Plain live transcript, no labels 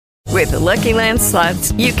With Lucky Land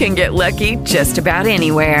Slots, you can get lucky just about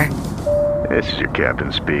anywhere. This is your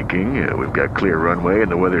captain speaking. We've got clear runway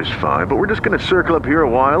and the weather's fine, but we're just going to circle up here a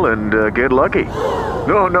while and get lucky.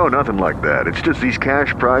 No, nothing like that. It's just these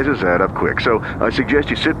cash prizes add up quick. So I suggest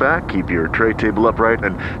you sit back, keep your tray table upright,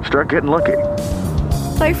 and start getting lucky.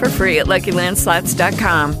 Play for free at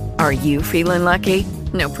LuckyLandSlots.com. Are you feeling lucky?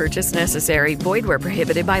 No purchase necessary. Void where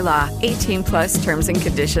prohibited by law. 18 plus terms and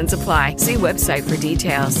conditions apply. See website for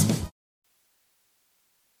details.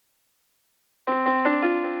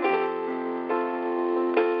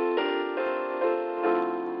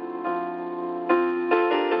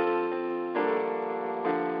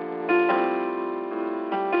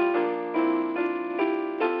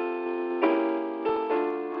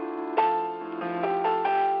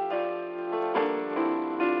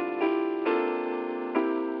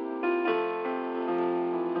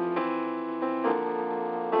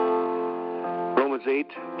 Romans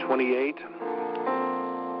 8:28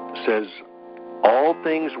 says, all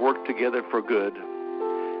things work together for good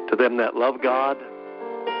to them that love God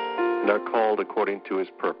and are called according to his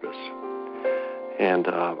purpose. And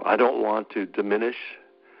I don't want to diminish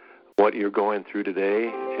what you're going through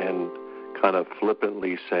today and kind of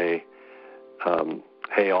flippantly say,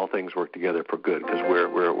 hey, all things work together for good, because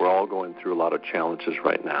we're all going through a lot of challenges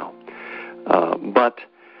right now. But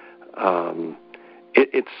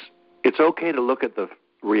it's okay to look at the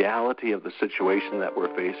reality of the situation that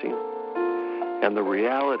we're facing. And the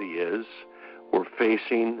reality is we're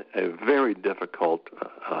facing a very difficult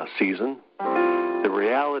season. The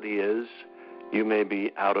reality is you may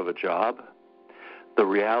be out of a job. The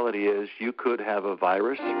reality is you could have a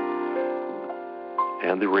virus.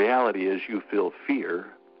 And the reality is you feel fear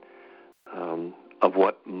of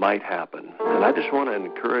what might happen. And I just want to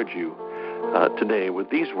encourage you today with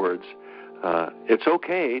these words. It's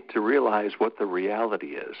okay to realize what the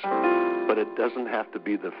reality is, but it doesn't have to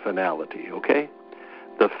be the finality, okay?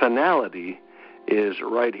 The finality is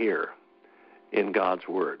right here in God's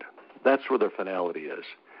Word. That's where the finality is.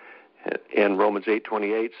 And Romans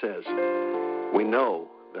 8:28 says, we know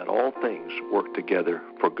that all things work together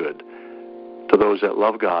for good to those that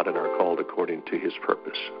love God and are called according to his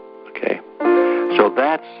purpose, okay? So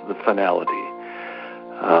that's the finality.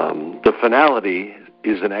 The finality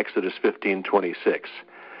is in Exodus 15:26.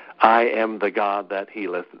 I am the God that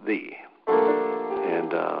healeth thee.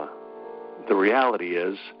 And the reality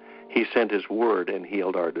is he sent his word and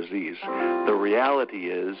healed our disease. The reality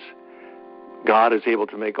is God is able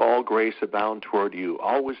to make all grace abound toward you,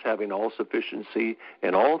 always having all sufficiency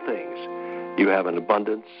in all things. You have an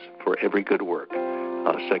abundance for every good work.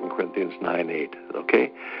 2 Corinthians 9:8.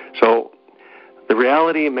 Okay? So the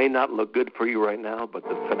reality may not look good for you right now, but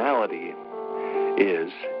the finality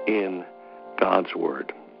is in God's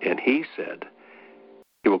word. And he said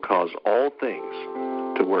he will cause all things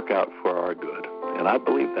to work out for our good. And I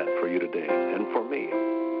believe that for you today and for me.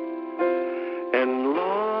 And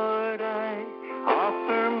Lord, I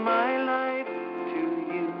offer my life to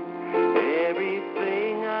you.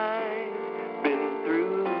 Everything I've been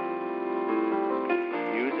through,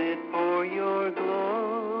 use it for your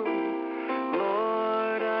glory.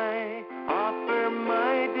 Lord, I offer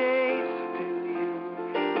my days to you,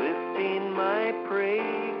 lifting my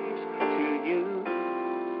praise to you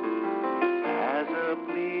as a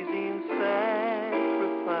pleasing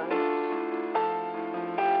sacrifice.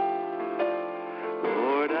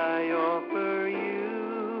 Lord, I offer you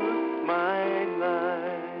my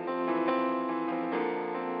life.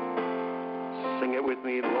 Sing it with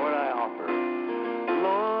me. Lord, I offer.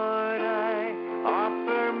 Lord, I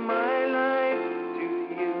offer my life to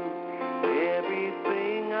you.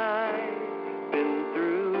 Everything I've been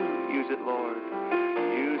through, use it, Lord.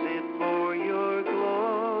 Use it for your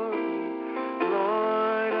glory.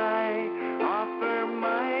 Lord, I offer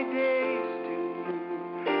my days to you,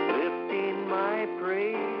 lifting my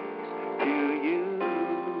praise to you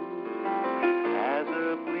as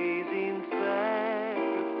a pleasing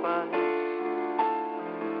sacrifice.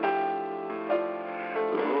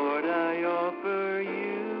 Lord, I offer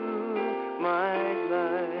you my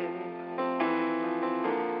life.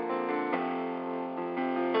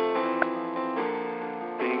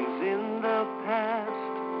 Things in the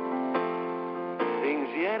past, things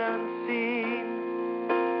yet unseen,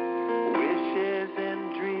 wishes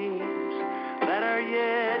and dreams that are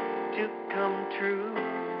yet to come true.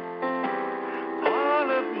 All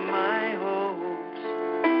of my hopes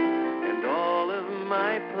and all of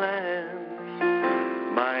my plans,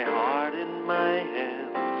 my heart and my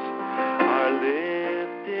hands are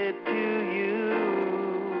lifted to you.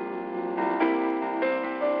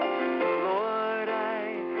 Lord,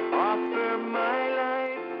 I offer my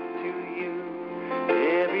life to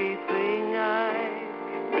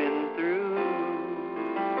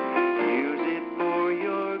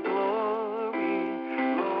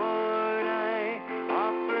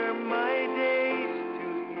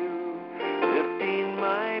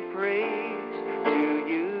praise to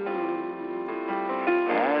you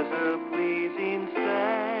as a pleasing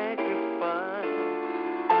sacrifice.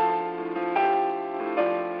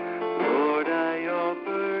 Lord, I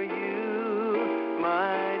offer you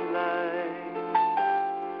my life.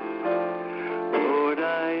 Lord,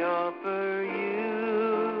 I offer you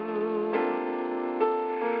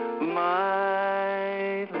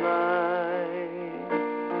my life.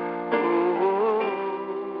 Oh.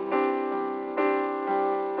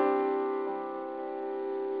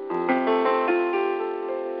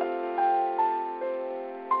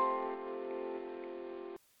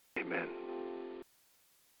 Amen.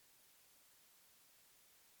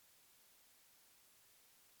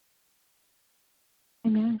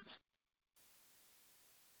 Amen.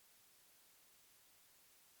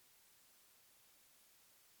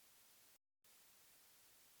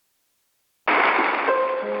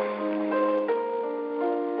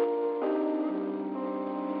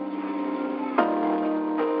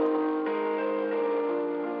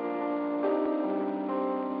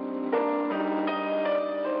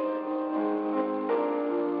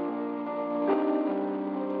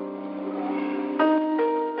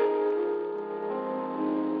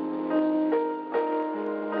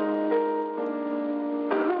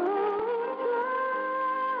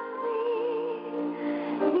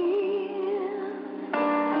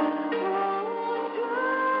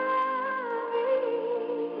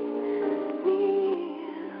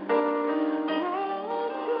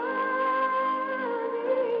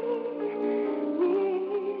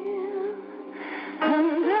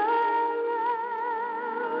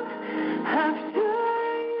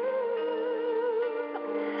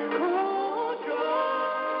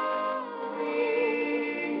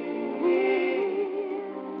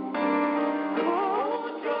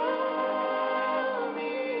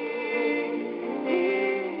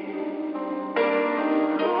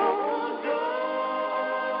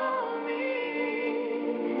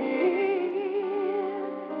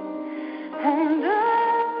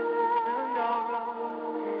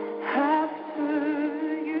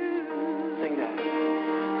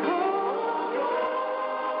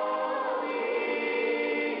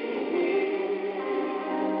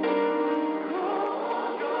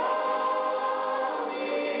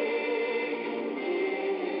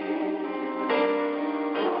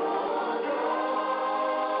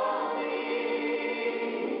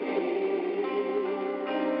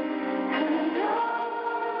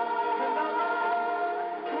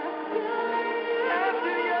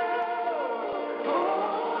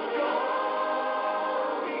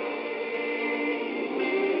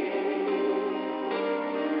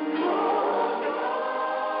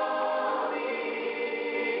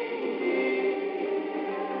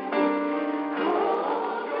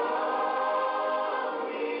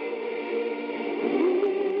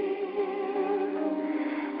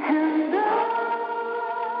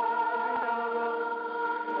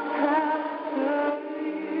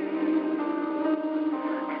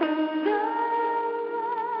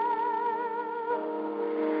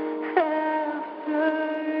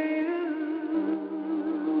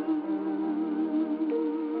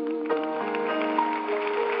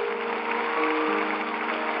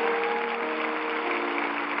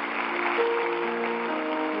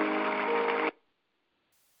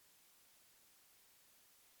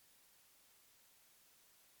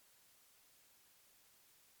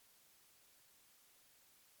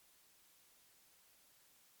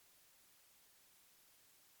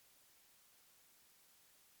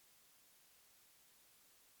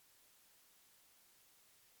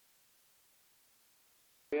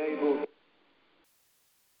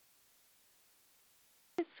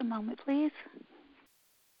 Just a moment, please.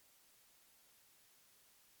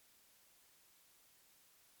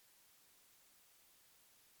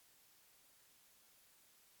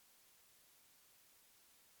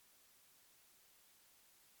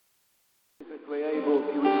 Physically able,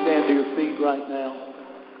 if you would stand to your feet right now.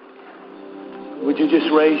 Would you just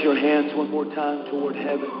raise your hands one more time toward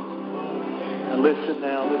heaven? And listen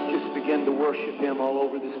now, let's just begin to worship Him all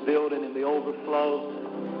over this building in the overflow.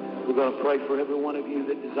 We're going to pray for every one of you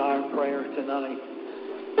that desire prayer tonight.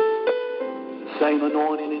 The same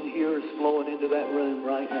anointing in here is flowing into that room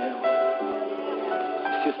right now.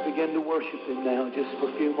 Let's just begin to worship Him now. Just for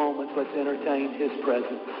a few moments, let's entertain His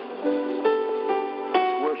presence.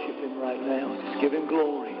 Let's worship Him right now. Just give Him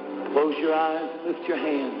glory. Close your eyes and lift your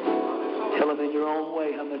hands. Tell Him in your own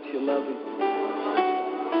way how much you love Him.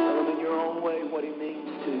 Tell Him in your own way what He means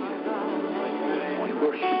to you. We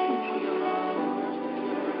worship You, Jesus.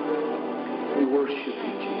 We worship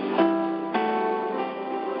You, Jesus.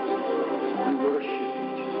 We worship You,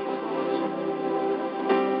 Jesus.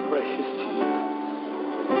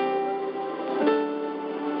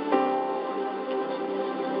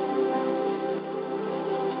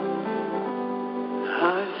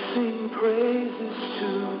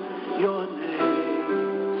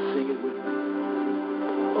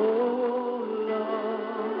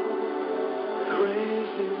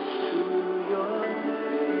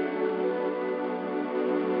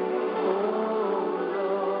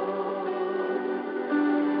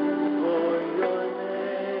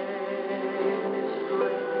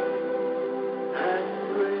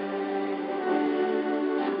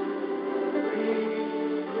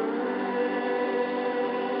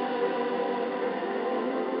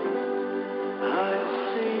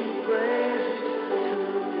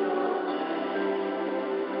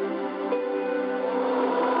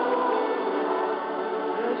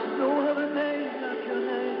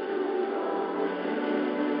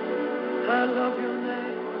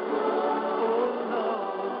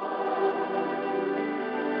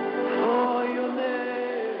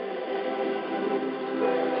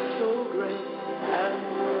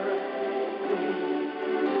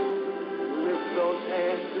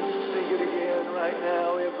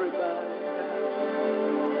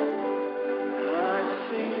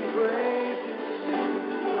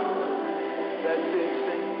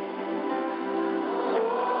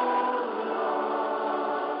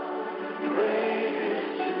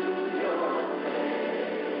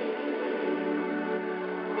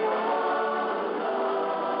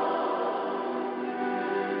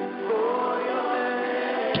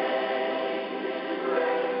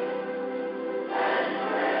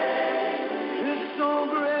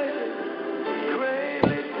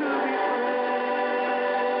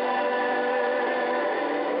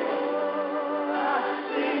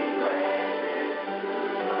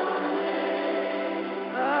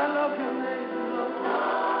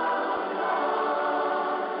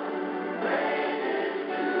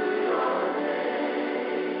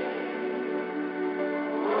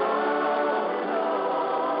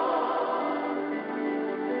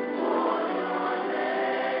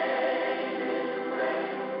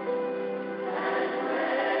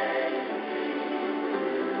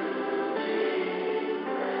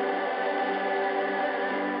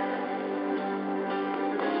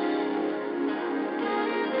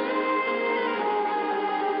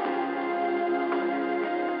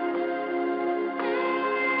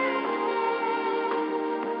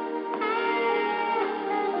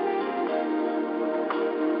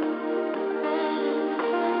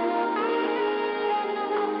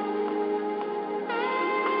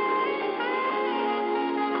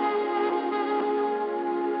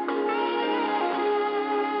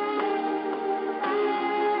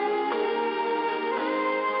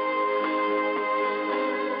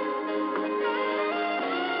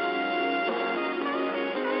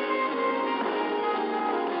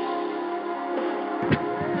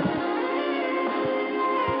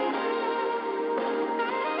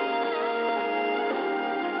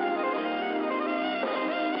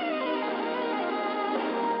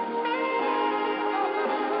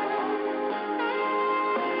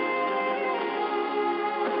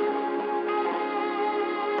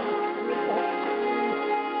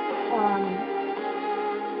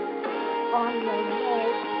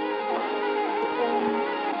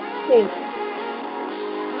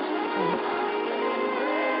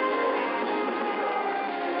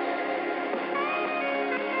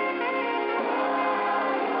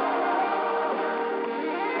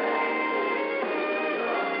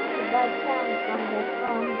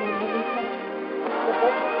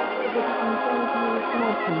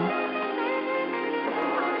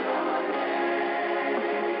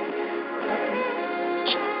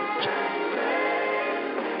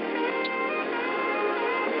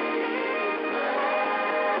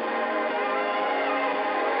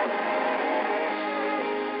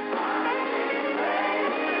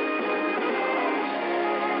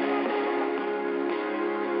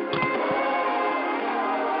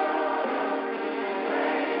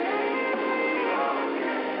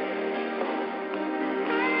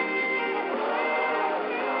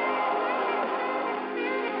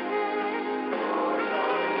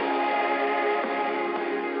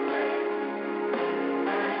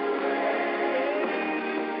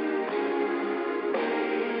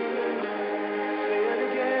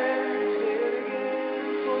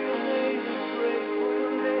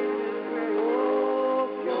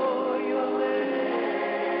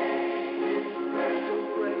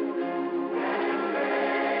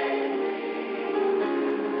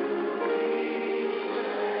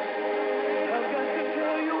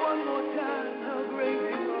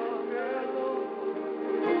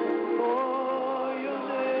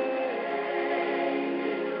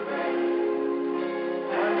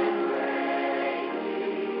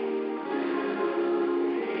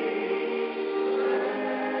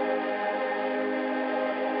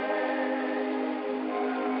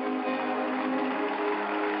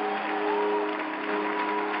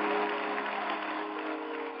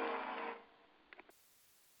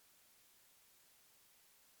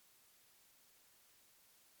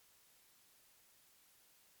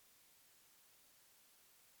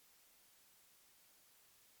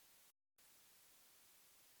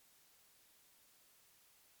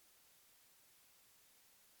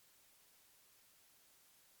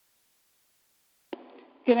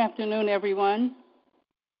 Good afternoon, everyone.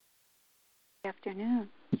 Good afternoon.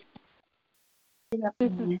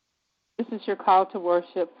 This is your call to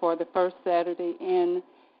worship for the first Saturday in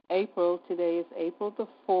April. Today is April the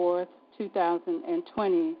 4th,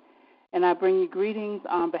 2020. And I bring you greetings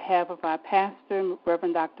on behalf of our pastor,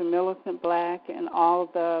 Reverend Dr. Millicent Black, and all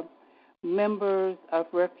the members of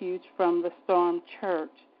Refuge from the Storm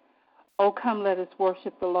Church. Oh, come, let us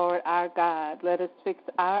worship the Lord our God. Let us fix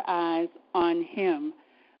our eyes on him.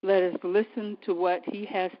 Let us listen to what he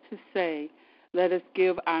has to say. Let us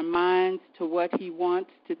give our minds to what he wants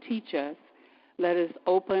to teach us. Let us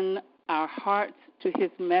open our hearts to his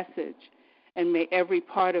message. And may every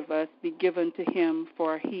part of us be given to him,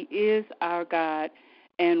 for he is our God,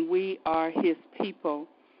 and we are his people.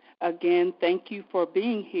 Again, thank you for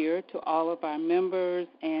being here to all of our members.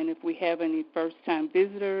 And if we have any first-time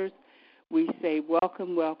visitors, we say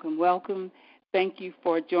welcome, welcome, welcome. Thank you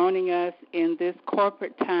for joining us in this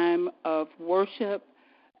corporate time of worship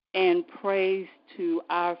and praise to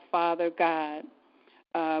our Father God.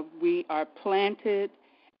 We are planted,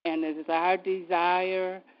 and it is our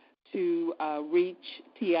desire to reach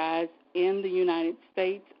TIs in the United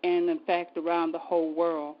States and, in fact, around the whole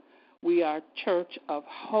world. We are Church of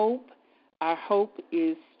Hope. Our hope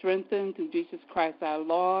is strengthened through Jesus Christ our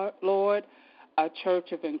Lord, a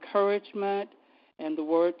church of encouragement, and the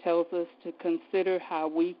Word tells us to consider how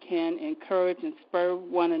we can encourage and spur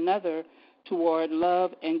one another toward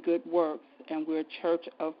love and good works. And we're a church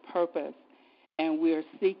of purpose, and we're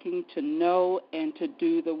seeking to know and to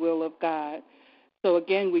do the will of God. So,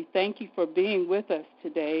 again, we thank you for being with us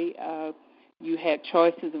today. You had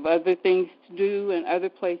choices of other things to do and other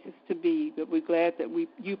places to be, but we're glad that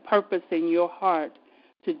you purpose in your heart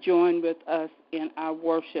to join with us in our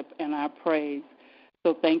worship and our praise.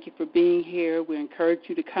 So thank you for being here. We encourage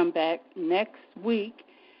you to come back next week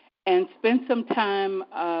and spend some time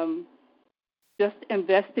just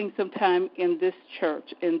investing some time in this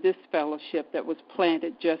church, in this fellowship that was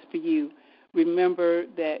planted just for you. Remember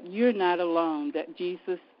that you're not alone, that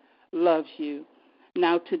Jesus loves you.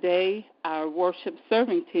 Now today, our worship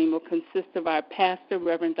serving team will consist of our pastor,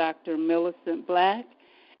 Reverend Dr. Millicent Black,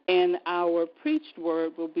 and our preached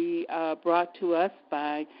word will be brought to us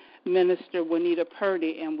by Minister Juanita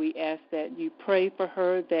Purdy, and we ask that you pray for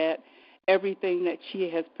her that everything that she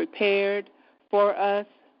has prepared for us,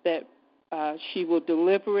 that she will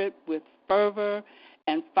deliver it with fervor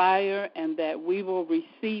and fire, and that we will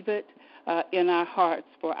receive it in our hearts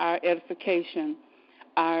for our edification.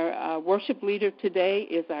 Our worship leader today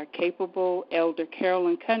is our capable Elder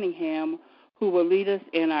Carolyn Cunningham, who will lead us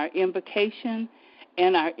in our invocation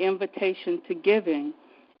and our invitation to giving.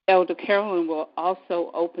 Elder Carolyn will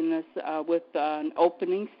also open us with an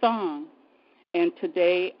opening song. And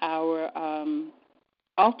today our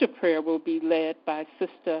altar prayer will be led by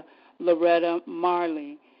Sister Loretta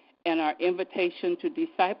Marley, and our invitation to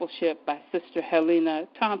discipleship by Sister Helena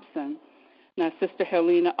Thompson. Now, Sister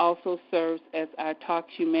Helena also serves as our talk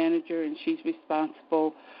show manager, and she's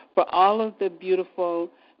responsible for all of the beautiful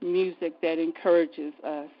music that encourages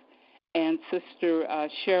us. And Sister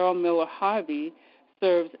Cheryl Miller Harvey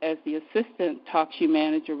serves as the assistant talk show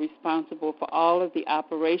manager, responsible for all of the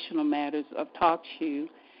operational matters of talk show.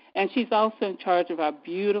 And she's also in charge of our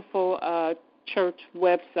beautiful church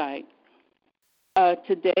website.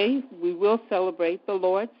 Today we will celebrate the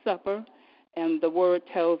Lord's Supper, and the Word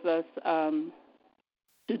tells us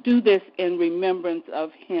to do this in remembrance of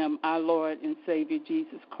Him, our Lord and Savior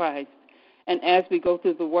Jesus Christ. And as we go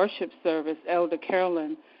through the worship service, Elder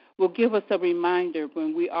Carolyn will give us a reminder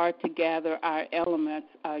when we are to gather our elements,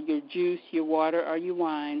 your juice, your water, or your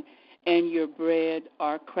wine, and your bread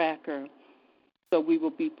or cracker. So we will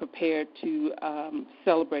be prepared to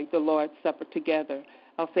celebrate the Lord's Supper together.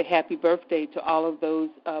 I'll say happy birthday to all of those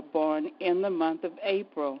born in the month of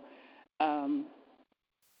April.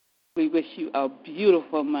 We wish you a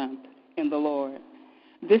beautiful month in the Lord.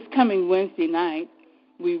 This coming Wednesday night,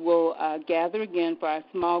 we will gather again for our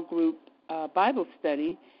small group Bible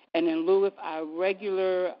study, and in lieu of our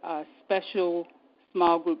regular special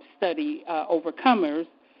small group study, Overcomers,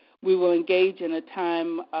 we will engage in a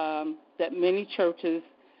time that many churches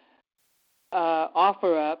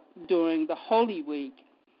offer up during the Holy Week,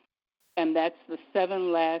 and that's the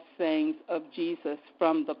 7 last sayings of Jesus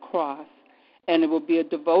from the cross. And it will be a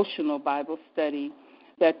devotional Bible study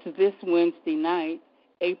that's this Wednesday night,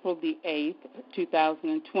 April the 8th,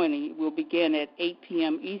 2020. Will begin at 8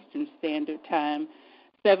 p.m. Eastern Standard Time,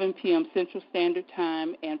 7 p.m. Central Standard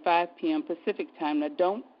Time, and 5 p.m. Pacific Time. Now,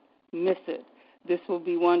 don't miss it. This will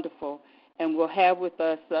be wonderful. And we'll have with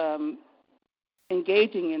us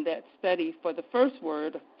engaging in that study for the first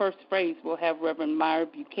phrase, we'll have Reverend Myra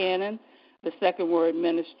Buchanan. The second word,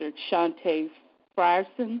 Minister Shante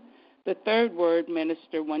Frierson. The third word,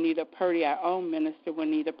 Minister Juanita Purdy, our own Minister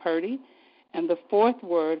Juanita Purdy. And the fourth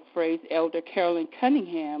word phrase, Elder Carolyn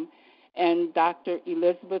Cunningham. And Dr.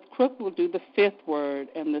 Elizabeth Crook will do the fifth word.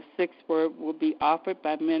 And the sixth word will be offered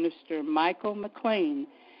by Minister Michael McLean.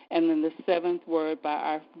 And then the seventh word by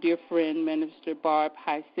our dear friend, Minister Barb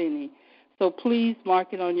Hysini. So please mark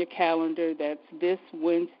it on your calendar. That's this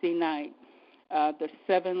Wednesday night, the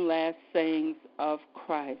 7 last sayings of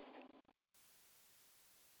Christ.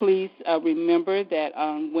 Please remember that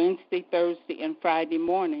on Wednesday, Thursday, and Friday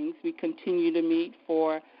mornings, we continue to meet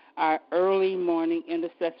for our early morning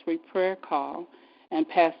intercessory prayer call. And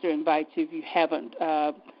Pastor invites you, if you haven't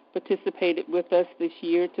participated with us this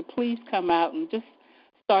year, to please come out and just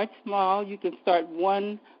start small. You can start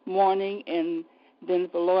one morning, and then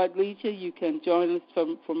if the Lord leads you, you can join us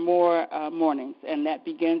for more mornings. And that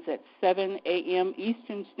begins at 7 a.m.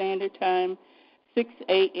 Eastern Standard Time, 6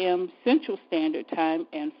 a.m. Central Standard Time,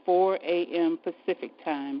 and 4 a.m. Pacific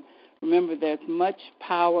Time. Remember, there's much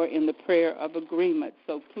power in the prayer of agreement,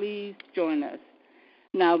 so please join us.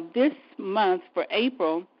 Now, this month for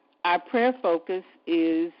April, our prayer focus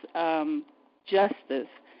is justice.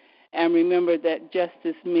 And remember that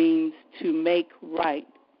justice means to make right.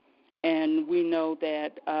 And we know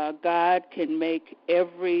that God can make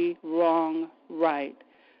every wrong right.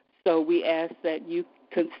 So we ask that you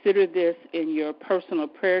consider this in your personal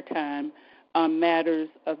prayer time on matters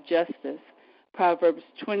of justice. Proverbs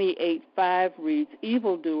 28:5 reads,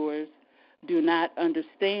 "Evildoers do not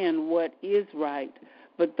understand what is right,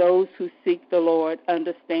 but those who seek the Lord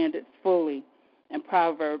understand it fully." And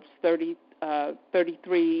Proverbs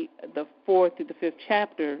 33, the 4th through the 5th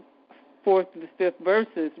chapter, 4th through the 5th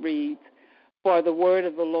verses reads, "For the word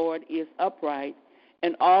of the Lord is upright,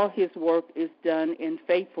 and all his work is done in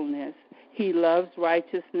faithfulness. He loves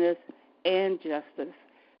righteousness and justice.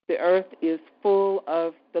 The earth is full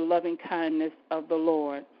of the loving kindness of the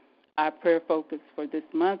Lord." Our prayer focus for this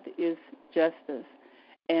month is justice.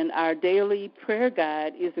 And our daily prayer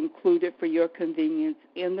guide is included for your convenience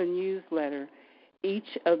in the newsletter.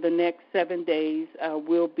 Each of the next 7 days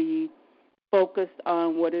will be focused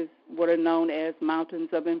on what are known as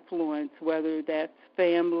mountains of influence, whether that's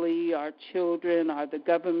family or children or the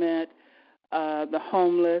government, the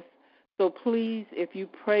homeless. So please, if you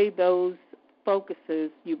pray those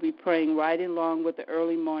focuses, you'll be praying right along with the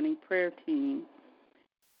early morning prayer team.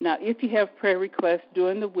 Now, if you have prayer requests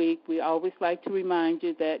during the week, we always like to remind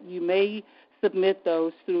you that you may submit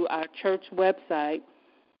those through our church website,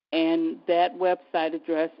 and that website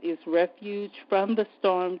address is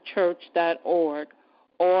refugefromthestormchurch.org,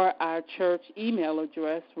 or our church email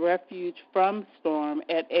address,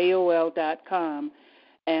 refugefromstorm@aol.com.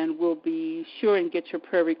 And we'll be sure and get your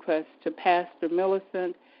prayer requests to Pastor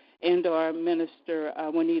Millicent and our Minister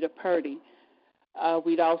Juanita Purdy.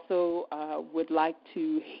 We'd also would like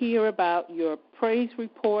to hear about your praise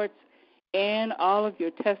reports and all of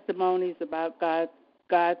your testimonies about God's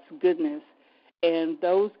goodness. And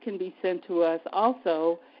those can be sent to us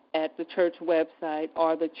also at the church website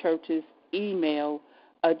or the church's email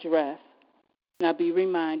address. Now be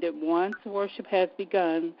reminded, once worship has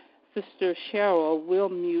begun, Sister Cheryl will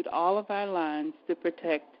mute all of our lines to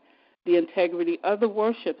protect the integrity of the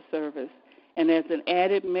worship service. And as an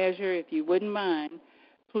added measure, if you wouldn't mind,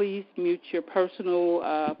 please mute your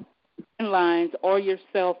personal lines or your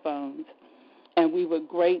cell phones, and we would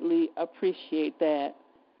greatly appreciate that.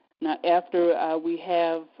 Now, after we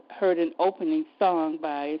have heard an opening song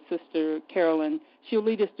by Sister Carolyn, she'll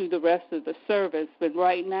lead us through the rest of the service. But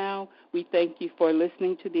right now, we thank you for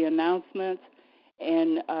listening to the announcements,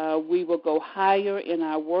 and we will go higher in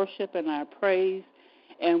our worship and our praise.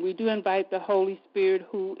 And we do invite the Holy Spirit,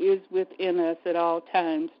 who is within us at all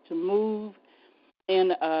times, to move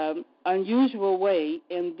in an unusual way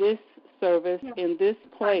in this service, in this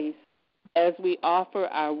place, as we offer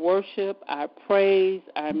our worship, our praise,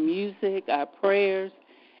 our music, our prayers,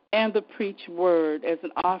 and the preached word as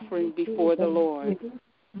an offering before the Lord.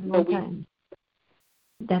 So we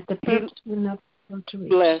that the purpose will not go to reach.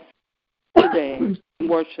 Bless today in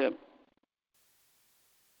worship.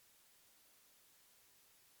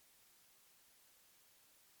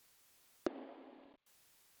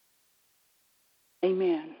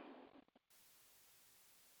 Amen.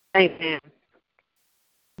 Amen.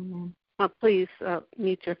 Amen. Please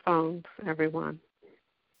mute your phones, everyone.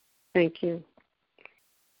 Thank you.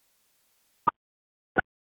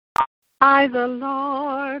 I, the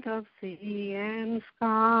Lord of sea and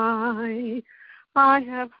sky, I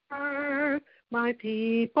have heard my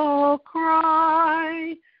people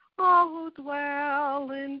cry, all who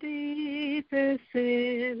dwell in deepest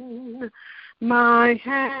sin, my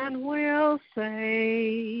hand will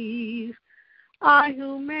save. I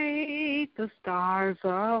who made the stars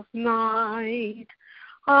of night,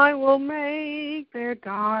 I will make their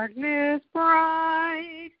darkness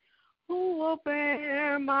bright. Who will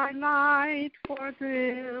bear my light for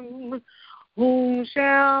them? Whom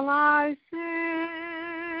shall I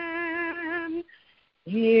send?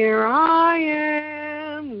 Here I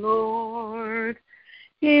am, Lord.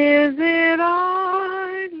 Is it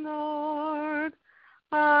I, Lord?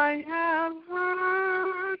 I have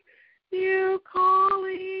heard you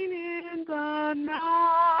calling in the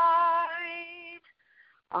night.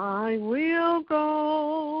 I will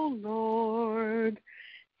go, Lord,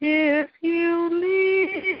 if you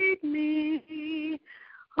lead me.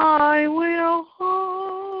 I will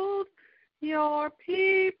hold your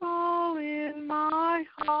people in my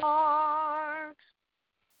heart.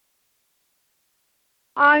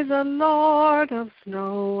 I, the Lord of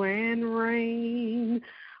snow and rain,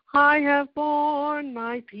 I have borne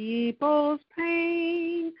my people's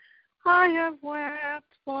pain. I have wept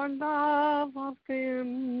for love of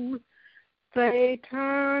them. They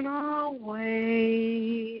turn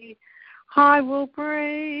away. I will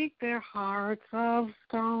break their hearts of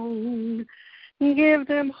stone, give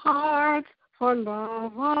them hearts for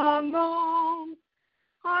love alone.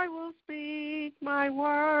 I will speak my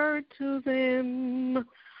word to them.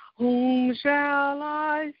 Whom shall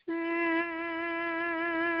I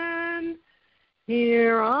send?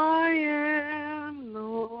 Here I am,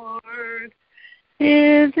 Lord.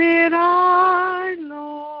 Is it I,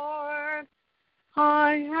 Lord?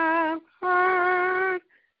 I have heard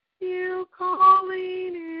you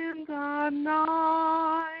calling in the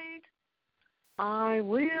night. I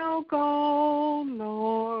will go,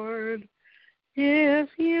 Lord, if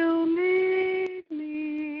you lead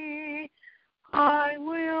me. I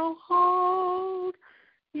will hold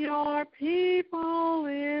your people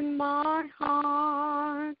in my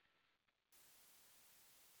heart.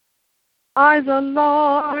 I, the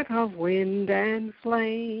Lord of wind and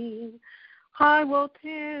flame, I will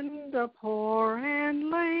tend the poor and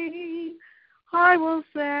lame. I will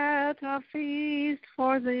set a feast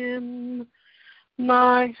for them.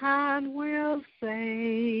 My hand will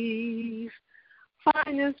save.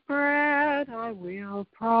 Finest bread I will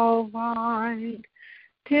provide,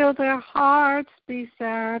 till their hearts be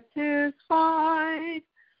satisfied.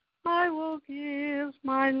 I will give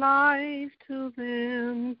my life to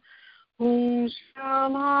them. Whom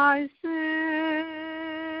shall I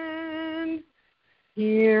send?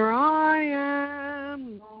 Here I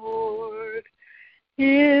am, Lord.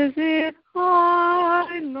 Is it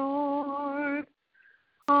I, Lord?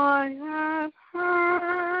 I have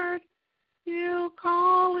heard you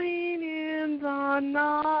calling in the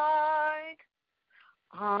night.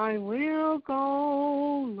 I will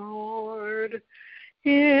go, Lord,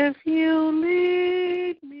 if you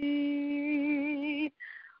lead me.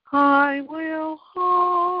 I will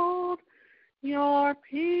hold your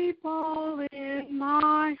people in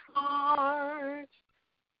my heart.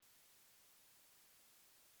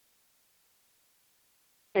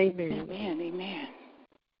 Amen. Amen. Amen.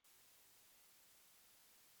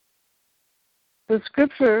 The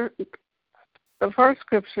first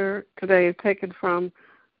scripture today is taken from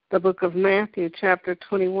the book of Matthew, chapter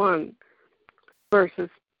 21, verses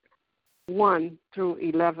 1 through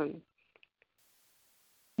 11.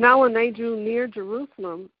 Now when they drew near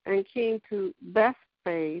Jerusalem and came to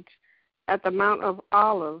Bethphage at the Mount of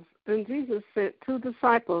Olives, then Jesus sent 2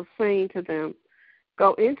 disciples, saying to them,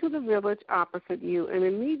 Go into the village opposite you, and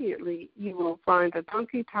immediately you will find a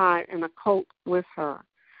donkey tied and a colt with her.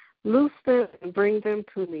 Loose them and bring them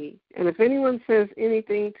to me. And if anyone says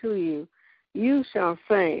anything to you, you shall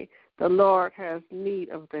say, The Lord has need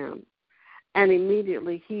of them, and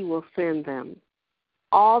immediately he will send them.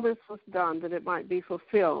 All this was done that it might be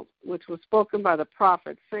fulfilled, which was spoken by the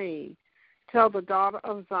prophet, saying, Tell the daughter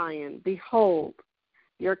of Zion, Behold,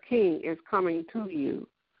 your king is coming to you,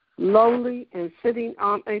 lowly and sitting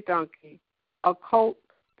on a donkey, a colt,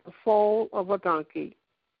 the foal of a donkey.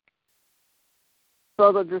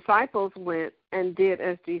 So the disciples went and did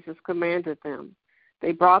as Jesus commanded them.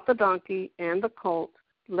 They brought the donkey and the colt,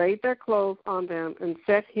 laid their clothes on them, and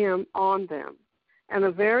set him on them. And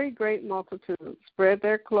a very great multitude spread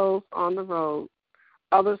their clothes on the road.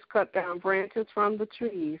 Others cut down branches from the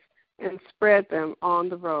trees and spread them on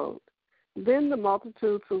the road. Then the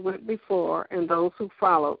multitudes who went before and those who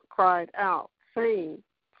followed cried out, saying,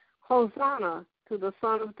 Hosanna to the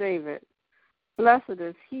Son of David. Blessed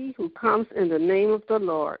is he who comes in the name of the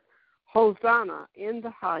Lord. Hosanna in the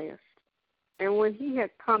highest. And when he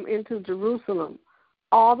had come into Jerusalem,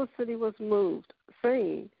 all the city was moved,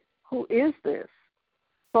 saying, Who is this?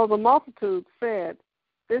 So the multitude said,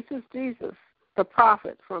 This is Jesus, the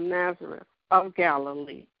prophet from Nazareth of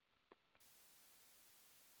Galilee.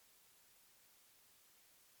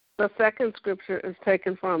 The second scripture is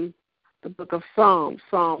taken from the book of Psalms,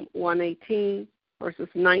 Psalm 118, verses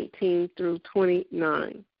 19 through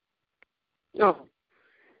 29.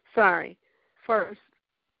 First,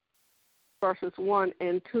 verses 1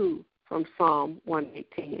 and 2 from Psalm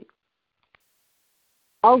 118.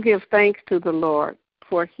 Oh, give thanks to the Lord,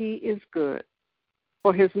 for he is good,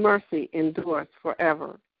 for his mercy endures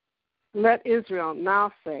forever. Let Israel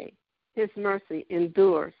now say, his mercy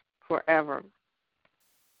endures forever.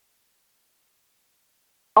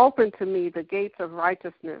 Open to me the gates of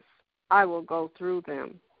righteousness. I will go through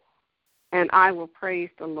them, and I will praise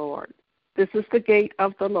the Lord. This is the gate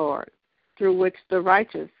of the Lord, through which the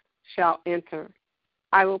righteous shall enter.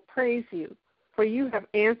 I will praise you, for you have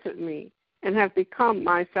answered me and have become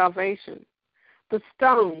my salvation. The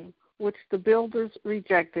stone which the builders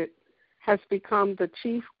rejected has become the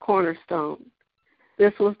chief cornerstone.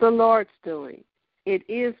 This was the Lord's doing. It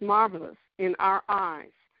is marvelous in our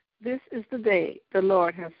eyes. This is the day the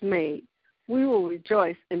Lord has made. We will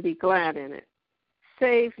rejoice and be glad in it.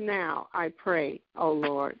 Save now, I pray, O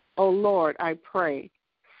Lord. O Lord, I pray.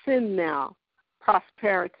 Send now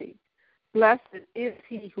prosperity. Blessed is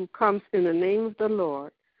he who comes in the name of the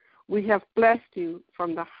Lord. We have blessed you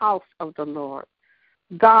from the house of the Lord.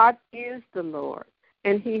 God is the Lord,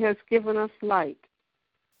 and he has given us light.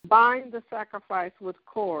 Bind the sacrifice with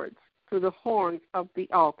cords to the horns of the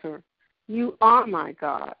altar. You are my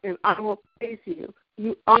God, and I will praise you.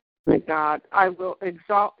 You are my God, I will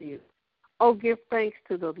exalt you. Oh, give thanks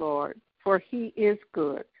to the Lord, for he is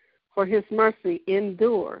good, for his mercy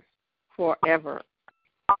endures forever.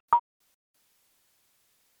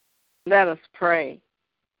 Let us pray.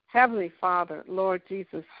 Heavenly Father, Lord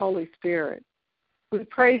Jesus, Holy Spirit, we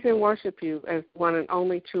praise and worship you as one and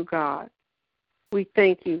only true God. We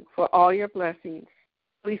thank you for all your blessings.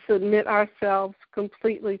 We submit ourselves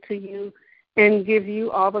completely to you and give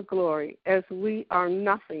you all the glory, as we are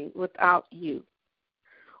nothing without you.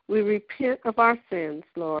 We repent of our sins,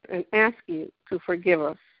 Lord, and ask you to forgive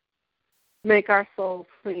us. Make our souls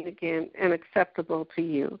clean again and acceptable to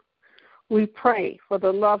you. We pray for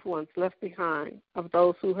the loved ones left behind of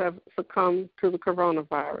those who have succumbed to the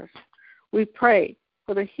coronavirus. We pray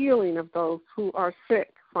for the healing of those who are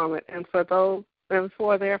sick from it and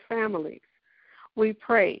for their families. We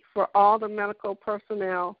pray for all the medical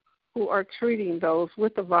personnel who are treating those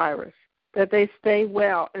with the virus, that they stay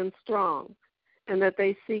well and strong, and that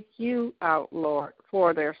they seek you out, Lord,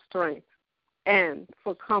 for their strength and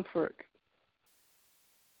for comfort.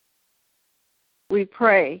 We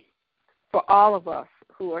pray for all of us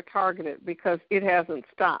who are targeted because it hasn't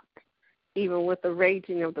stopped, even with the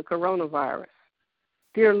raging of the coronavirus.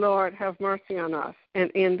 Dear Lord, have mercy on us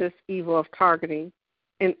and end this evil of targeting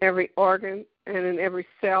in every organ and in every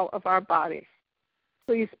cell of our bodies.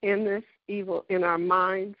 Please end this evil in our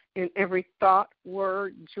minds, in every thought,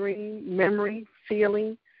 word, dream, memory,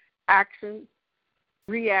 feeling, action,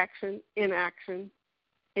 reaction, inaction,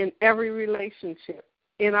 in every relationship,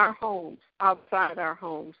 in our homes, outside our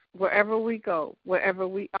homes, wherever we go, wherever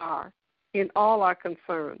we are, in all our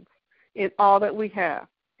concerns, in all that we have,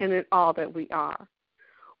 and in all that we are.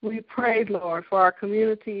 We pray, Lord, for our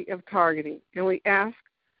community of targeting, and we ask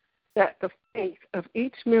that the faith of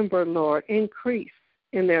each member, Lord, increase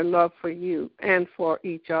in their love for you and for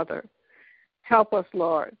each other. Help us,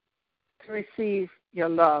 Lord, to receive your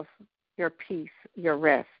love, your peace, your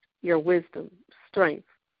rest, your wisdom, strength,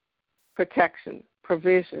 protection,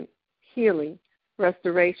 provision, healing,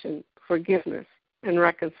 restoration, forgiveness, and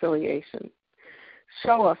reconciliation.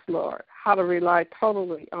 Show us, Lord, how to rely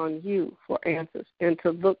totally on you for answers and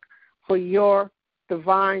to look for your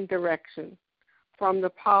divine direction from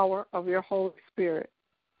the power of your Holy Spirit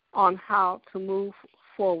on how to move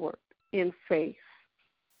forward in faith.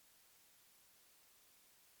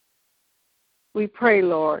 We pray,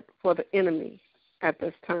 Lord, for the enemy at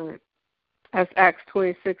this time. As Acts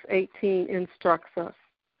 26:18 instructs us,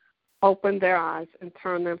 open their eyes and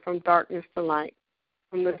turn them from darkness to light,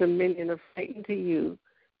 from the dominion of Satan to you,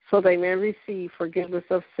 so they may receive forgiveness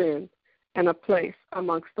of sin and a place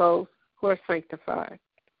amongst those who are sanctified.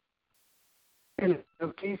 In the name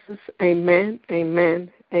of Jesus, amen,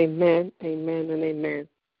 amen, amen, amen, and amen.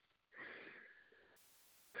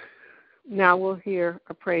 Now we'll hear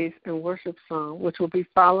a praise and worship song, which will be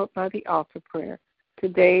followed by the altar prayer.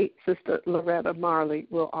 Today, Sister Loretta Marley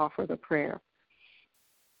will offer the prayer.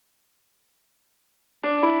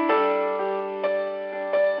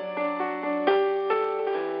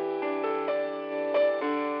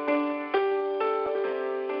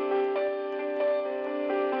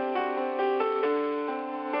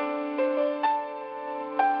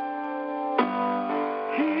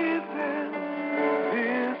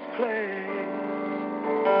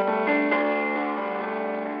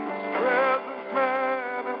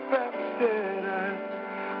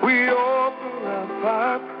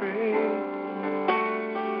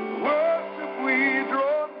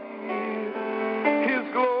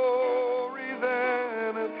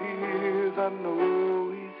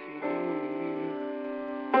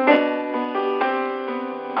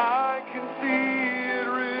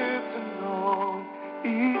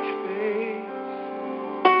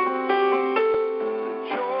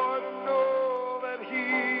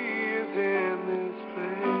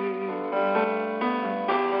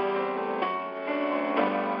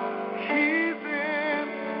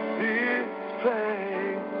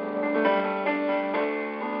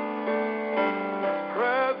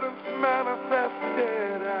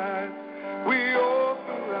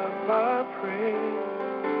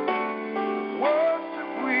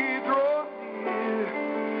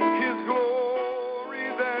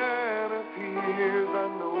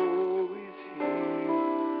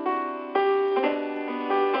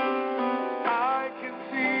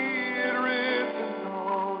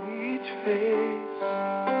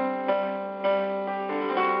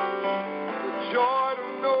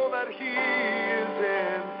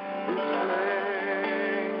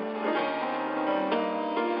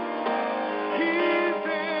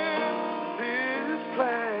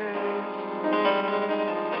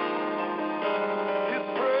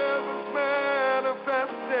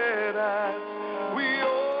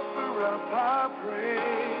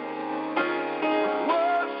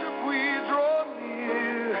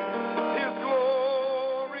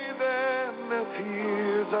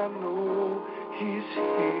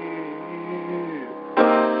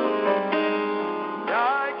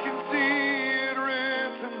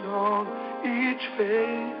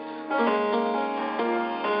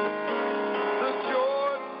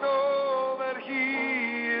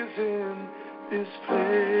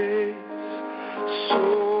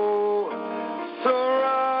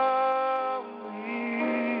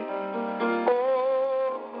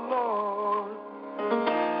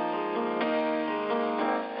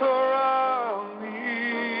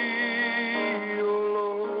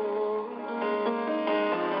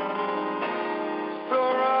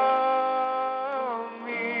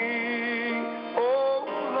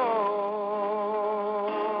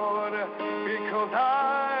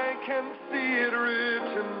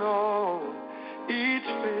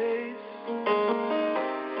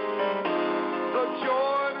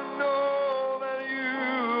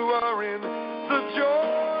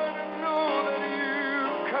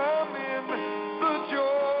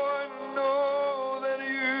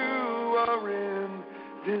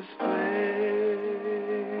 this place.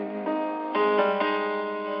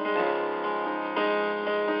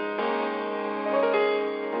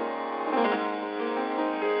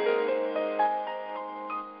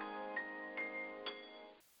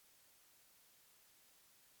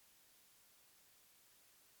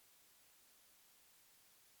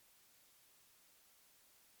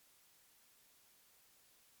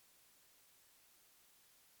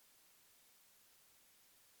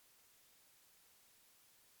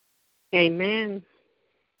 Amen.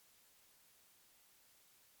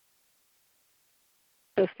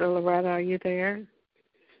 Sister Loretta, are you there?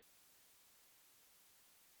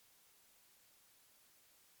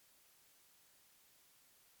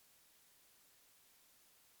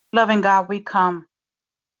 Loving God, we come.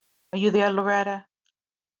 Are you there, Loretta?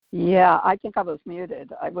 Yeah, I think I was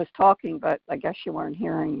muted. I was talking, but I guess you weren't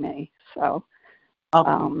hearing me. So,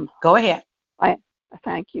 go ahead. I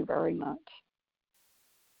thank you very much.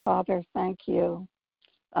 Father, thank you.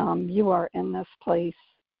 You are in this place.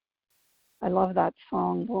 I love that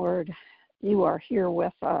song, Lord. You are here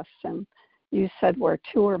with us, and you said where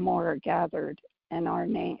two or more are gathered in our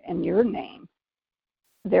name, in your name,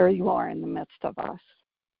 there you are in the midst of us.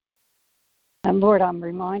 And Lord, I'm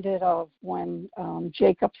reminded of when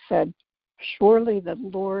Jacob said, surely the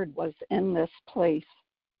Lord was in this place,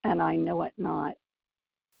 and I know it not.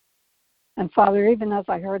 And Father, even as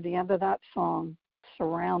I heard the end of that song,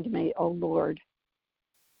 surround me, O Lord.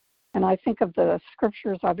 And I think of the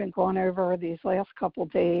scriptures I've been going over these last couple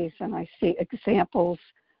days, and I see examples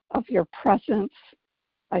of your presence.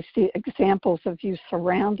 I see examples of you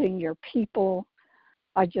surrounding your people.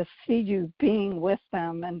 I just see you being with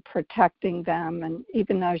them and protecting them, and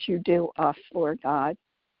even as you do us, Lord God.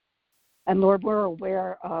 And Lord, we're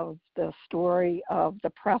aware of the story of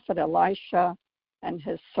the prophet Elisha and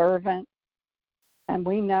his servant. And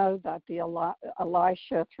we know that the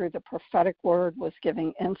Elisha, through the prophetic word, was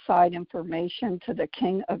giving inside information to the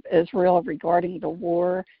king of Israel regarding the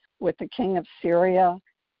war with the king of Syria.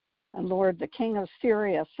 And Lord, the king of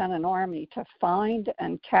Syria sent an army to find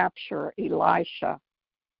and capture Elisha.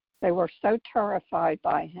 They were so terrified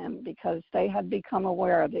by him because they had become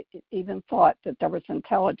aware, they even thought that there was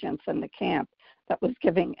intelligence in the camp that was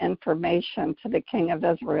giving information to the king of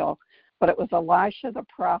Israel. But it was Elisha the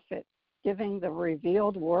prophet giving the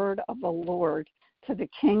revealed word of the Lord to the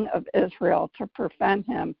king of Israel to prevent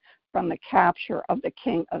him from the capture of the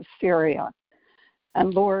king of Syria.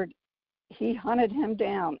 And Lord, he hunted him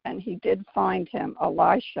down, and he did find him,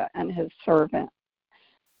 Elisha and his servant.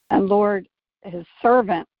 And Lord, his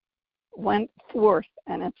servant went forth,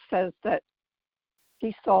 and it says that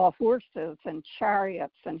he saw horses and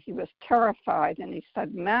chariots, and he was terrified, and he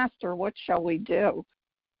said, Master, what shall we do?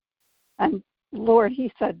 And Lord,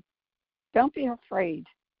 he said, don't be afraid.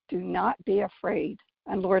 Do not be afraid.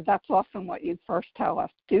 And Lord, that's often what you first tell us.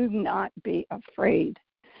 Do not be afraid.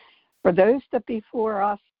 For those that be for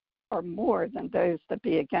us are more than those that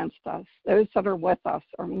be against us. Those that are with us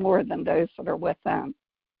are more than those that are with them.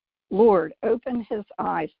 Lord, open his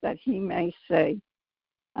eyes that he may see.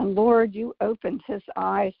 And Lord, you opened his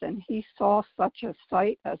eyes, and he saw such a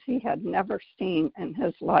sight as he had never seen in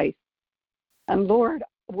his life. And Lord,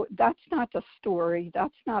 that's not the story.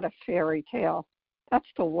 That's not a fairy tale. That's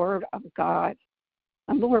the word of God.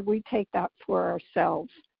 And Lord, we take that for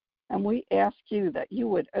ourselves. And we ask you that you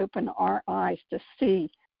would open our eyes to see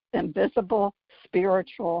invisible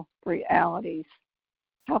spiritual realities.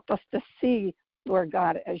 Help us to see, Lord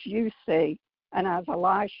God, as you see, and as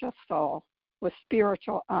Elisha saw, with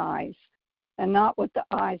spiritual eyes, and not with the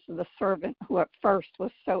eyes of the servant who at first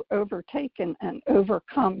was so overtaken and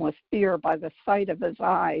overcome with fear by the sight of his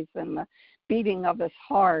eyes and the beating of his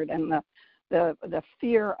heart and the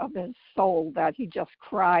fear of his soul that he just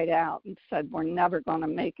cried out and said, we're never going to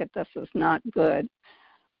make it. This is not good.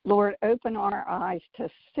 Lord, open our eyes to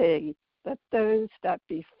see that those that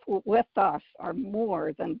be with us are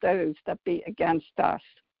more than those that be against us.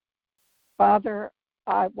 Father,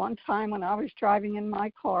 one time when I was driving in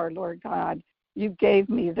my car, Lord God, you gave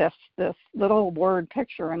me this little word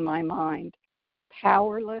picture in my mind: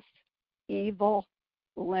 powerless, evil,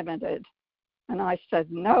 limited. And I said,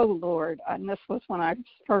 no, Lord. And this was when I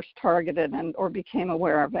first targeted or became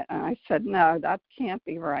aware of it. And I said, no, that can't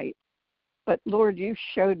be right. But Lord, you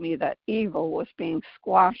showed me that evil was being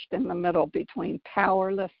squashed in the middle between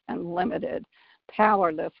powerless and limited.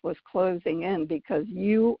 Powerless was closing in because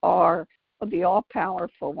you are the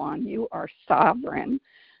all-powerful one. You are sovereign.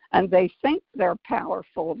 And they think they're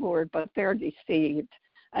powerful, Lord, but they're deceived.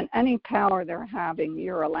 And any power they're having,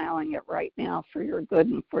 you're allowing it right now for your good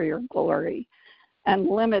and for your glory. And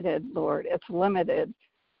limited, Lord, it's limited.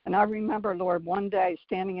 And I remember, Lord, one day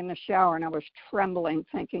standing in the shower, and I was trembling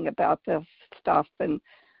thinking about this stuff. And,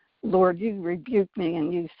 Lord, you rebuked me,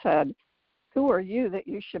 and you said, who are you that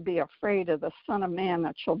you should be afraid of the Son of Man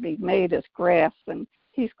that shall be made as grass, and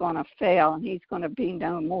he's going to fail, and he's going to be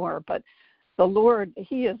no more. But the Lord,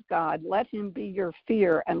 he is God. Let him be your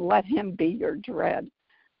fear, and let him be your dread.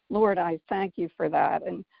 Lord, I thank you for that.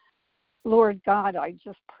 And Lord God, I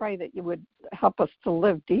just pray that you would help us to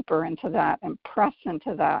live deeper into that and press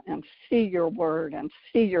into that and see your word and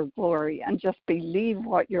see your glory and just believe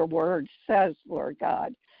what your word says, Lord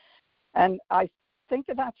God. And I think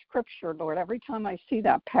of that scripture, Lord, every time I see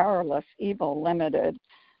that powerless, evil, limited,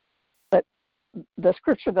 but the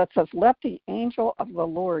scripture that says, let the angel of the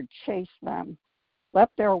Lord chase them. Let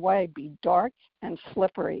their way be dark and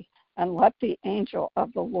slippery, and let the angel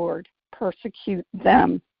of the Lord persecute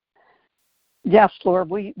them. Yes, Lord,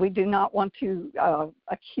 we do not want to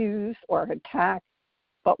accuse or attack,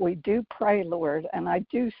 but we do pray, Lord, and I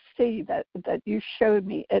do see that you showed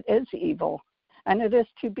me it is evil, and it is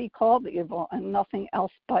to be called evil and nothing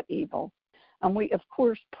else but evil. And we, of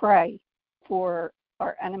course, pray for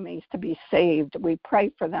our enemies to be saved. We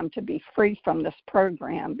pray for them to be free from this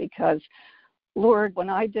program because, Lord,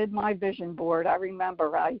 when I did my vision board, I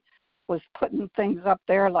remember I was putting things up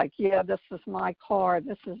there like, yeah, this is my car,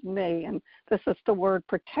 this is me, and this is the word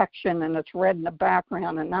protection, and it's red in the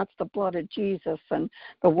background, and that's the blood of Jesus, and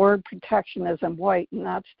the word protection is in white, and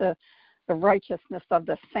that's the righteousness of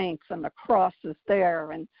the saints, and the cross is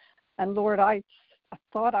there. And Lord, I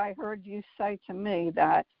thought I heard you say to me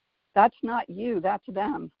that that's not you, that's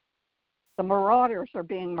them. The marauders are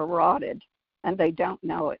being marauded, and they don't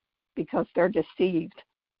know it because they're deceived.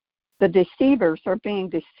 The deceivers are being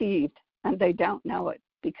deceived, and they don't know it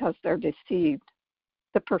because they're deceived.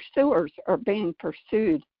 The pursuers are being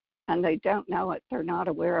pursued, and they don't know it. They're not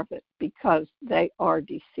aware of it because they are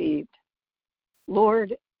deceived.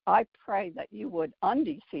 Lord, I pray that you would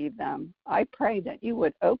undeceive them. I pray that you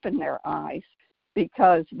would open their eyes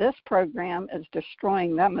because this program is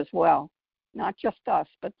destroying them as well, not just us,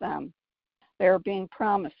 but them. They are being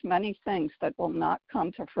promised many things that will not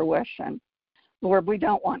come to fruition. Lord, we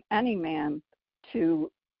don't want any man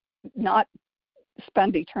to not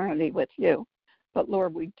spend eternity with you. But,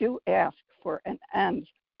 Lord, we do ask for an end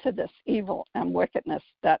to this evil and wickedness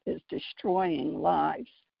that is destroying lives.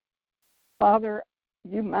 Father,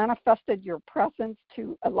 you manifested your presence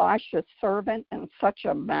to Elisha's servant in such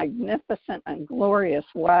a magnificent and glorious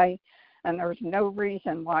way. And there's no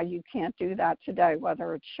reason why you can't do that today,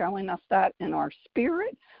 whether it's showing us that in our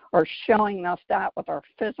spirit or showing us that with our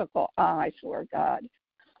physical eyes, Lord God.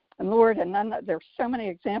 And Lord, and then there's so many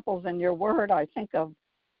examples in your word. I think of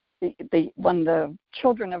when the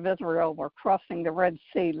children of Israel were crossing the Red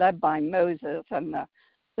Sea led by Moses, and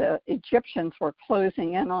the Egyptians were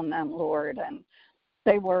closing in on them, Lord, and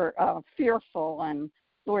they were fearful. And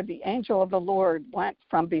Lord, the angel of the Lord went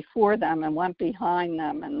from before them and went behind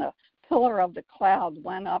them, and the pillar of the cloud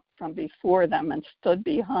went up from before them and stood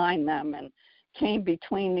behind them and came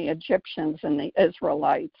between the Egyptians and the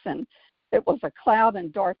Israelites. And it was a cloud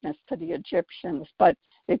and darkness to the Egyptians, but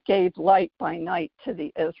it gave light by night to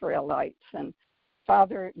the Israelites. And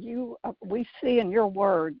Father, we see in your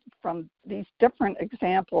word from these different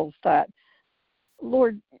examples that,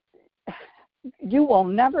 Lord, you will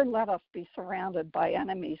never let us be surrounded by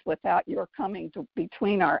enemies without your coming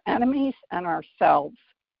between our enemies and ourselves.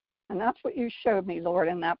 And that's what you showed me, Lord,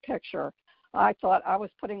 in that picture. I thought I was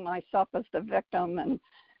putting myself as the victim and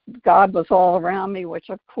God was all around me, which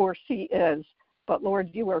of course he is. But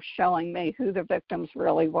Lord, you were showing me who the victims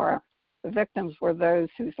really were. The victims were those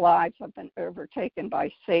whose lives have been overtaken by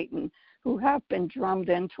Satan, who have been drummed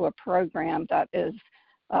into a program that is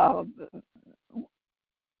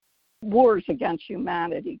wars against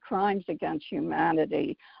humanity, crimes against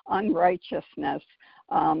humanity, unrighteousness,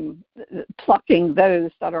 plucking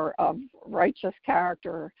those that are of righteous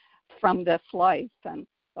character from this life. And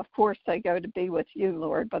of course they go to be with you,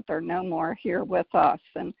 Lord, but they're no more here with us.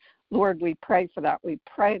 And Lord, we pray for that. We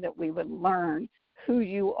pray that we would learn who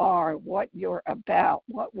you are, what you're about,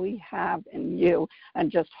 what we have in you,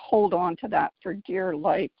 and just hold on to that for dear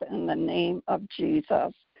life in the name of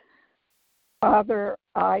Jesus. Father,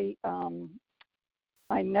 I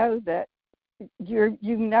know that you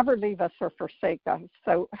never leave us or forsake us,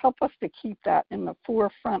 so help us to keep that in the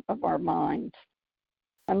forefront of our minds.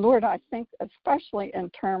 And Lord, I think especially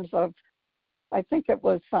in terms of, I think it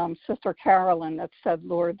was Sister Carolyn that said,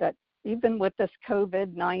 Lord, that even with this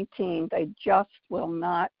COVID-19, they just will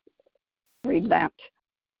not relent.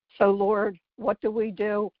 So Lord, what do? We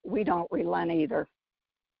don't relent either.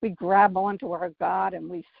 We grab onto our God and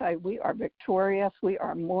we say we are victorious. We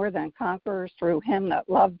are more than conquerors through him that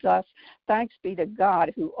loved us. Thanks be to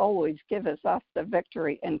God who always gives us the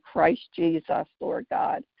victory in Christ Jesus, Lord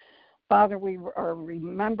God. Father, we are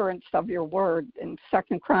remembrance of your word in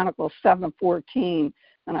 2 Chronicles 7:14,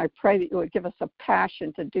 and I pray that you would give us a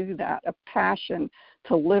passion to do that, a passion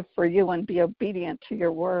to live for you and be obedient to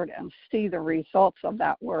your word and see the results of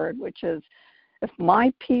that word, which is, if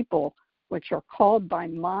my people, which are called by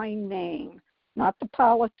my name, not the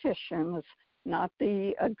politicians, not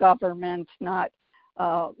the government, not,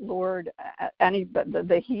 Lord,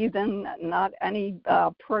 the heathen, not any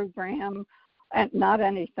program, and not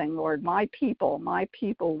anything, Lord. My people,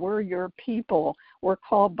 we're your people. We're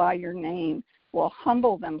called by your name. Will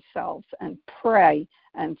humble themselves and pray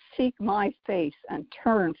and seek my face and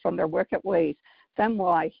turn from their wicked ways. Then will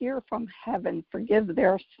I hear from heaven, forgive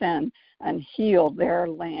their sin, and heal their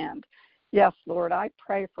land. Yes, Lord, I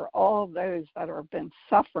pray for all those that have been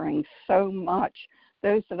suffering so much,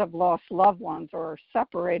 those that have lost loved ones or are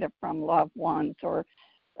separated from loved ones or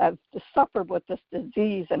have suffered with this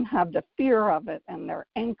disease and have the fear of it, and their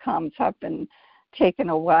incomes have been taken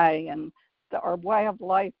away, and our way of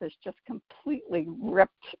life is just completely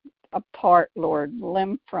ripped apart, Lord,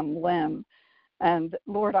 limb from limb. And,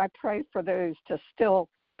 Lord, I pray for those to still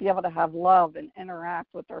be able to have love and interact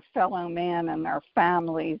with their fellow man and their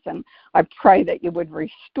families. And I pray that you would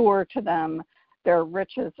restore to them their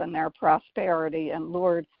riches and their prosperity. And,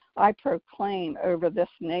 Lord, I proclaim over this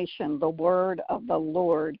nation the word of the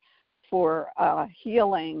Lord for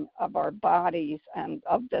healing of our bodies and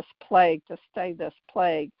of this plague, to stay this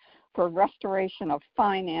plague, for restoration of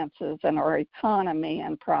finances and our economy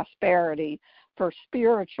and prosperity, for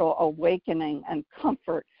spiritual awakening and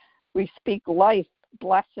comfort. We speak life,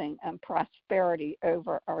 blessing, and prosperity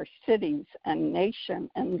over our cities and nation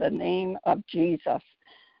in the name of Jesus.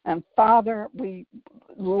 And Father, we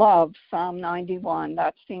love Psalm 91.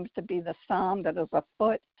 That seems to be the psalm that is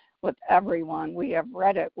afoot with everyone. We have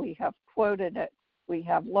read it. We have quoted it. We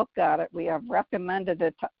have looked at it. We have recommended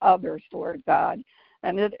it to others, Lord God.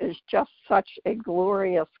 And it is just such a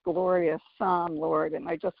glorious, glorious psalm, Lord. And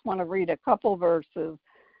I just want to read a couple verses.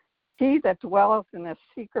 He that dwelleth in the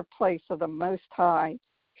secret place of the Most High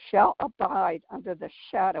shall abide under the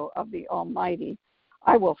shadow of the Almighty.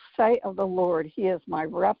 I will say of the Lord, he is my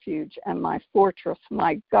refuge and my fortress,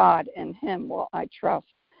 my God, in him will I trust.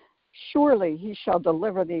 Surely he shall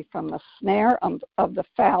deliver thee from the snare of the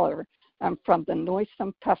fowler and from the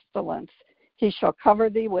noisome pestilence. He shall cover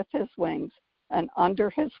thee with his wings, and under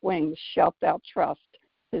his wings shalt thou trust.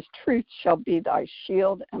 His truth shall be thy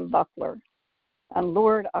shield and buckler. And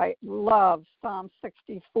Lord, I love Psalm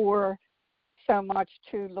 64 so much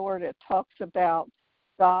too, Lord. It talks about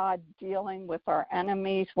God dealing with our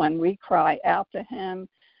enemies when we cry out to him.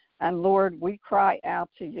 And Lord, we cry out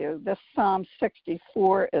to you. This Psalm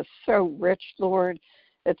 64 is so rich, Lord.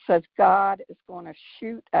 It says God is going to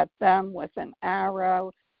shoot at them with an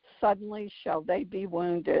arrow. Suddenly shall they be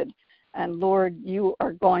wounded. And Lord, you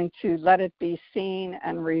are going to let it be seen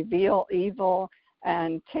and reveal evil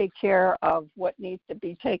and take care of what needs to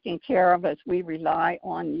be taken care of as we rely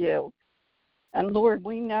on you. And Lord,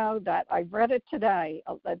 we know that I read it today.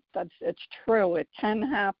 It's true. It can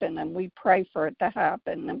happen, and we pray for it to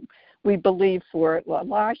happen, and we believe for it. Well,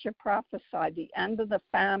 Elijah prophesied the end of the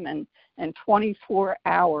famine in 24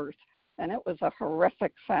 hours, and it was a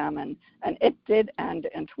horrific famine, and it did end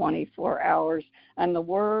in 24 hours, and the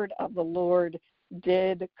word of the Lord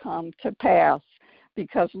did come to pass.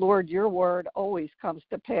 Because, Lord, your word always comes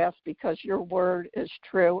to pass, because your word is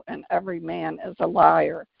true and every man is a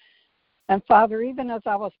liar. And, Father, even as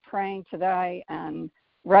I was praying today and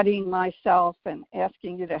readying myself and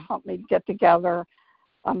asking you to help me get together,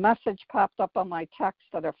 a message popped up on my text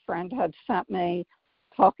that a friend had sent me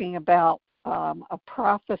talking about a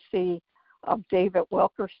prophecy of David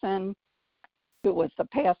Wilkerson, who was the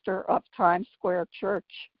pastor of Times Square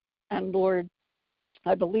Church. And, Lord,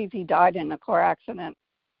 I believe he died in a car accident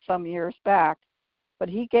some years back, but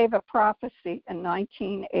he gave a prophecy in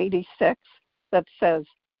 1986 that says,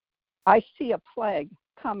 I see a plague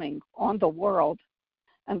coming on the world,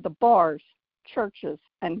 and the bars, churches,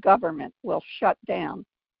 and government will shut down.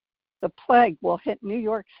 The plague will hit New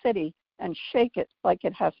York City and shake it like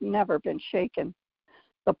it has never been shaken.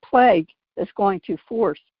 The plague is going to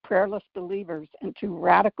force prayerless believers into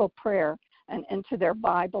radical prayer and into their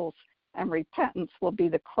Bibles, and repentance will be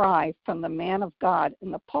the cry from the man of God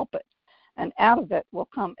in the pulpit. And out of it will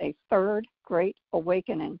come a third great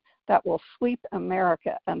awakening that will sweep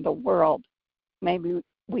America and the world. May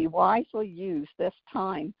we wisely use this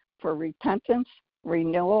time for repentance,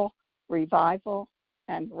 renewal, revival,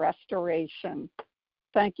 and restoration.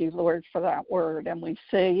 Thank you, Lord, for that word. And we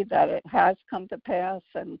see that it has come to pass,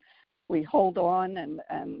 and we hold on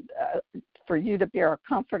and for you to be our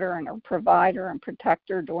comforter and our provider and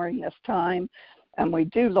protector during this time. And we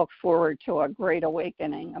do look forward to a great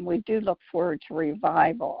awakening, and we do look forward to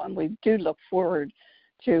revival, and we do look forward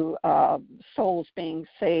to souls being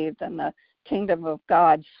saved and the kingdom of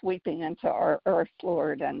God sweeping into our earth,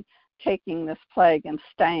 Lord, and taking this plague and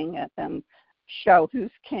staying it, and show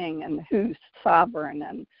who's king and who's sovereign,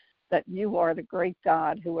 and that you are the great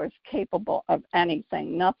God who is capable of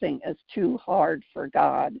anything. Nothing is too hard for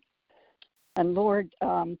God. And Lord,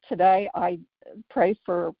 today I pray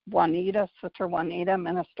for Juanita, Sister Juanita,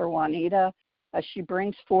 Minister Juanita, as she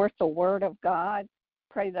brings forth the word of God.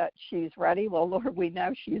 Pray that she's ready. Well, Lord, we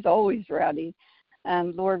know she's always ready.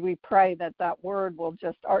 And Lord, we pray that that word will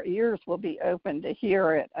just, our ears will be open to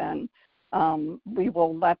hear it, and we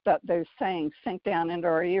will let those sayings sink down into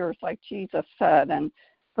our ears, like Jesus said, and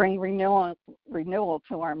bring renewal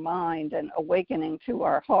to our mind and awakening to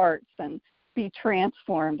our hearts, and be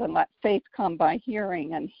transformed, and let faith come by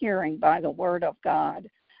hearing, and hearing by the word of God.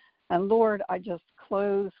 And Lord, I just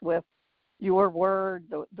close with your word,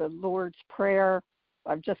 the Lord's Prayer.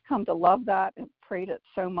 I've just come to love that and prayed it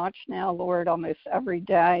so much now, Lord, almost every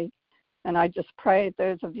day. And I just pray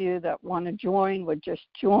those of you that want to join would just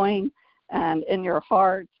join, and in your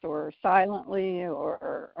hearts or silently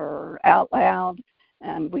or out loud.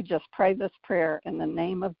 And we just pray this prayer in the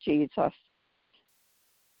name of Jesus.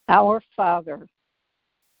 Our Father,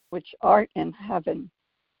 which art in heaven,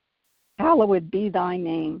 hallowed be thy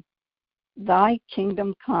name. Thy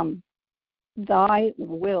kingdom come. Thy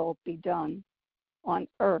will be done on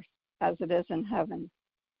earth as it is in heaven.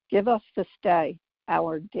 Give us this day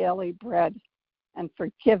our daily bread, and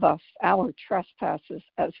forgive us our trespasses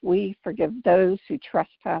as we forgive those who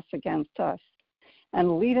trespass against us.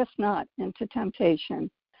 And lead us not into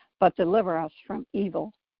temptation, but deliver us from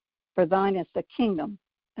evil. For thine is the kingdom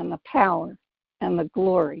and the power and the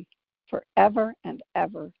glory forever and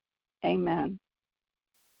ever. Amen.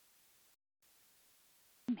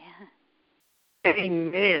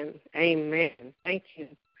 Amen. Amen. Thank you,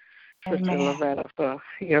 Sister Loretta, for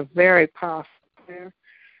your very powerful prayer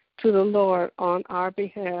to the Lord on our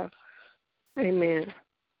behalf. Amen.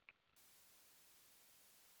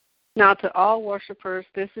 Now, to all worshipers,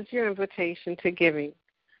 this is your invitation to giving.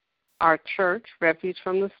 Our church, Refuge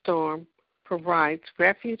from the Storm, provides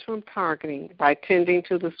refuge from targeting by tending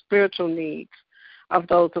to the spiritual needs of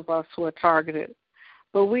those of us who are targeted.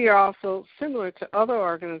 But we are also similar to other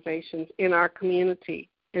organizations in our community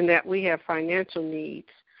in that we have financial needs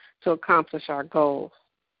to accomplish our goals.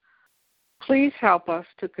 Please help us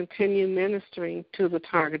to continue ministering to the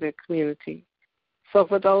targeted community. So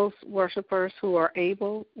for those worshipers who are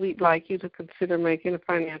able, we'd like you to consider making a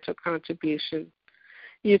financial contribution.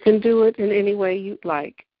 You can do it in any way you'd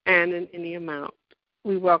like and in any amount.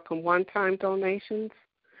 We welcome one-time donations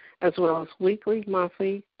as well as weekly,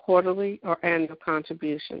 monthly, quarterly, or annual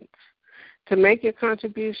contributions. To make your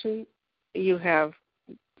contribution, you have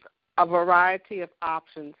a variety of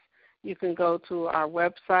options. You can go to our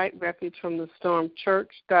website,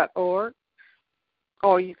 refugefromthestormchurch.org,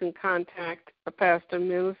 or you can contact Pastor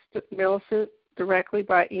Millicent directly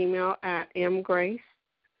by email at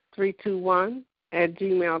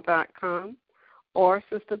mgrace321@gmail.com, or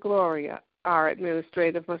Sister Gloria, our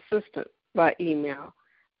administrative assistant, by email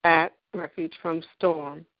at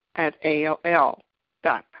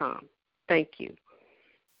refugefromstorm@aol.com. Thank you.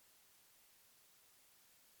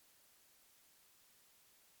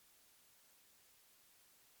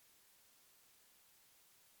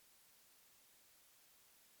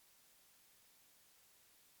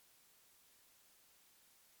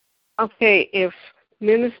 Okay, if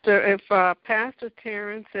Pastor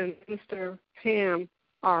Terrence and Minister Pam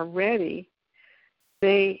are ready,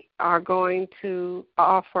 they are going to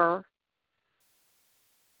offer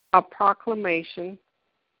a proclamation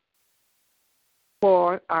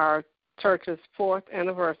for our church's 4th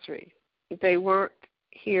anniversary. They weren't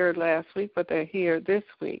here last week, but they're here this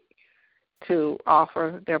week to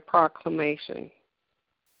offer their proclamation.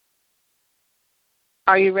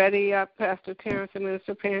 Are you ready, Pastor Terrence and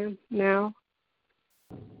Minister Pam, now?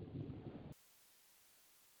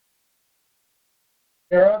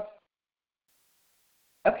 Sarah?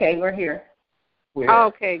 Okay, we're here.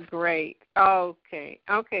 Okay, great. Okay,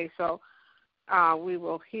 so we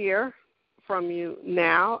will hear from you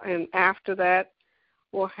now, and after that,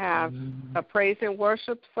 we'll have a praise and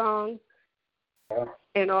worship song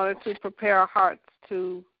in order to prepare our hearts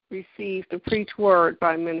to receive the preached word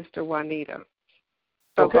by Minister Juanita.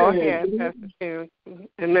 So go ahead, Pastor Sharon.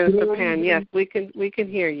 And Minister Pan, yes, we can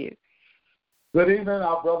hear you. Good evening,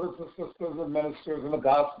 our brothers and sisters and ministers in the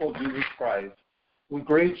gospel of Jesus Christ. We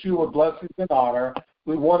greet you with blessings and honor.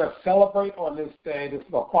 We want to celebrate on this day. This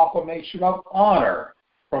is a proclamation of honor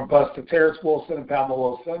from Pastor Terrence Wilson and Pamela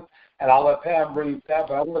Wilson. And I'll let Pam read that,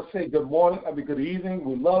 but I want to say good evening.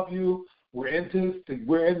 We love you. We're in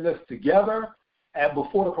this together. And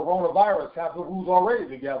before the coronavirus happened, we was already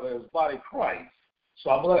together as body of Christ. So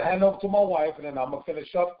I'm going to hand over to my wife, and then I'm going to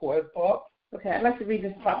finish up. Go ahead, Bob. Okay, I'd like to read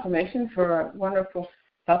this proclamation for wonderful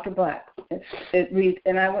Dr. Black. It reads,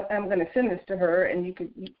 and I'm going to send this to her, and you can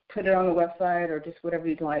put it on the website or just whatever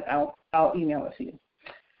you'd like. I'll email it to you.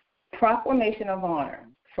 Proclamation of honor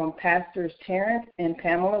from Pastors Terrence and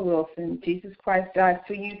Pamela Wilson, Jesus Christ Died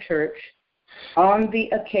for You Church, on the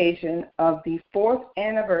occasion of the 4th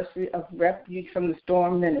anniversary of Refuge from the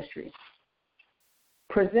Storm Ministry.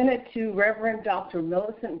 Presented to Reverend Dr.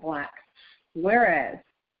 Millicent Black, whereas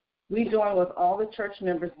we join with all the church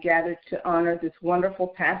members gathered to honor this wonderful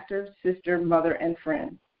pastor, sister, mother, and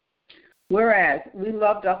friend. Whereas we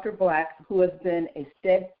love Dr. Black, who has been a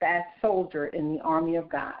steadfast soldier in the army of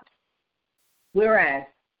God. Whereas,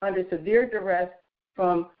 under severe duress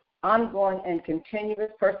from ongoing and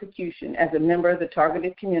continuous persecution as a member of the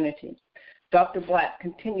targeted community, Dr. Black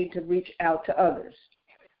continued to reach out to others.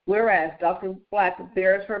 Whereas Dr. Black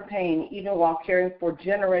bears her pain even while caring for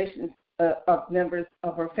generations of members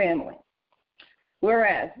of her family.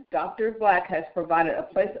 Whereas Dr. Black has provided a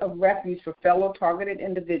place of refuge for fellow targeted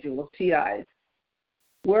individuals, TIs.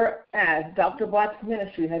 Whereas Dr. Black's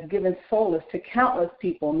ministry has given solace to countless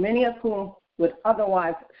people, many of whom would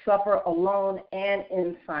otherwise suffer alone and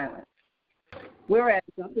in silence. Whereas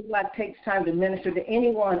Dr. Black takes time to minister to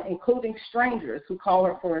anyone, including strangers, who call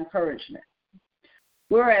her for encouragement.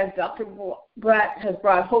 Whereas Dr. Black has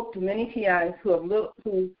brought hope to many TIs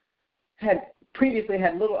who had previously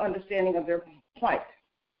had little understanding of their plight.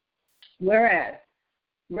 Whereas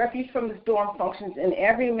Refuge from the Storm functions in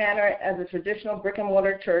every manner as a traditional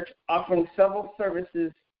brick-and-mortar church offering several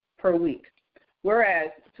services per week. Whereas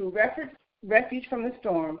through Refuge from the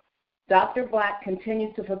Storm, Dr. Black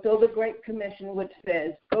continues to fulfill the Great Commission, which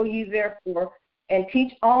says, "Go ye therefore and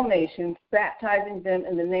teach all nations, baptizing them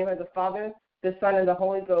in the name of the Father, the Son, and the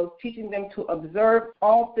Holy Ghost, teaching them to observe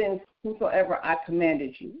all things whosoever I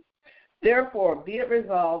commanded you. Therefore, be it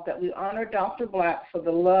resolved that we honor Dr. Black for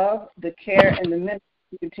the love, the care, and the ministry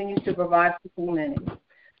he continues to provide for so many.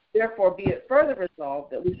 Therefore, be it further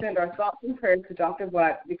resolved that we send our thoughts and prayers to Dr.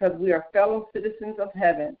 Black because we are fellow citizens of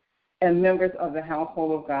heaven and members of the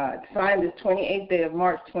household of God. Signed this 28th day of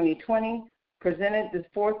March 2020, presented this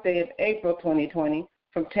 4th day of April 2020,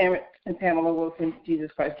 from Terrence and Pamela Wilson,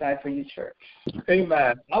 Jesus Christ Died for You Church.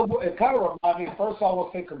 Amen. It kind of reminds me, first I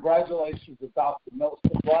want to say congratulations to Dr.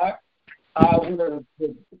 Millicent Black. I want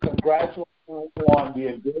to congratulate her on the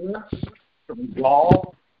endurance, the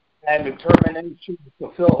resolve, and determination to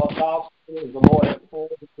fulfill her gospel as the Lord has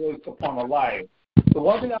placed upon her life. The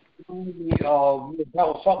one thing I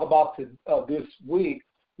was talking about this week,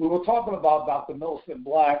 we were talking about Dr. Millicent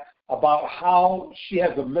Black, about how she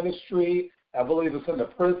has a ministry. I believe it's in the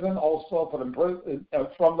prison also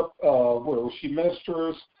where she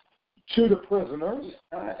ministers to the prisoners.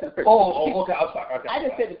 Okay. I'm sorry. Okay, I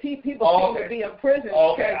just said the people seem to be in prison.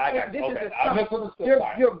 Okay, I got you. I misunderstood.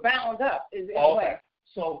 You're bound up in a way.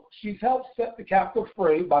 So she's helped set the captive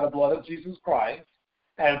free by the blood of Jesus Christ,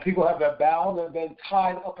 and people have been bound and been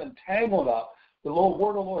tied up and tangled up. The word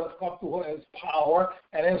of the Lord has come to her as power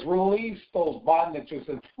and has released those bondages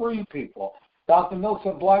and freed people. Dr.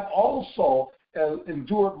 Millicent Black also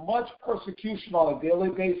endured much persecution on a daily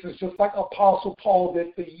basis, just like Apostle Paul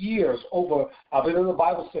did for years. I believe the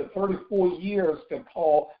Bible said 34 years that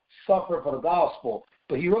Paul suffered for the gospel.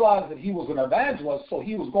 But he realized that he was an evangelist, so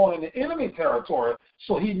he was going into enemy territory.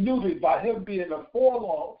 So he knew that by him being a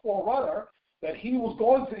forerunner, that he was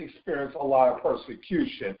going to experience a lot of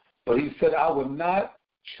persecution. But he said, I would not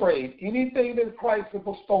trade anything that Christ has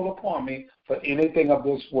bestowed upon me for anything of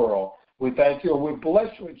this world. We thank you and we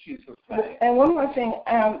bless you in Jesus' name. And one more thing,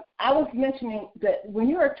 I was mentioning that when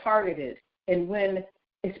you are targeted and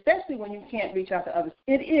especially when you can't reach out to others,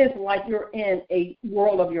 it is like you're in a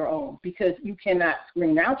world of your own because you cannot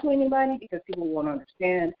scream out to anybody because people won't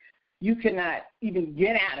understand. You cannot even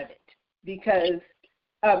get out of it because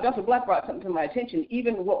Dr. Black brought something to my attention,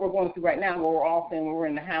 even what we're going through right now where we're all saying we're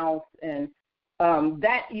in the house, and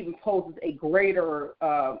that even poses a greater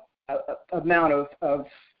amount of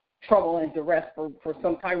trouble and duress for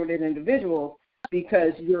some targeted individuals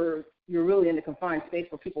because you're really in a confined space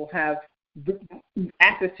where people have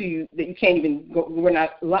access to you that you can't even go.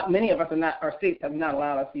 Many of us our states have not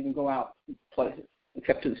allowed us to even go out places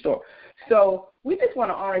except to the store. So we just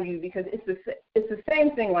want to honor you because it's the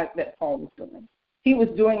same thing like that Paul was doing. He was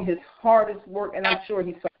doing his hardest work, and I'm sure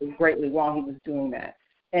he suffered greatly while he was doing that.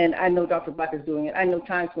 And I know Dr. Black is doing it. I know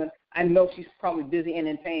times when I know she's probably busy and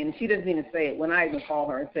in pain, and she doesn't even say it. When I even call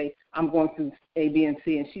her and say, I'm going through A, B, and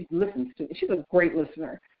C, and she listens to it. She's a great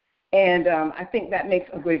listener. And I think that makes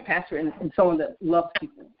a great pastor and someone that loves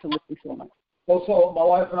people to listen to them. Also, my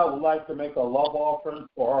wife and I would like to make a love offering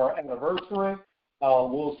for our anniversary.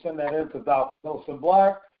 We'll send that in to Dr. Nelson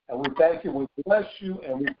Black, and we thank you, we bless you,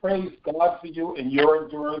 and we praise God for you and your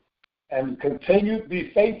endurance. And continue to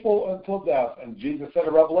be faithful until death. And Jesus said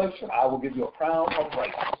in Revelation, I will give you a crown of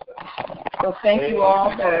righteousness. So thank you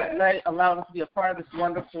all for allowing us to be a part of this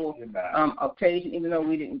wonderful occasion, even though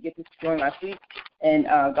we didn't get to join last week. And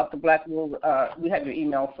Dr. Black, we have your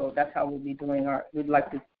email, so that's how we'll be doing we'd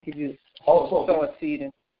like to give you a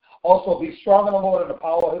seed. Also, be strong in the Lord and the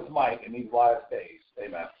power of his might in these last days.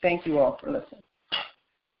 Amen. Thank you all for listening.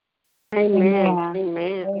 Amen.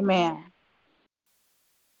 Amen. Amen.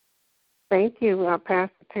 Thank you,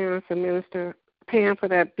 Pastor Terrence and Minister Pam, for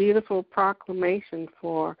that beautiful proclamation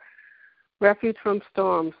for Refuge from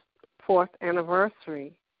Storms' 4th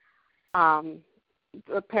anniversary. Pastor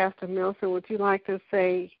Milson, would you like to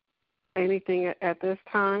say anything at this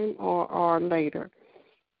time or later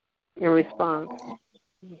in response?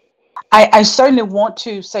 I certainly want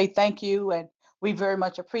to say thank you, and we very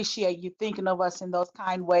much appreciate you thinking of us in those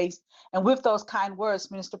kind ways. And with those kind words,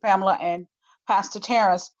 Minister Pamela and Pastor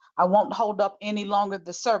Terrence, I won't hold up any longer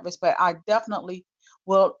the service, but I definitely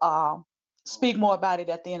will speak more about it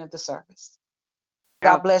at the end of the service.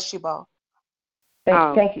 God bless you both.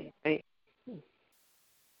 Thank you.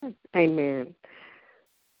 Amen.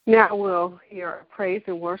 Now we'll hear a praise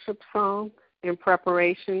and worship song in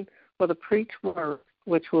preparation for the preach word,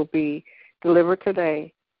 which will be delivered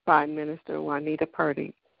today by Minister Juanita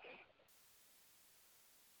Purdy.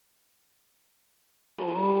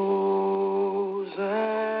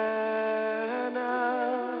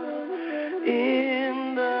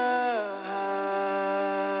 In the highest,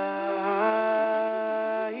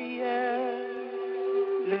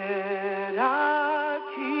 let our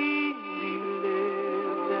King be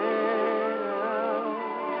lifted up.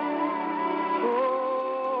 Hosanna.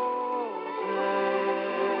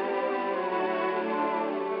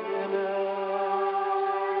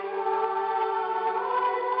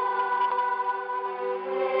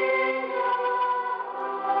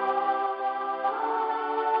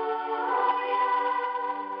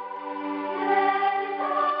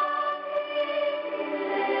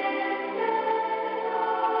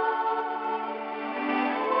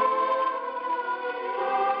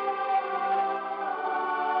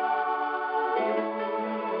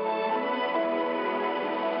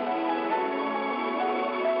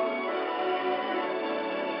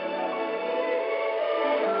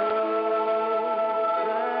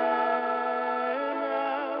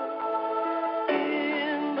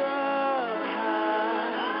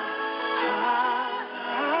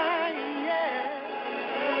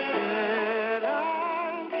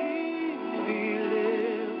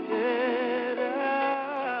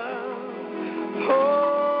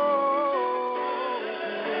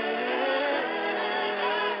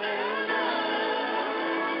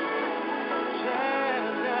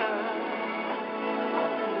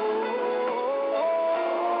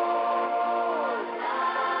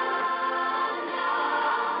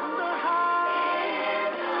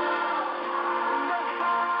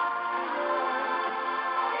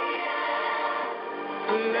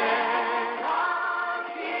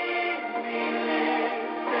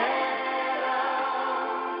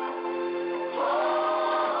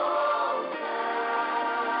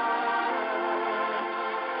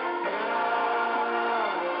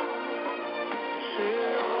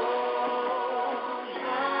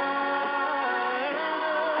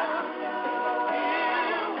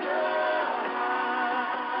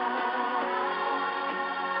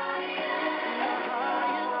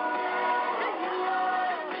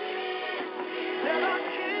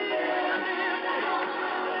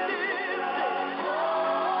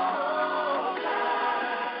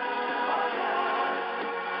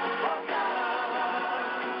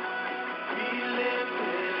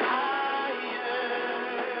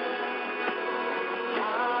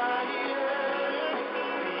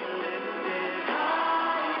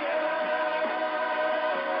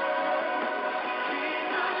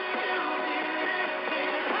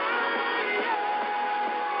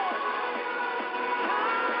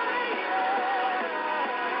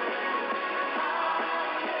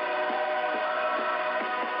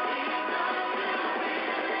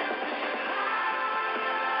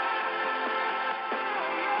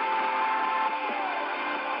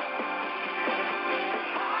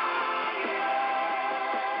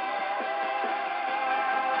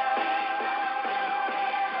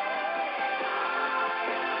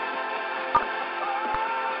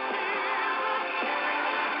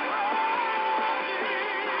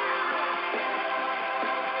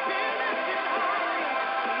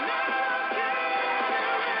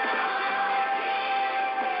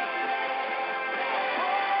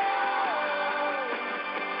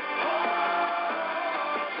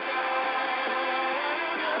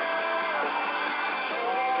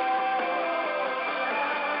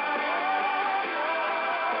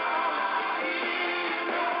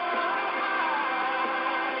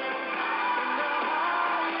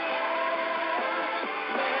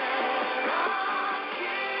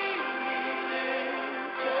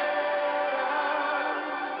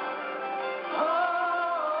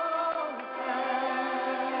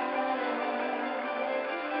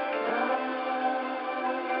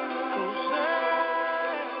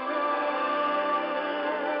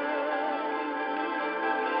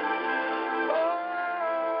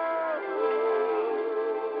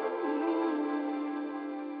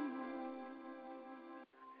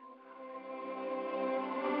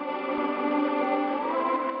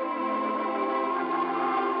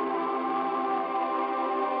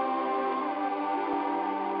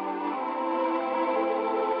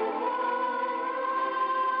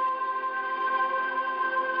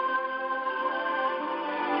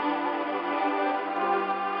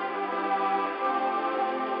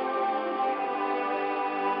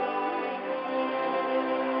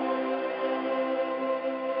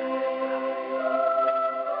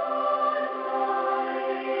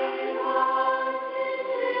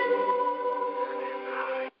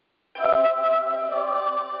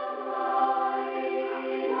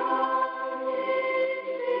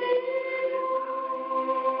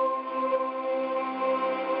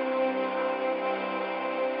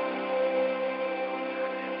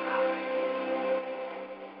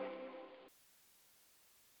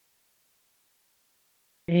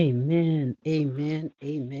 Amen, amen,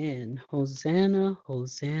 amen. Hosanna,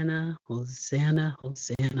 Hosanna, Hosanna,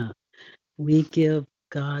 Hosanna. We give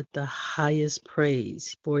God the highest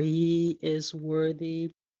praise, for he is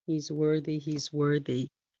worthy, he's worthy, he's worthy.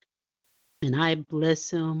 And I bless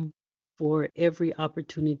him for every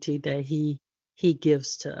opportunity that he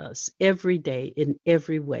gives to us every day in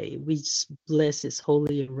every way. We just bless his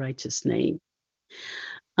holy and righteous name.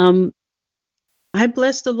 I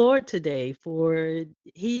bless the Lord today, for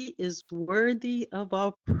he is worthy of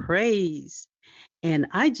our praise. And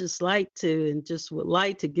I just would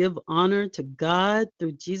like to give honor to God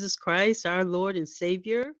through Jesus Christ, our Lord and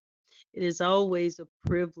Savior. It is always a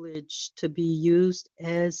privilege to be used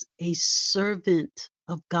as a servant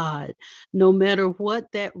of God, no matter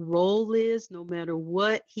what that role is, no matter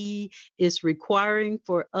what he is requiring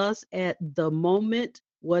for us at the moment,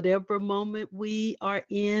 whatever moment we are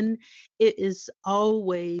in, it is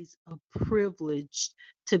always a privilege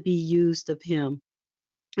to be used of him.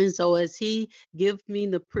 And so as he gives me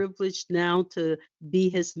the privilege now to be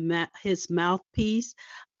his mouthpiece,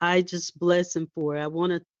 I just bless him for it. I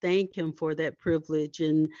want to thank him for that privilege.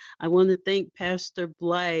 And I want to thank Pastor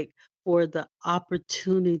Black for the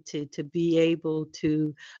opportunity to be able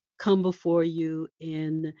to come before you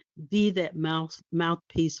and be that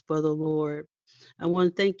mouthpiece for the Lord. I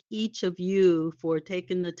want to thank each of you for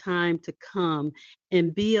taking the time to come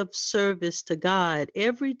and be of service to God.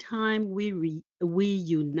 Every time we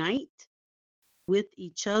unite with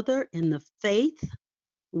each other in the faith,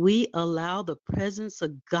 we allow the presence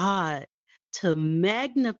of God to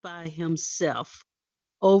magnify himself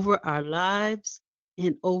over our lives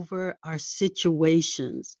and over our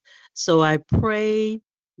situations. So I pray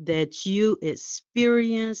that you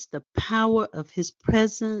experience the power of his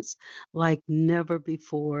presence like never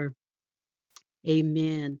before.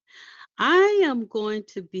 Amen. I am going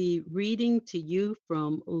to be reading to you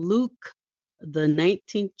from Luke, the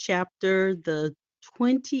 19th chapter, the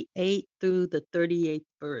 28th through the 38th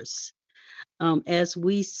verse. As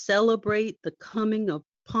we celebrate the coming of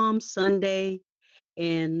Palm Sunday,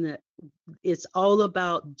 and it's all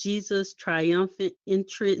about Jesus' triumphant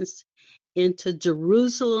entrance into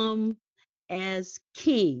Jerusalem as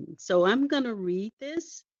king. So I'm going to read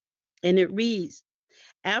this, and it reads,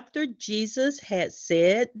 after Jesus had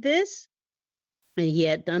said this, and he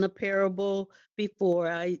had done a parable before.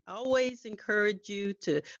 I always encourage you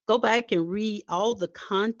to go back and read all the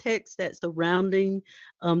context that's surrounding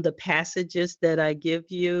the passages that I give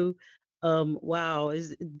you. Wow,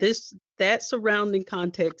 is this that surrounding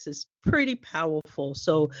context is pretty powerful.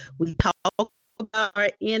 So we talk about our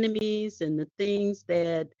enemies and the things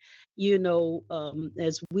that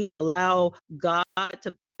as we allow God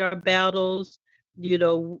to fight our battles,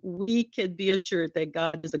 we can be assured that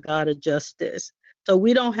God is a God of justice. So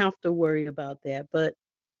we don't have to worry about that. But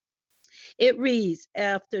it reads,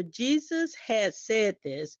 after Jesus had said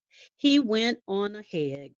this, he went on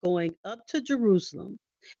ahead, going up to Jerusalem.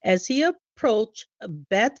 As he approached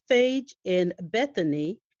Bethphage and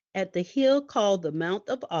Bethany at the hill called the Mount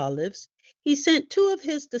of Olives, he sent two of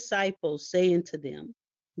his disciples, saying to them,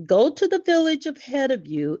 go to the village ahead of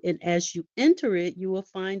you, and as you enter it, you will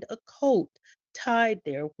find a colt tied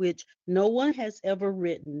there, which no one has ever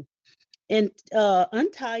ridden, and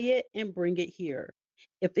untie it and bring it here.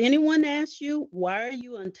 If anyone asks you, why are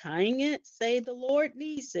you untying it? Say, the Lord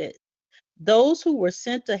needs it. Those who were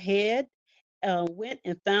sent ahead went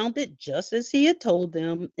and found it just as he had told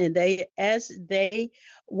them. And as they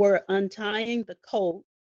were untying the colt,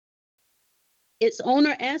 its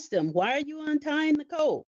owner asked them, why are you untying the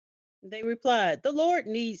colt? They replied, the Lord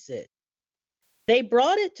needs it. They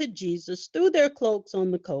brought it to Jesus, threw their cloaks on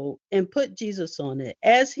the colt, and put Jesus on it.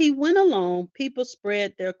 As he went along, people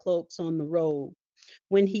spread their cloaks on the road.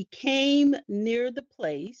 When he came near the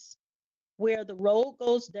place where the road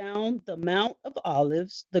goes down the Mount of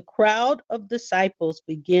Olives, the crowd of disciples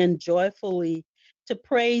began joyfully to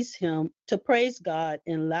praise God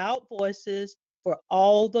in loud voices for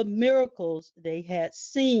all the miracles they had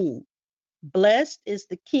seen. Blessed is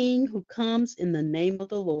the King who comes in the name of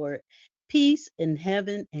the Lord. Peace in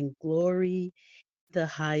heaven and glory the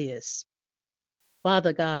highest.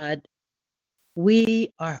 Father God,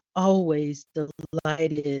 we are always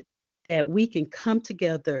delighted that we can come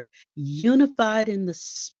together unified in the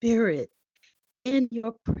Spirit in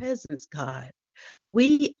your presence, God.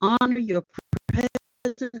 We honor your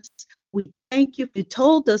presence. We thank you. You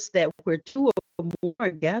told us that where two or more are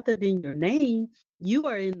gathered in your name, you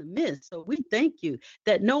are in the midst. So we thank you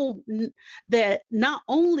that not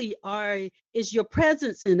only is your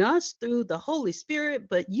presence in us through the Holy Spirit,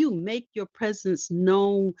 but you make your presence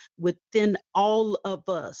known within all of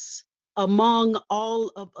us. among all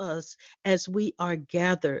of us as we are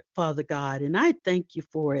gathered, Father God. And I thank you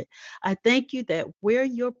for it. I thank you that where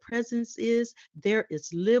your presence is, there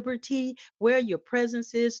is liberty. Where your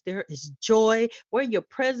presence is, there is joy. Where your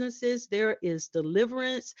presence is, there is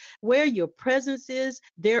deliverance. Where your presence is,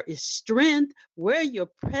 there is strength. Where your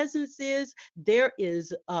presence is, there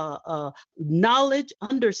is knowledge,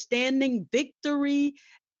 understanding, victory.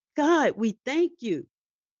 God, we thank you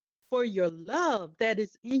for your love that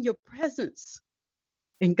is in your presence.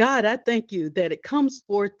 And God, I thank you that it comes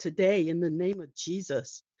forth today in the name of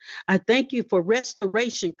Jesus. I thank you for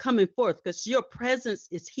restoration coming forth because your presence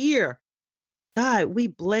is here. God, we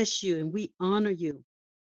bless you and we honor you.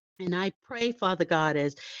 And I pray, Father God,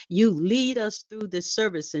 as you lead us through this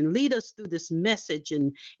service and lead us through this message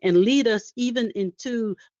and lead us even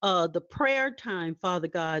into the prayer time, Father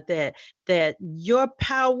God, that your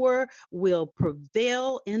power will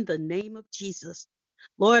prevail in the name of Jesus.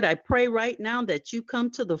 Lord, I pray right now that you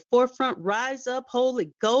come to the forefront, rise up,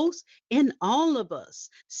 Holy Ghost, in all of us.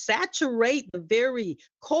 Saturate the very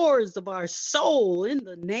cores of our soul in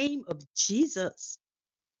the name of Jesus.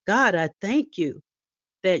 God, I thank you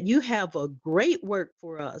that you have a great work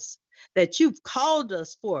for us, that you've called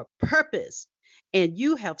us for a purpose, and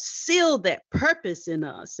you have sealed that purpose in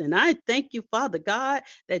us. And I thank you, Father God,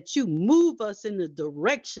 that you move us in the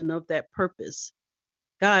direction of that purpose.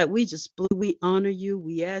 God, we honor you.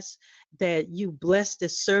 We ask that you bless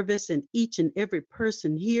this service and each and every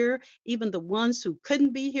person here, even the ones who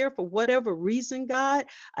couldn't be here for whatever reason, God.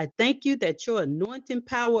 I thank you that your anointing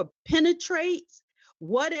power penetrates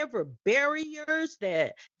whatever barriers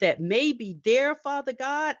that may be there, Father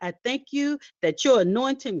God. I thank you that your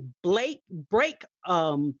anointing break blockages.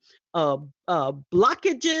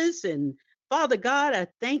 And Father God, I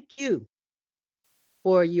thank you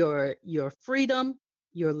for your freedom,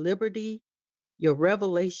 your liberty, your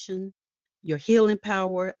revelation, your healing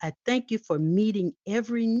power. I thank you for meeting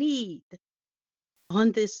every need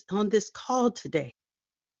on this call today.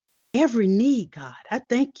 Every need, God. I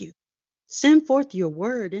thank you. Send forth your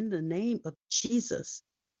word in the name of Jesus.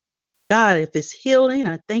 God, if it's healing,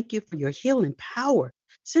 I thank you for your healing power.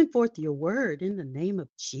 Send forth your word in the name of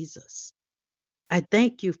Jesus. I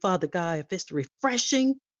thank you, Father God, if it's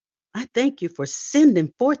refreshing, I thank you for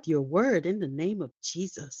sending forth your word in the name of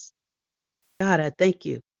Jesus. God, I thank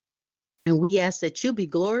you. And we ask that you be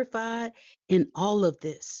glorified in all of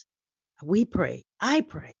this. We pray, I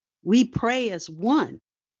pray, we pray as one,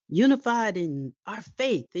 unified in our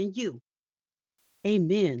faith in you.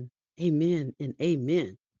 Amen, amen, and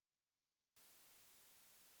amen.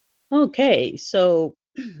 Okay, so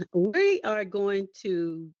we are going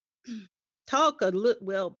to talk a little,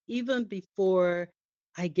 well, even before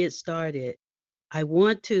I get started, I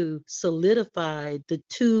want to solidify the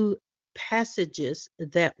two passages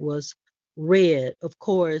that was read. Of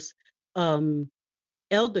course,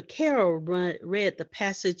 Elder Carol read the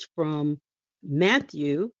passage from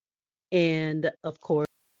Matthew, and of course,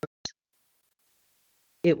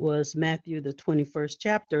 it was Matthew, the 21st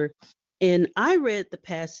chapter, and I read the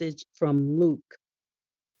passage from Luke.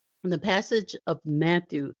 And the passage of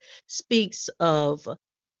Matthew speaks of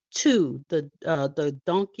two, the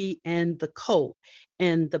donkey and the colt.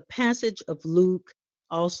 And the passage of Luke,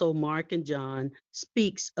 also Mark and John,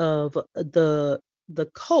 speaks of the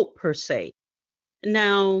colt per se.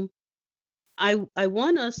 Now, I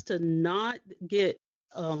want us to not get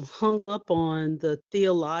hung up on the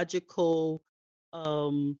theological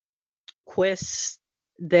quest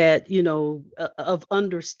that of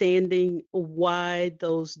understanding why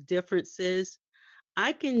those differences.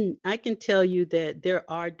 I can tell you that there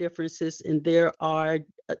are differences and there are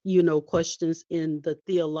questions in the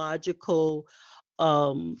theological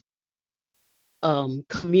um,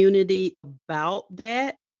 community about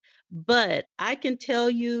that, but I can tell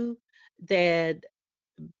you that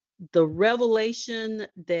the revelation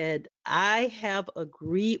that I have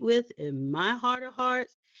agreed with in my heart of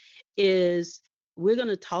hearts is, we're going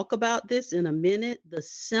to talk about this in a minute, the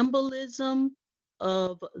symbolism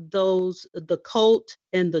of the colt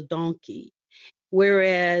and the donkey.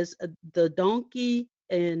 Whereas the donkey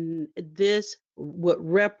and this would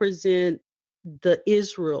represent the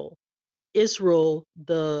Israel,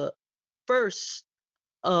 the first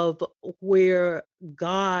of where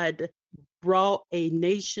God brought a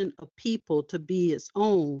nation of people to be his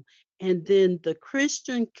own. And then the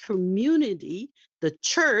Christian community, the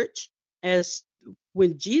church, as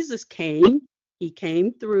when Jesus came, he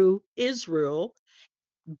came through Israel,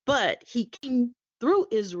 but he came through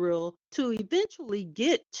Israel to eventually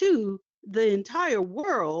get to the entire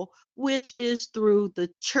world, which is through the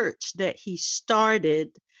church that he started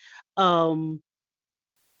um,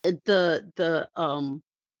 the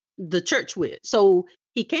church with. So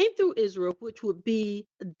he came through Israel, which would be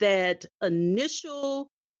that initial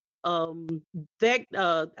I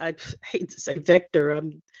hate to say vector.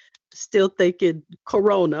 I'm still thinking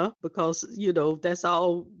corona because that's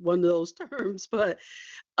all one of those terms, but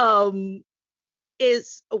um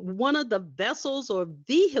is one of the vessels or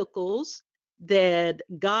vehicles that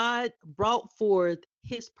God brought forth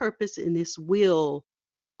his purpose and his will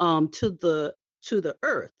to the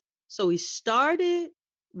earth. So he started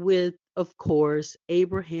with, of course,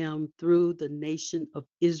 Abraham through the nation of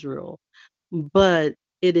Israel, but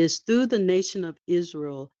it is through the nation of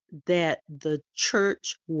Israel that the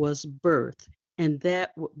church was birthed, and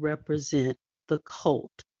that would represent the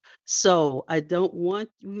cult. So I don't want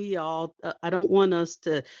us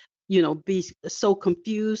to, be so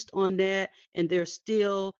confused on that. And there's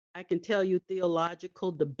still, I can tell you,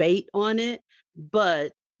 theological debate on it,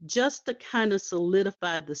 but just to kind of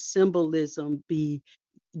solidify the symbolism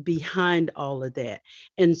behind all of that.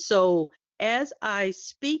 And so as I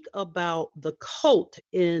speak about the cult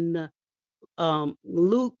in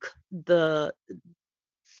Luke,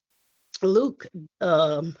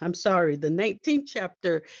 I'm sorry, the 19th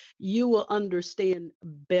chapter, you will understand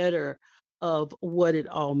better of what it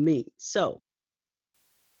all means. So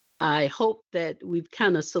I hope that we've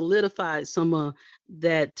kind of solidified some of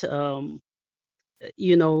that,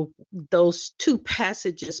 those two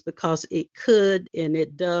passages, because it could and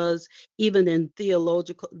it does, even in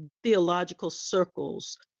theological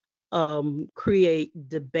circles, create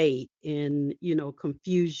debate and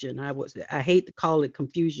confusion. I hate to call it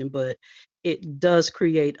confusion, but it does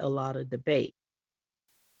create a lot of debate.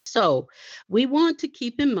 So we want to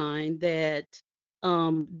keep in mind that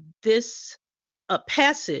this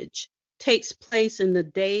passage takes place in the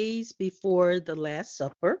days before the Last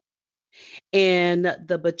Supper and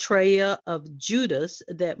the betrayal of Judas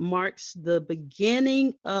that marks the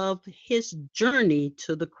beginning of his journey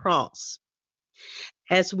to the cross.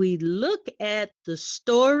 As we look at the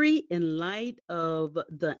story in light of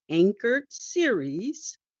the Anchored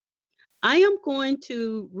series, I am going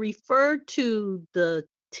to refer to the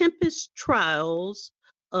tempest trials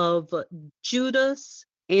of Judas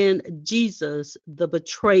and Jesus, the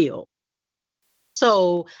betrayal.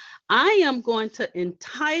 So I am going to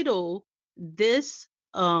entitle this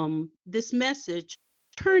message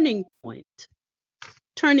Turning Point,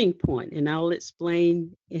 and I'll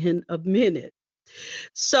explain in a minute.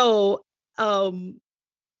 So we're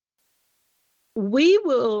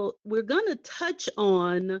going to touch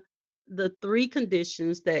on the three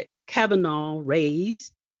conditions that Kavanaugh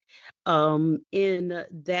raised in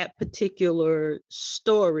that particular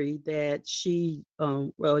story that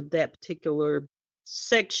that particular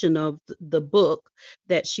section of the book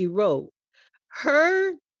that she wrote.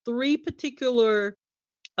 Her three particular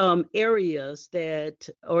areas that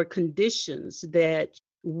or conditions that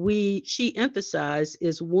she emphasized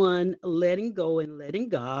is 1, letting go and letting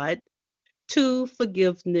God; 2,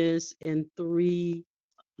 forgiveness; and 3,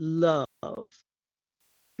 love.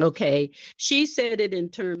 Okay, she said it in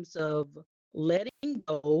terms of letting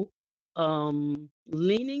go,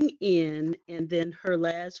 leaning in, and then her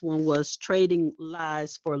last one was trading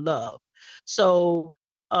lies for love. So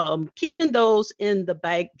keeping those in the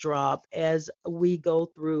backdrop as we go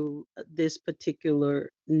through this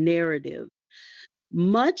particular narrative.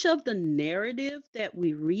 Much of the narrative that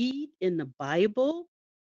we read in the Bible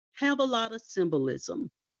have a lot of symbolism.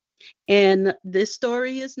 And this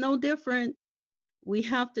story is no different. We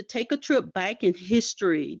have to take a trip back in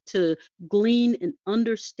history to glean an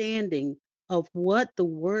understanding of what the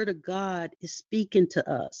Word of God is speaking to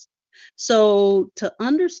us. So to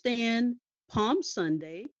understand Palm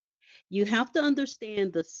Sunday, you have to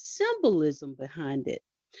understand the symbolism behind it.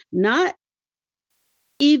 Not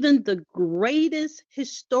even the greatest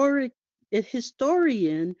historian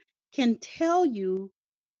can tell you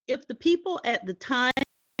if the people at the time,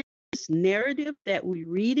 this narrative that we're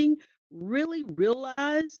reading, really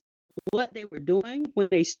realized what they were doing when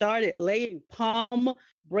they started laying palm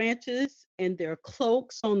branches and their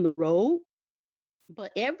cloaks on the road.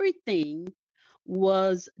 But everything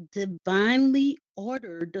was divinely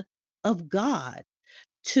ordered of God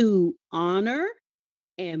to honor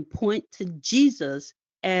and point to Jesus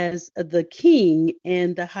as the king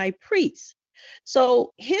and the high priest.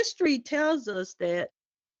 So history tells us that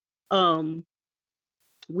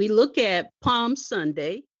we look at Palm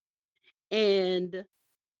Sunday, and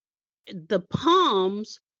the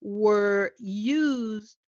palms were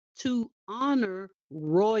used to honor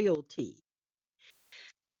royalty.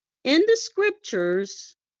 In the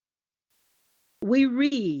scriptures, we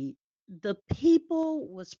read the people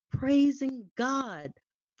was praising God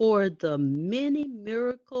for the many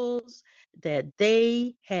miracles that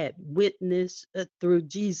they had witnessed through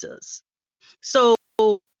Jesus. So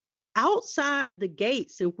outside the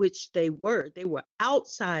gates in which they were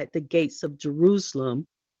outside the gates of Jerusalem.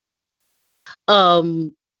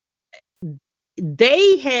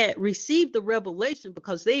 They had received the revelation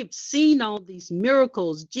because they've seen all these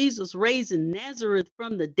miracles, Jesus raising Nazareth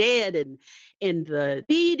from the dead and the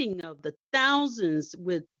feeding of the thousands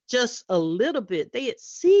with just a little bit. They had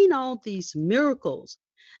seen all these miracles.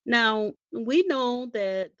 Now, we know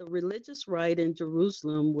that the religious right in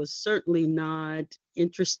Jerusalem was certainly not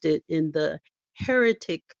interested in the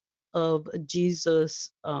heretic of Jesus'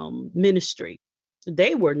 ministry.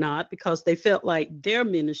 They were not, because they felt like their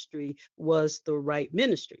ministry was the right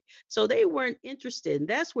ministry. So they weren't interested. And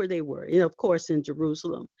that's where they were, and of course, in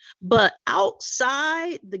Jerusalem. But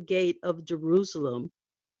outside the gate of Jerusalem,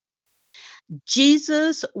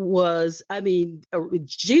 Jesus was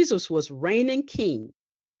reigning king,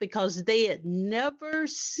 because they had never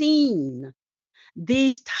seen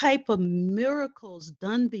these type of miracles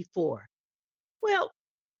done before. Well,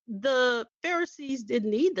 the Pharisees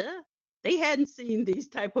didn't either. They hadn't seen these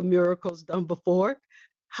type of miracles done before.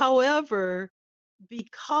 However,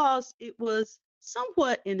 because it was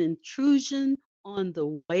somewhat an intrusion on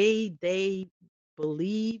the way they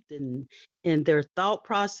believed and their thought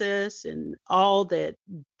process and all that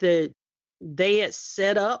they had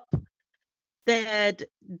set up, that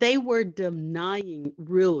they were denying,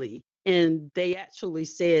 really. And they actually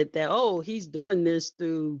said that, oh, he's doing this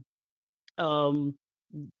through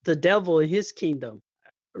the devil and his kingdom,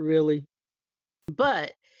 really.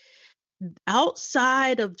 But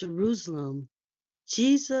outside of Jerusalem,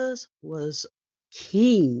 Jesus was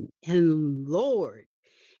King and Lord,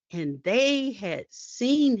 and they had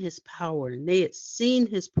seen his power and they had seen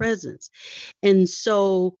his presence. And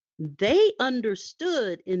so they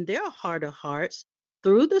understood in their heart of hearts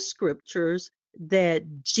through the scriptures that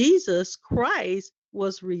Jesus Christ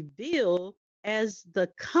was revealed as the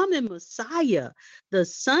coming Messiah, the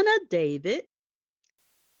son of David,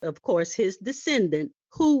 of course, his descendant,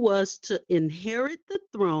 who was to inherit the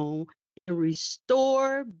throne and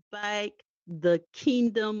restore back the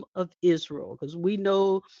kingdom of Israel. Because we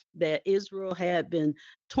know that Israel had been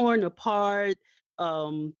torn apart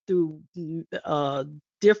through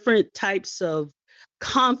different types of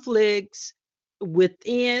conflicts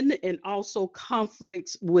within and also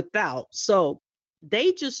conflicts without. So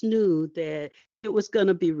they just knew that it was going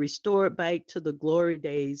to be restored back to the glory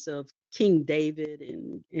days of King David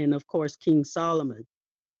and of course, King Solomon.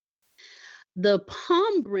 The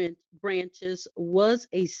palm branches was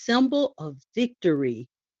a symbol of victory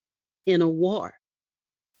in a war.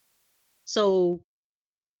 So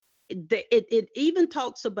it even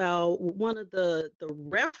talks about, one of the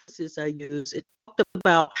references I use, it talked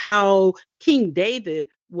about how King David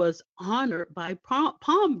was honored by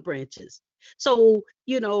palm branches. So,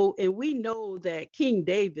 and we know that King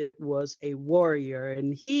David was a warrior,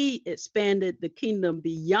 and he expanded the kingdom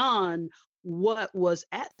beyond what was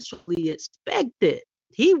actually expected.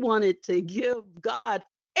 He wanted to give God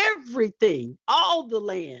everything, all the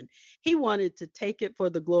land. He wanted to take it for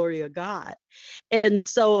the glory of God. And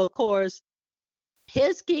so, of course,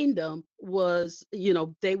 his kingdom was,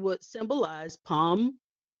 they would symbolize palm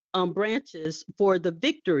branches for the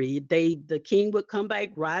victory. The king would come back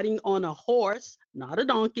riding on a horse, not a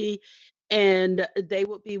donkey, and they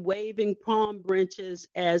would be waving palm branches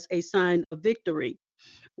as a sign of victory.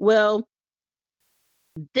 Well,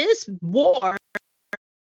 this war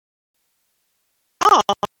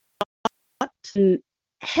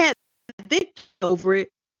had victory over it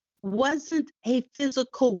wasn't a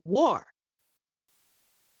physical war.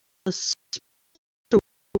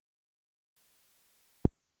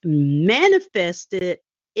 Manifested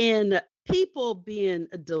in people being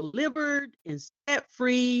delivered and set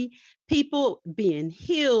free, people being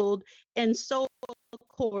healed. And so, of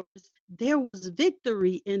course, there was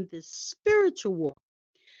victory in this spiritual war.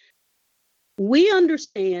 We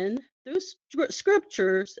understand through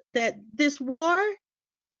scriptures that this war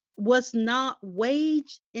was not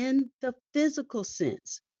waged in the physical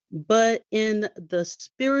sense, but in the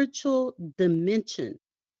spiritual dimension.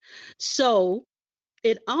 So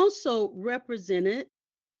it also represented,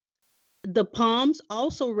 the palms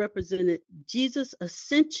also represented Jesus'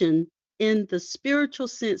 ascension in the spiritual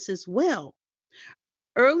sense as well.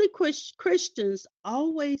 Early Christians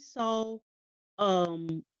always saw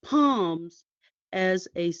palms as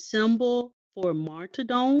a symbol for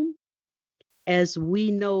martyrdom, as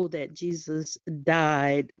we know that Jesus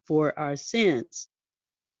died for our sins.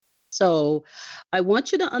 So I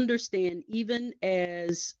want you to understand, even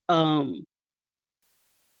as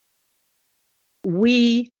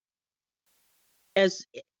we, as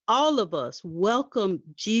all of us, welcome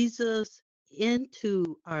Jesus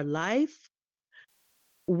into our life,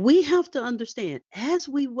 we have to understand, as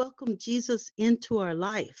we welcome Jesus into our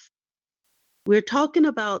life, we're talking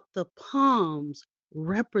about the palms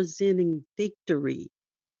representing victory.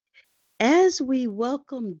 As we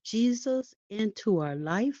welcome Jesus into our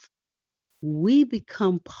life, we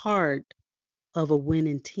become part of a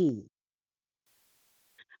winning team.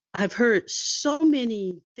 I've heard so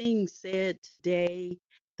many things said today.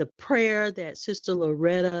 The prayer that Sister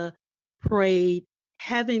Loretta prayed,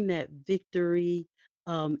 having that victory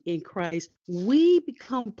in Christ, we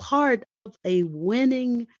become part of a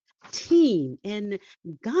winning team. And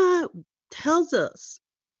God tells us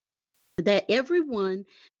that everyone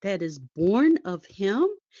that is born of Him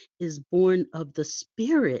is born of the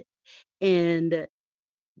Spirit. And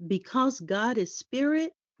because God is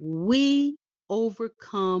Spirit, we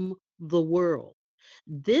overcome the world.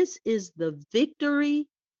 This is the victory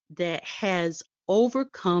that has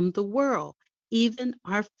overcome the world, even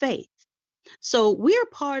our faith. So we're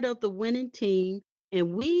part of the winning team,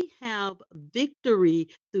 and we have victory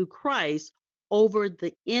through Christ over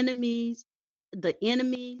the enemy,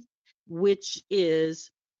 which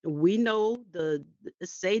is, we know the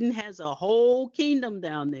Satan has a whole kingdom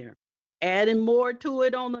down there, adding more to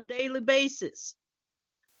it on a daily basis.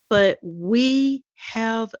 But we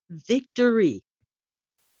have victory.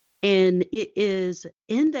 And it is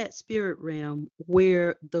in that spirit realm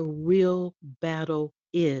where the real battle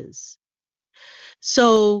is.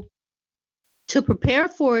 So, to prepare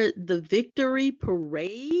for the victory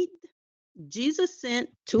parade, Jesus sent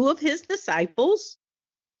two of his disciples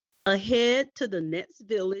ahead to the next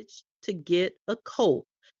village to get a colt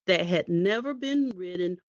that had never been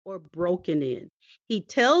ridden or broken in. He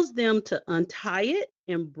tells them to untie it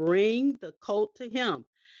and bring the colt to him.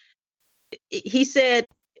 He said,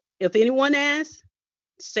 if anyone asks,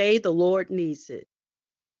 say the Lord needs it.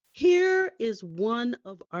 Here is one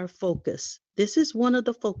of our focus. This is one of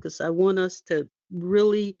the focus I want us to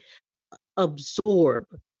really absorb.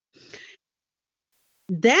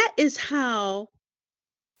 That is how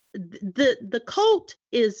the colt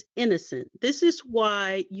is innocent. This is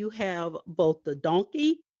why you have both the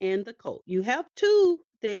donkey and the colt. You have two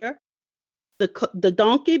there. The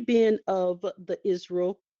donkey being of the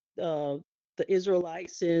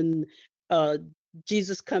Israelites, and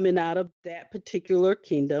Jesus coming out of that particular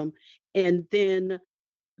kingdom, and then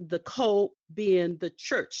the colt being the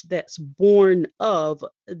church that's born of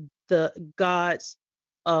the God's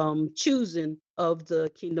choosing of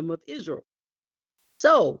the kingdom of Israel.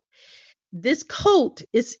 So this colt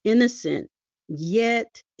is innocent,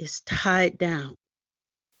 yet is tied down.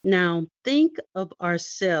 Now think of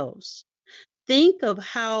ourselves. Think of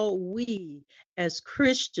how we as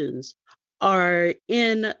Christians are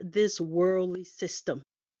in this worldly system.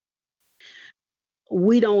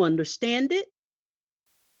 We don't understand it.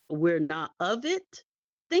 We're not of it.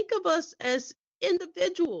 Think of us as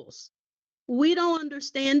individuals. We don't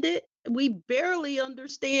understand it. We barely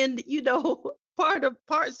understand,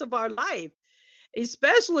 parts of our life,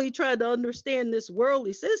 especially trying to understand this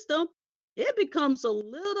worldly system. It becomes a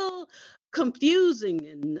little confusing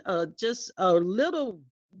and just a little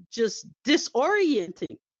just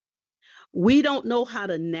disorienting. We don't know how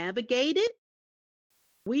to navigate it.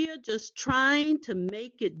 We are just trying to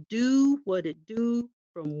make it do what it do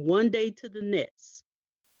from one day to the next.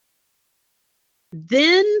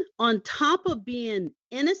 Then, on top of being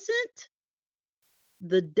innocent,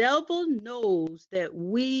 the devil knows that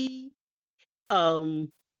we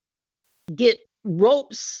get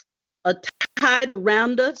ropes tied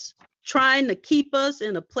around us, trying to keep us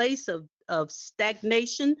in a place of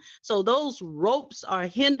stagnation. So those ropes are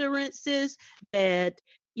hindrances that,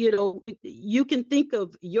 you can think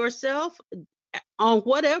of yourself on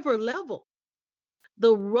whatever level.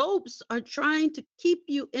 The ropes are trying to keep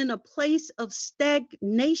you in a place of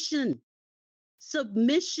stagnation,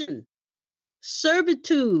 submission,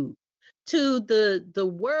 servitude to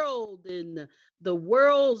the world and the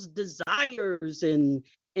world's desires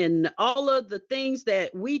and all of the things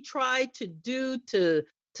that we try to do to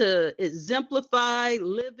exemplify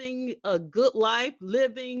living a good life,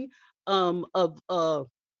 living of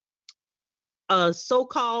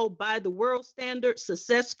so-called by the world standard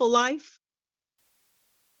successful life.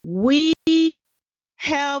 We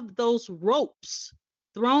have those ropes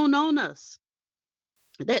thrown on us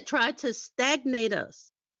that try to stagnate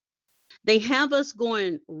us. They have us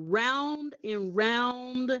going round and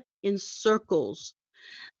round in circles.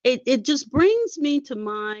 it just brings me to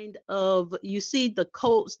mind of, you see the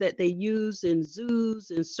coats that they use in zoos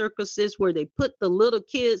and circuses where they put the little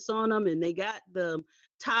kids on them and they got them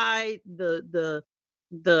tied, the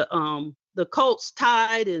coats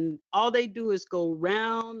tied, and all they do is go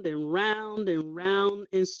round and round and round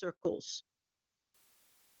in circles.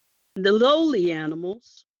 The lowly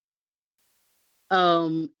animals,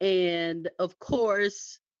 and of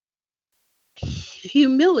course,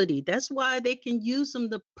 humility. That's why they can use them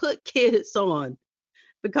to put kids on,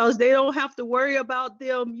 because they don't have to worry about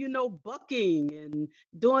them, bucking and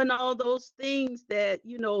doing all those things that,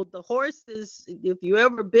 the horses, if you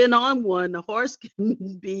ever been on one, the horse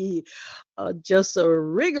can be just a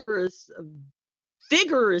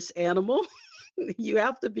vigorous animal. You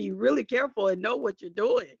have to be really careful and know what you're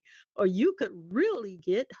doing, or you could really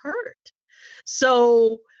get hurt.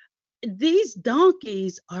 So these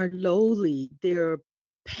donkeys are lowly, they're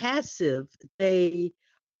passive, they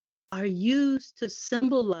are used to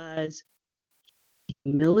symbolize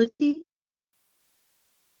humility,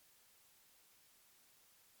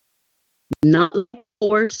 not a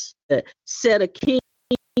horse that set a king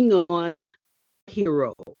on a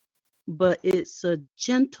hero, but it's a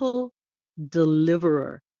gentle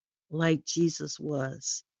deliverer like Jesus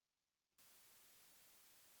was.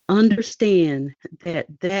 Understand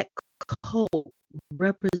that coat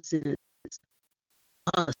represents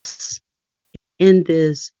us in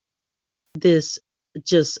this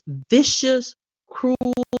just vicious,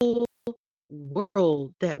 cruel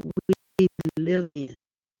world that we live in.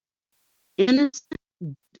 Innocent,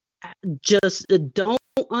 just don't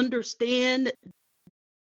understand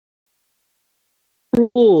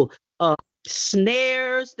cruel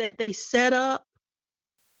snares that they set up.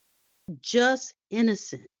 Just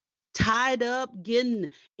innocent, tied up,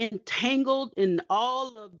 getting entangled in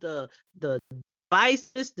all of the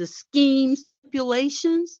devices, the schemes,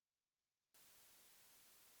 stipulations.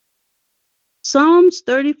 Psalms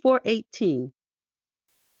 34:18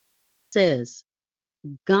 says,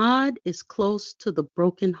 God is close to the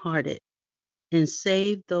brokenhearted and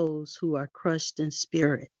save those who are crushed in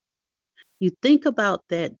spirit. You think about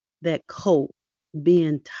that coat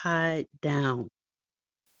being tied down.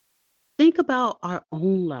 Think about our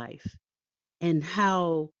own life and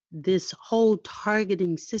how this whole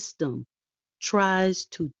targeting system tries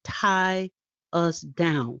to tie us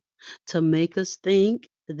down, to make us think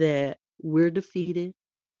that we're defeated.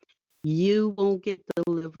 You won't get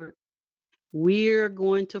delivered. We're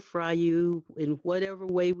going to fry you in whatever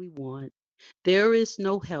way we want. There is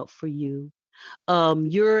no help for you.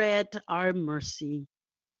 You're at our mercy.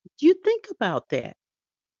 You think about that.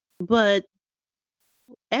 But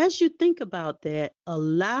as you think about that,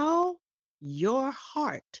 allow your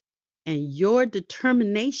heart and your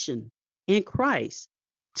determination in Christ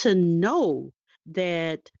to know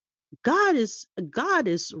that God is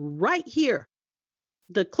right here.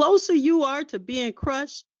 The closer you are to being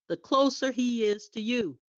crushed, the closer he is to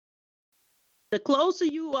you. The closer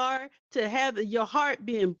you are to have your heart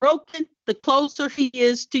being broken, the closer he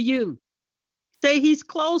is to you. Say he's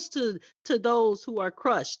close to those who are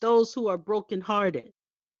crushed, those who are brokenhearted.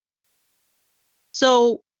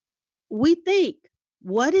 So we think,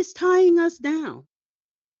 what is tying us down?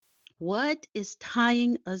 What is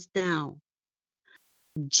tying us down?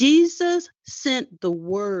 Jesus sent the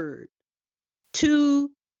word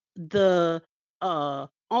to the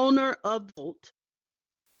owner of the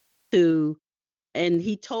boat and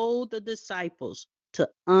he told the disciples to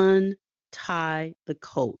untie the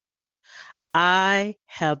coat. I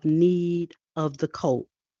have need of the coat.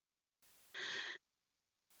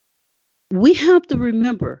 We have to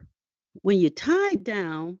remember, when you're tied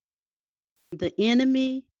down, the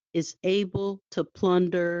enemy is able to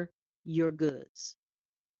plunder your goods.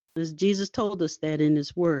 As Jesus told us that in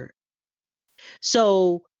his word.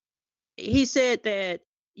 So he said that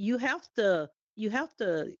you have to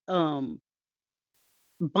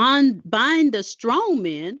bind the strong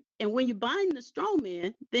men, and when you bind the strong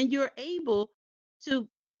men, then you're able to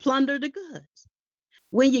plunder the goods.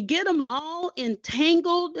 When you get them all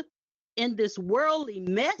entangled in this worldly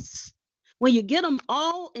mess, when you get them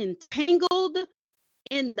all entangled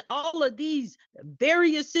in all of these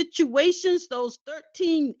various situations, those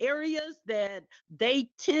 13 areas that they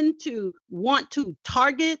tend to want to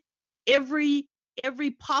target, every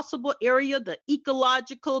possible area, the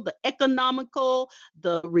ecological, the economical,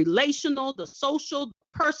 the relational, the social, the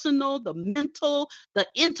personal, the mental, the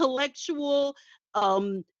intellectual,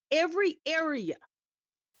 every area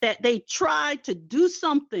that they try to do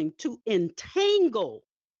something to entangle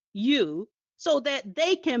you so that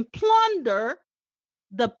they can plunder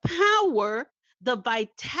the power the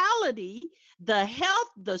vitality, the health,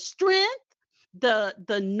 the strength, the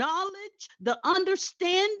knowledge, the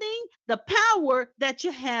understanding, the power that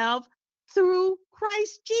you have through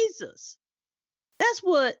Christ Jesus. That's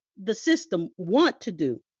what the system want to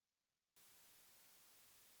do.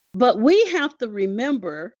 But we have to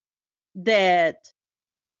remember that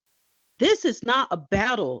this is not a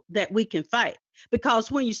battle that we can fight,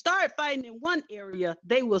 because when you start fighting in one area,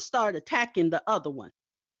 they will start attacking the other one.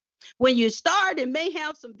 When you start and may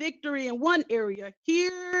have some victory in one area,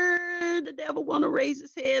 here the devil want to raise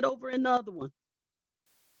his head over another one.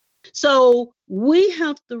 So we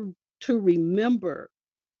have to remember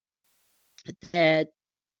that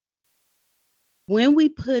when we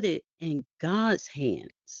put it in God's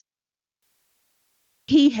hands,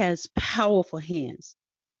 he has powerful hands,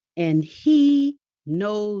 and he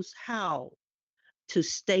knows how to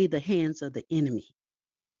stay the hands of the enemy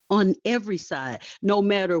on every side, no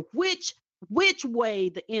matter which way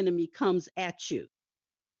the enemy comes at you.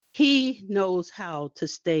 He knows how to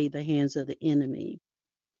stay the hands of the enemy.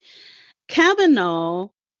 Kavanaugh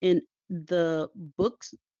in the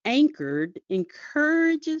books Anchored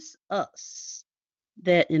encourages us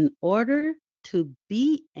that in order to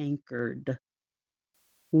be anchored,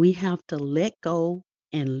 we have to let go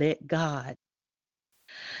and let God.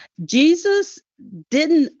 Jesus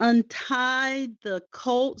didn't untie the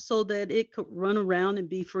colt so that it could run around and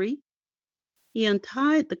be free. He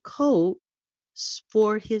untied the colt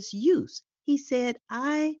for his use. He said,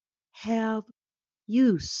 I have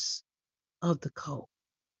use of the colt.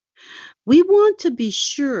 We want to be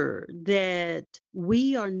sure that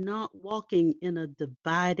we are not walking in a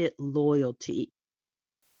divided loyalty.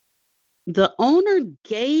 The owner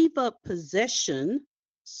gave up possession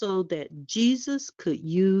so that Jesus could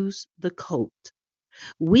use the colt.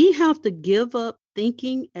 We have to give up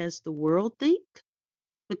thinking as the world think,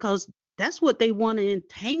 because that's what they want to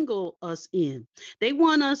entangle us in. They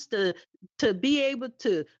want us to be able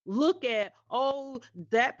to look at, oh,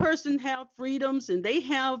 that person have freedoms and they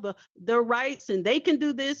have their rights and they can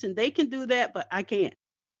do this and they can do that, but I can't,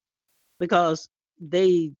 because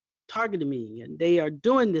they targeted me and they are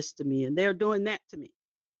doing this to me and they're doing that to me.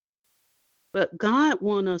 But God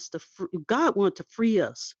wants to free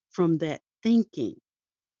us from that thinking.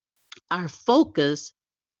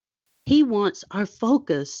 He wants our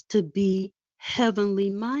focus to be heavenly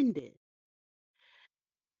minded.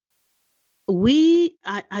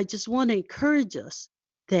 I just want to encourage us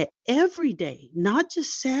that every day, not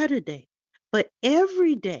just Saturday, but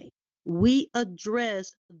every day, we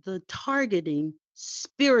address the targeting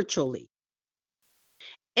spiritually.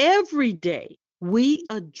 Every day, we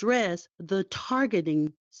address the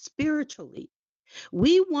targeting spiritually.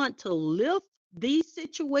 We want to lift these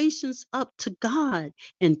situations up to God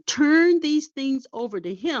and turn these things over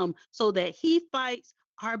to him so that he fights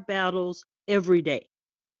our battles every day.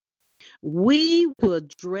 We will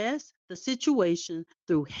address the situation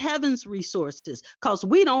through heaven's resources, because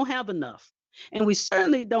we don't have enough. And we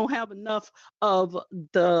certainly don't have enough of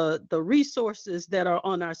the resources that are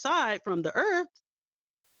on our side from the earth.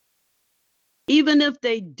 Even if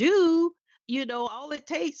they do, all it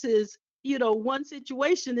takes is, one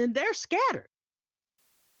situation and they're scattered.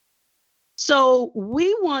 So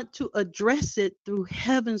we want to address it through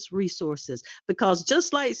heaven's resources, because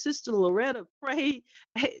just like Sister Loretta prayed,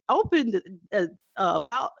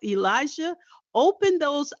 Elijah, open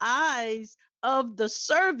those eyes of the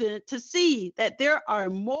servant to see that there are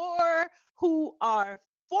more who are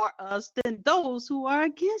for us than those who are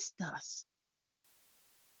against us.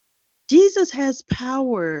 Jesus has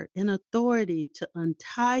power and authority to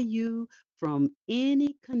untie you from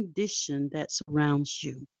any condition that surrounds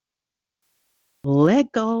you.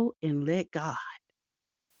 Let go and let God.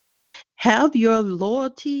 Have your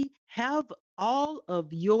loyalty, have all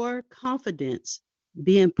of your confidence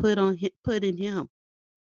being put in him.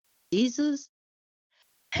 Jesus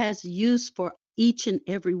has use for each and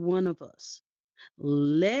every one of us.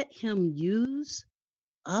 Let him use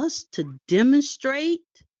us to demonstrate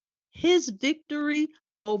his victory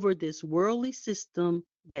over this worldly system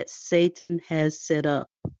that Satan has set up.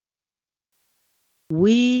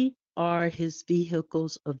 We are his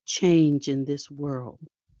vehicles of change in this world.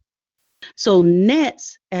 So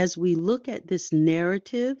next, as we look at this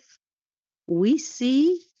narrative, we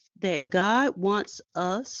see that God wants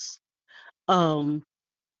us,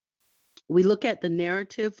 we look at the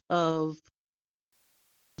narrative of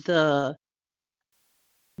the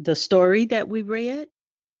story that we read.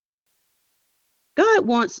 God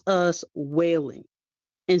wants us wailing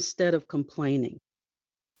instead of complaining.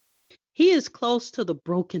 He is close to the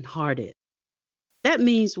brokenhearted. That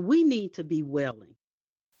means we need to be wailing.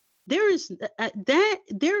 There is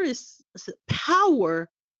power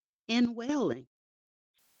in wailing.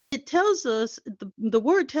 It tells us, the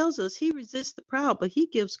word tells us, he resists the proud, but he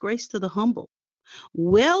gives grace to the humble.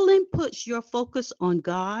 Wailing puts your focus on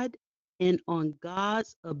God and on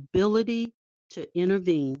God's ability to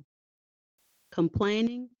intervene.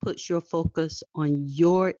 Complaining puts your focus on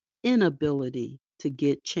your inability to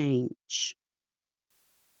get change.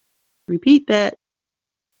 Repeat that.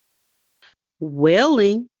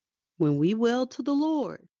 Wailing, when we wail to the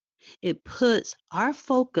Lord, it puts our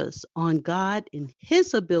focus on God and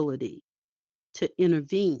his ability to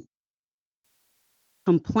intervene.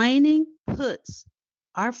 Complaining puts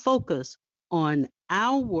our focus on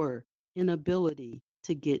our inability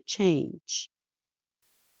to get change.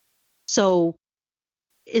 So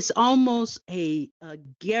it's almost a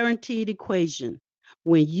guaranteed equation.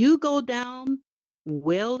 When you go down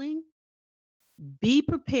wailing, be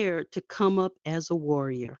prepared to come up as a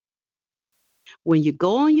warrior. When you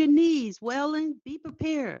go on your knees wailing, be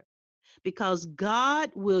prepared, because God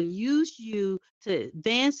will use you to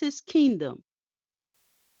advance his kingdom.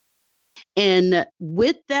 And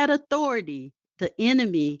with that authority, the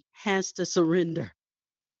enemy has to surrender.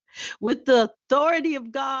 With the authority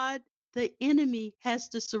of God, the enemy has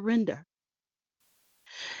to surrender.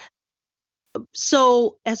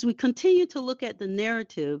 So as we continue to look at the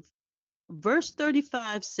narrative, verse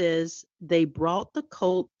 35 says, they brought the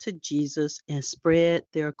colt to Jesus and spread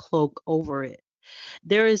their cloak over it.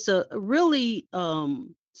 There is a really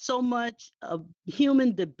so much of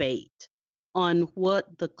human debate on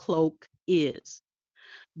what the cloak is.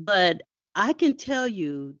 But I can tell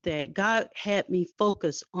you that God had me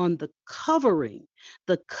focus on the covering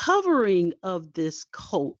of this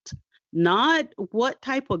coat, not what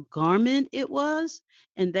type of garment it was.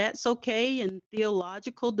 And that's okay in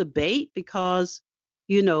theological debate, because,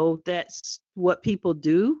 that's what people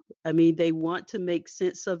do. I mean, they want to make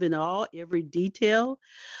sense of it all, every detail.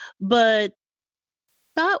 But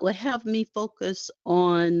God would have me focus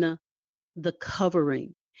on the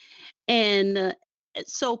covering. And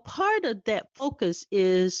so part of that focus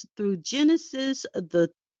is through Genesis, the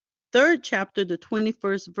 3rd chapter, the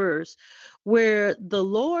 21st verse, where the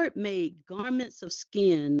Lord made garments of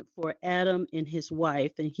skin for Adam and his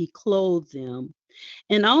wife, and he clothed them.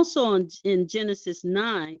 And also in Genesis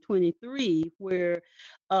 9:23, where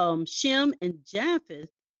Shem and Japheth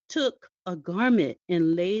took a garment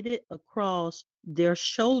and laid it across their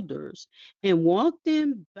shoulders and walked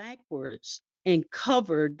in backwards and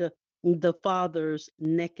covered the father's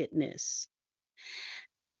nakedness.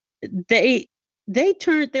 They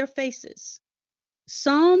turned their faces.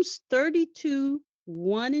 Psalms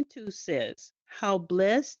 32:1-2 says, how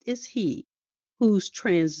blessed is he whose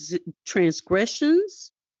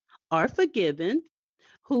transgressions are forgiven,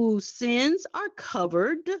 whose sins are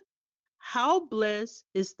covered. How blessed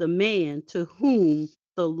is the man to whom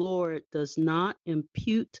the Lord does not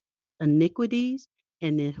impute iniquities,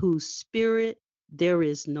 and in whose spirit there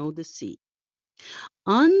is no deceit.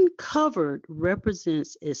 Uncovered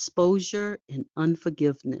represents exposure and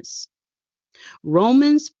unforgiveness.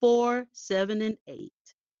 Romans 4:7-8.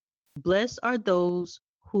 Blessed are those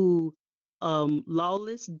whose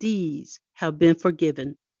lawless deeds have been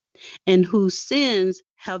forgiven and whose sins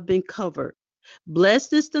have been covered.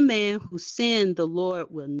 Blessed is the man whose sin the Lord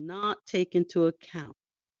will not take into account.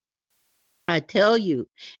 I tell you,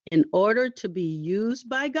 in order to be used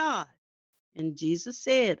by God, and Jesus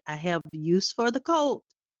said, I have use for the colt,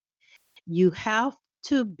 you have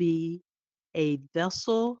to be a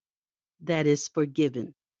vessel that is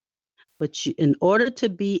forgiven. But in order to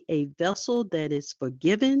be a vessel that is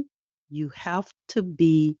forgiven, you have to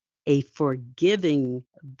be a forgiving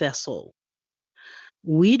vessel.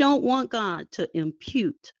 We don't want God to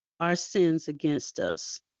impute our sins against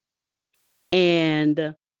us.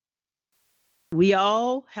 And we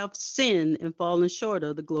all have sinned and fallen short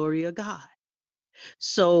of the glory of God.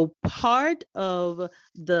 So part of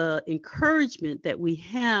the encouragement that we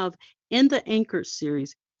have in the Anchored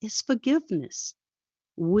series is forgiveness.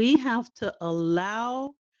 We have to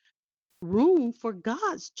allow room for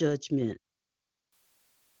God's judgment.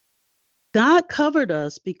 God covered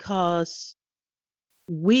us because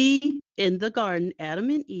we, in the garden,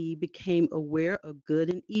 Adam and Eve, became aware of good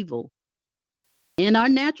and evil. In our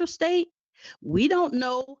natural state, we don't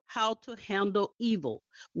know how to handle evil.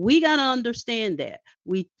 We got to understand that.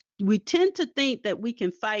 We tend to think that we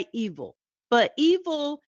can fight evil, but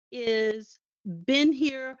evil is been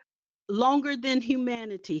here longer than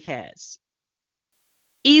humanity has.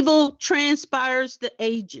 Evil transpires the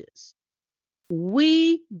ages.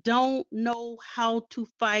 We don't know how to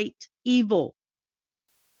fight evil.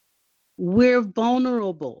 We're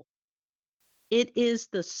vulnerable. It is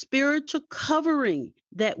the spiritual covering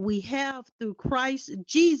that we have through Christ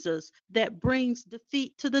Jesus that brings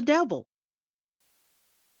defeat to the devil.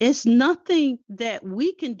 It's nothing that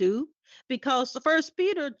we can do, because the first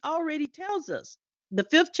Peter already tells us, the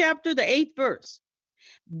 5th chapter, the 8th verse,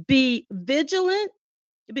 be vigilant,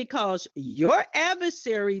 because your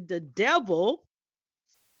adversary, the devil,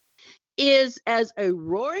 is as a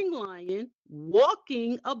roaring lion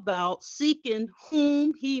walking about seeking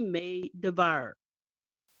whom he may devour.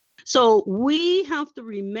 So we have to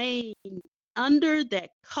remain under that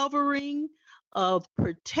covering of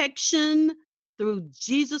protection through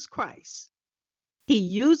Jesus Christ. He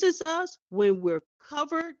uses us when we're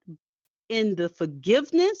covered in the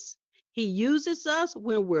forgiveness. He uses us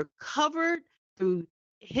when we're covered through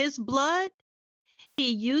his blood.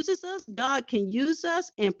 He uses us, God can use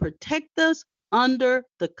us and protect us under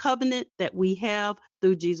the covenant that we have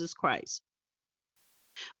through Jesus Christ.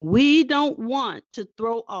 We don't want to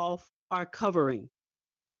throw off our covering.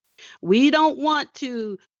 We don't want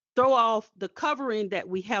to throw off the covering that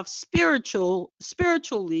we have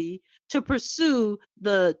spiritually to pursue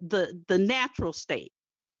the natural state.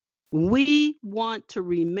 We want to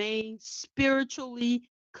remain spiritually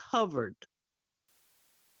covered.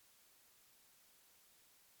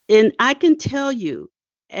 And I can tell you,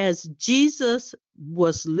 as Jesus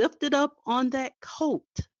was lifted up on that coat,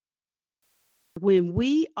 when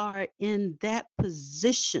we are in that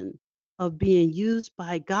position of being used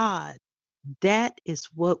by God, that is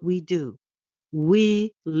what we do.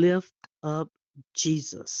 We lift up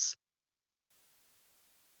Jesus.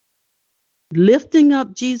 Lifting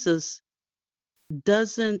up Jesus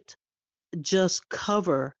doesn't just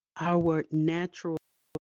cover our natural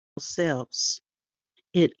selves.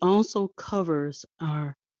 It also covers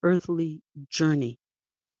our earthly journey.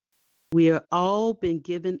 We are all been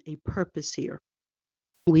given a purpose here.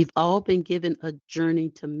 We've all been given a journey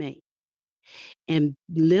to make. And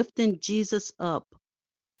lifting Jesus up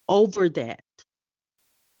over that,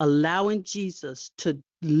 allowing Jesus to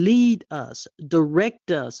lead us,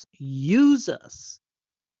 direct us, use us,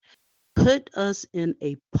 put us in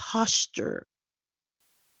a posture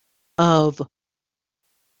of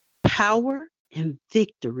power and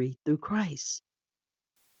victory through Christ.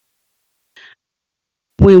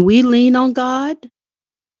 When we lean on God,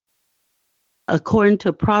 according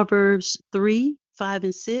to Proverbs 3, 5,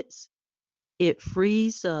 and 6, it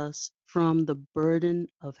frees us from the burden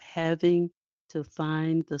of having to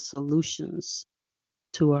find the solutions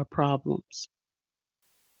to our problems.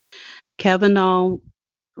 Kavanaugh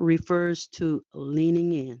refers to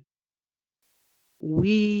leaning in.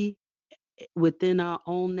 We, within our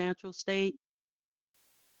own natural state,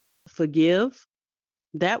 forgive.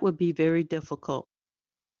 That would be very difficult.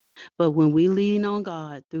 But when we lean on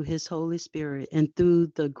God through his Holy Spirit and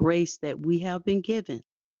through the grace that we have been given,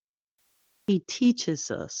 he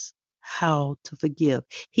teaches us how to forgive.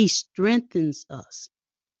 He strengthens us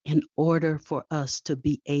in order for us to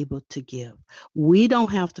be able to give. We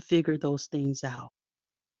don't have to figure those things out.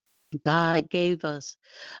 God gave us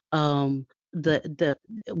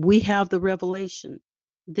we have the revelation.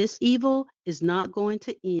 This evil is not going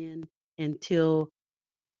to end until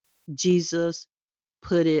Jesus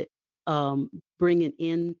put it, bring an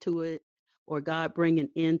end to it, or God bring an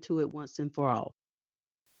end to it once and for all.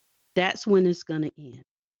 That's when it's going to end.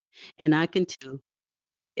 And I can tell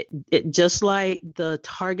it just like the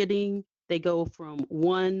targeting, they go from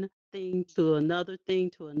one thing to another thing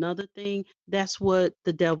to another thing. That's what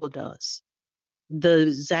the devil does. The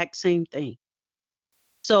exact same thing.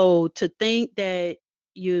 So to think that,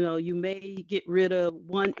 you may get rid of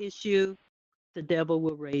one issue, the devil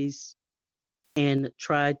will raise and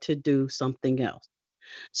try to do something else.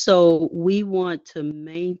 So we want to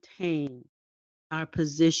maintain our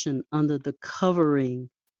position under the covering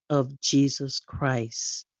of Jesus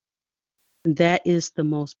Christ. That is the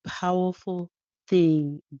most powerful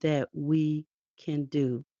thing that we can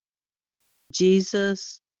do.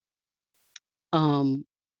 Jesus,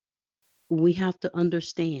 we have to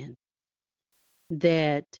understand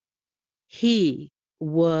that he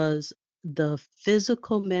was the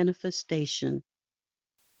physical manifestation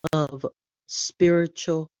of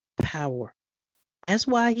spiritual power. That's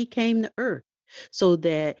why he came to earth, so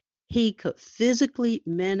that he could physically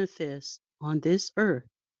manifest on this earth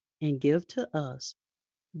and give to us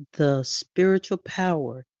the spiritual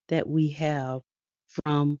power that we have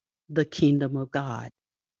from the kingdom of God.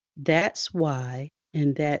 That's why,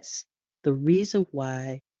 and that's the reason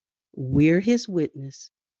why we're his witness,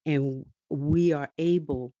 and we are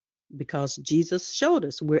able, because Jesus showed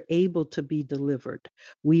us, we're able to be delivered.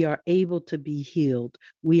 We are able to be healed.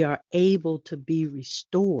 We are able to be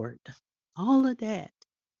restored. All of that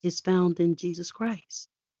is found in Jesus Christ.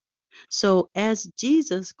 So as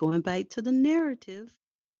Jesus, going back to the narrative,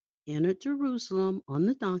 entered Jerusalem on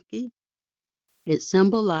the donkey, it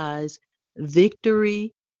symbolized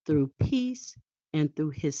victory through peace and through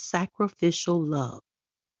his sacrificial love.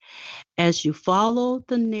 As you follow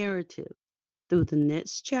the narrative through the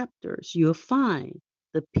next chapters, you'll find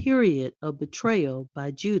the period of betrayal by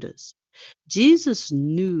Judas. Jesus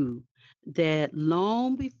knew that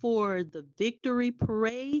long before the victory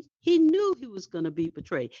parade, he knew he was going to be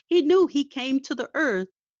betrayed. He knew he came to the earth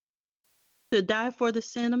to die for the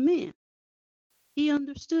sin of men. He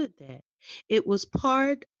understood that. It was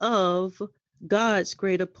part of God's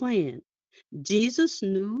greater plan. Jesus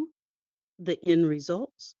knew the end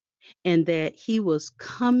results and that he was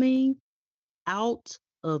coming out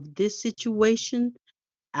of this situation,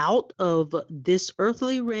 out of this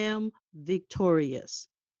earthly realm, victorious.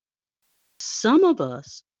 Some of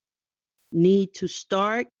us need to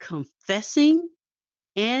start confessing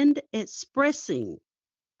and expressing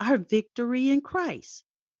our victory in Christ.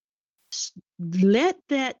 Let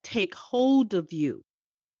that take hold of you.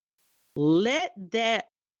 Let that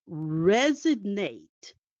resonate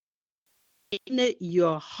in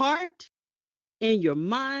your heart, in your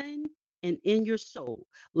mind, and in your soul.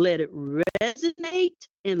 Let it resonate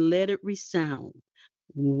and let it resound.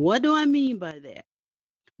 What do I mean by that?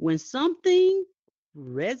 When something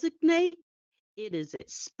resonates, it is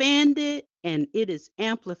expanded and it is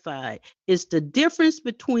amplified. It's the difference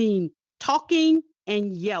between talking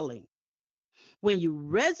and yelling. When you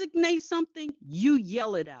resonate something, you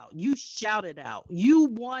yell it out, you shout it out, you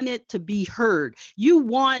want it to be heard. You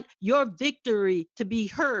want your victory to be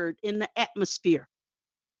heard in the atmosphere.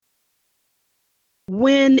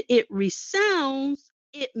 When it resounds,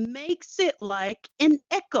 it makes it like an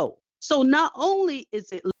echo. So not only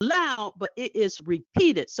is it loud, but it is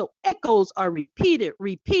repeated. So echoes are repeated,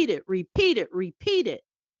 repeated, repeated, repeated.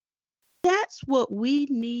 That's what we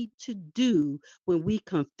need to do when we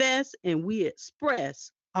confess and we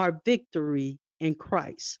express our victory in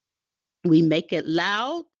Christ. We make it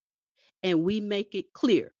loud and we make it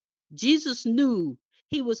clear. Jesus knew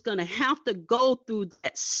he was going to have to go through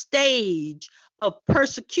that stage of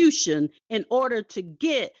persecution in order to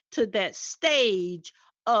get to that stage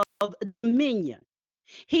of dominion.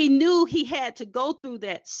 He knew he had to go through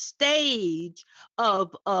that stage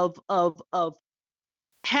of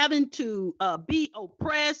having to be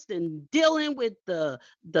oppressed and dealing with the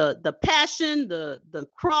passion, the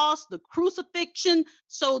cross, the crucifixion,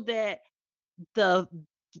 so that the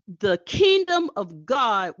kingdom of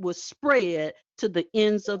God was spread to the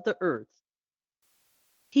ends of the earth.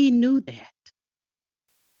 He knew that.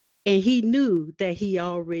 And he knew that he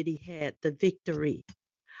already had the victory.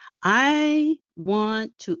 I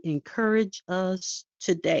want to encourage us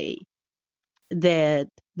today that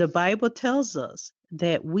the Bible tells us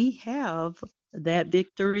that we have that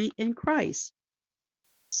victory in Christ.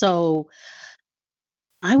 So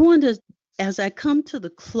I want to, as I come to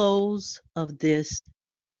the close of this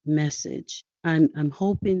message, I'm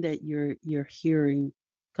hoping that you're hearing,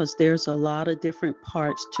 because there's a lot of different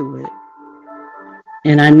parts to it.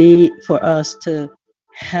 And I need for us to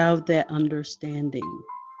have that understanding.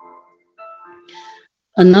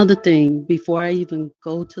 Another thing, before I even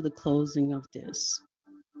go to the closing of this,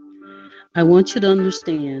 I want you to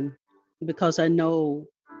understand, because I know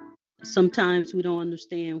sometimes we don't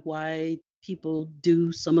understand why people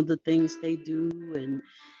do some of the things they do,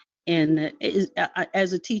 and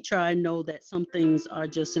as a teacher, I know that some things are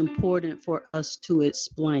just important for us to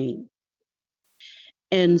explain.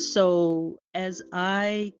 And so as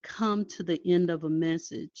I come to the end of a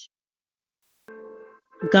message,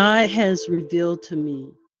 God has revealed to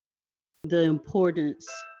me the importance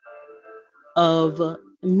of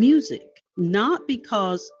music, not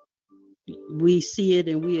because we see it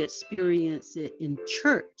and we experience it in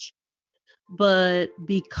church, but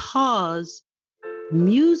because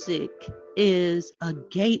music is a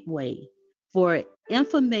gateway for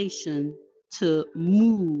information to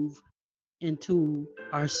move into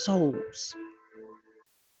our souls.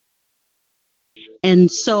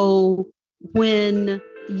 And so when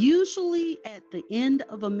usually at the end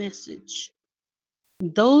of a message,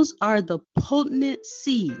 those are the potent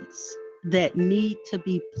seeds that need to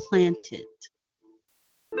be planted.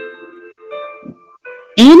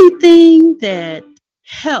 Anything that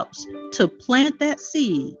helps to plant that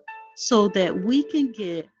seed so that we can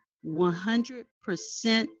get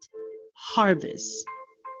 100% harvest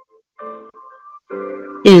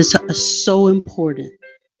is so important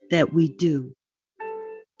that we do.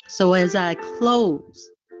 So as I close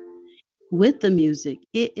with the music,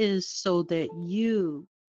 it is so that you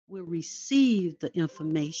will receive the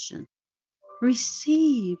information,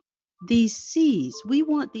 receive these seeds. We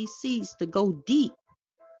want these seeds to go deep.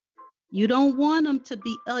 You don't want them to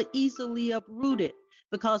be easily uprooted,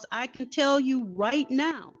 because I can tell you right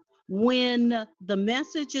now, when the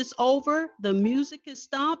message is over, the music is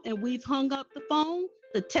stopped, and we've hung up the phone,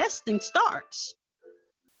 the testing starts.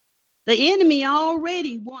 The enemy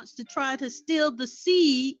already wants to try to steal the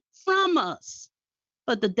seed from us,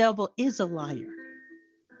 but the devil is a liar.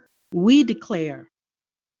 We declare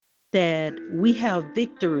that we have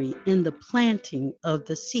victory in the planting of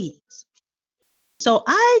the seeds. So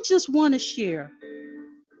I just want to share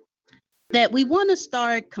that we want to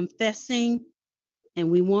start confessing and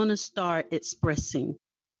we want to start expressing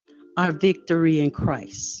our victory in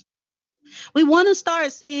Christ. We want to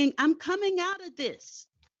start saying, I'm coming out of this.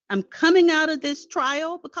 I'm coming out of this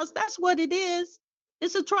trial, because that's what it is.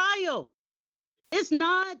 It's a trial. It's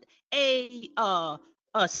not a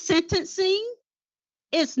sentencing.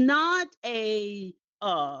 It's not a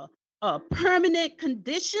permanent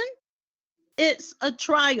condition. It's a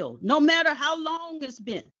trial. No matter how long it's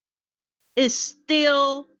been, it's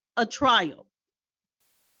still a trial.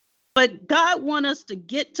 But God wants us to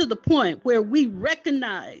get to the point where we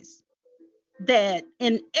recognize that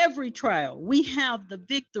in every trial, we have the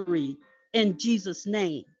victory in Jesus'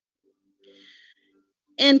 name.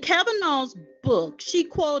 In Kavanaugh's book, she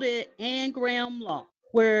quoted Anne Graham Law,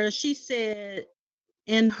 where she said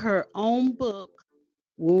in her own book,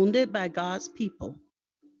 Wounded by God's People,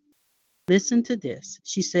 listen to this.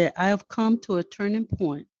 She said, I have come to a turning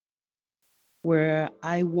point where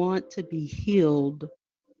I want to be healed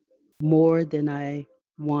more than I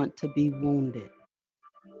want to be wounded.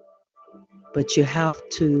 But you have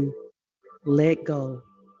to let go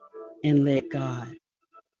and let God.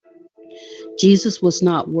 Jesus was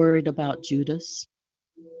not worried about Judas.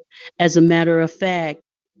 As a matter of fact,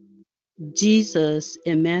 Jesus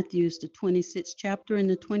in Matthew's the 26th chapter and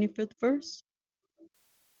the 25th verse,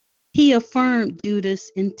 he affirmed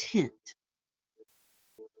Judas' intent.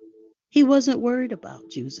 He wasn't worried about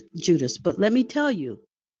Judas, but let me tell you,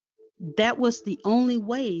 that was the only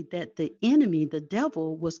way that the enemy, the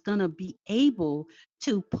devil, was going to be able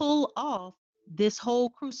to pull off this whole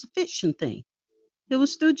crucifixion thing. It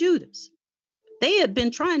was through Judas. They had been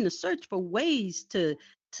trying to search for ways to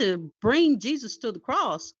bring Jesus to the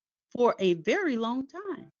cross for a very long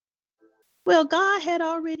time. Well, God had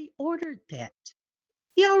already ordered that.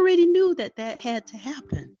 He already knew that that had to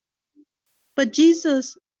happen. But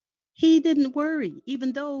Jesus, he didn't worry,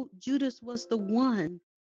 even though Judas was the one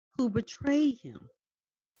who betrayed him.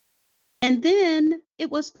 And then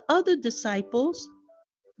it was other disciples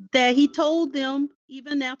that he told them,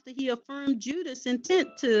 even after he affirmed Judas' intent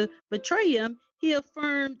to betray him, he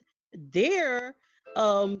affirmed their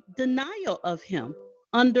denial of him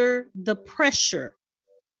under the pressure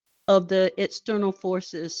of the external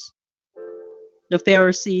forces, the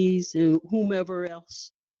Pharisees and whomever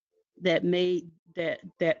else that made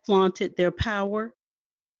that flaunted their power.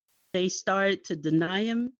 They started to deny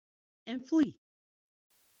him and flee.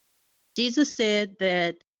 Jesus said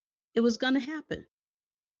that it was going to happen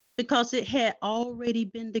because it had already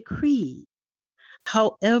been decreed.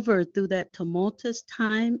 However, through that tumultuous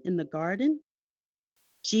time in the garden,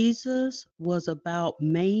 Jesus was about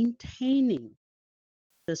maintaining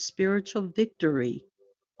the spiritual victory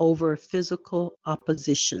over physical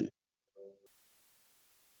opposition.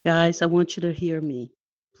 Guys, I want you to hear me,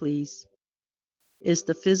 please. It's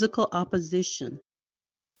the physical opposition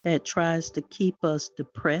that tries to keep us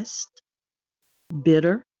depressed,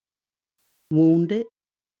 bitter, wounded,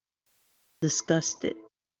 disgusted,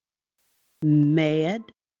 mad,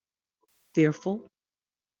 fearful,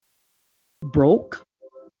 broke.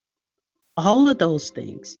 All of those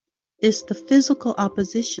things. It's the physical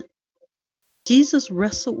opposition. Jesus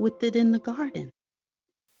wrestled with it in the garden.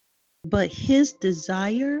 But his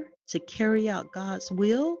desire to carry out God's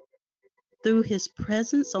will through his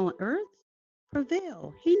presence on earth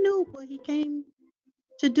prevailed. He knew what he came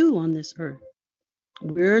to do on this earth.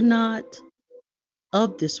 We're not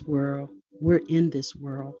of this world. We're in this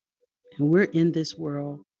world. And we're in this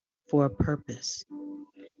world for a purpose.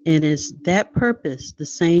 And it's that purpose, the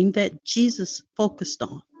same that Jesus focused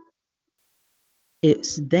on.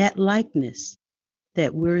 It's that likeness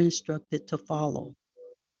that we're instructed to follow.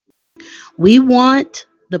 We want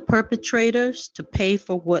the perpetrators to pay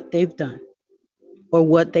for what they've done or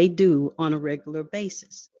what they do on a regular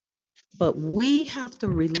basis. But we have to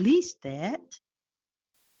release that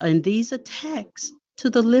and these attacks to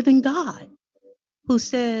the living God, who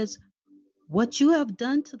says, what you have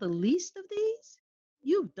done to the least of these,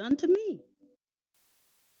 you've done to me.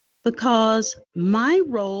 because my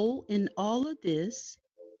role in all of this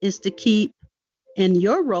is to keep, and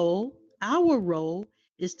your role, our role,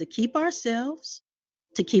 is to keep ourselves,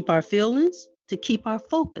 to keep our feelings, to keep our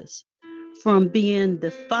focus from being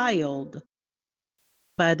defiled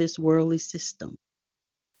by this worldly system.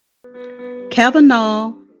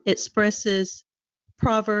 Kavanaugh expresses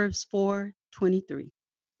Proverbs 4:23.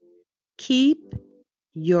 Keep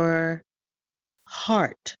your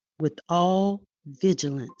heart with all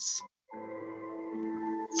vigilance,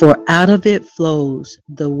 for out of it flows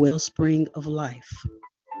the wellspring of life.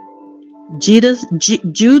 Judas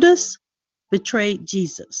betrayed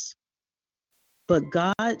Jesus, but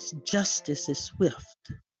God's justice is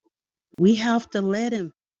swift. We have to let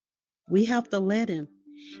him. We have to let him.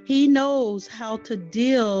 He knows how to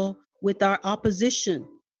deal with our opposition.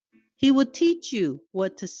 He will teach you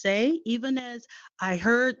what to say, even as I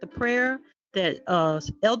heard the prayer that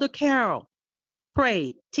Elder Carol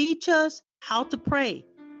prayed. Teach us how to pray,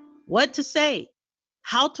 what to say,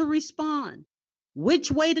 how to respond,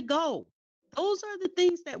 which way to go. Those are the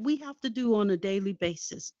things that we have to do on a daily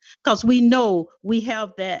basis because we know we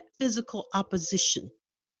have that physical opposition.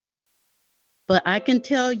 But I can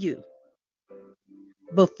tell you,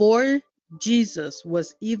 before Jesus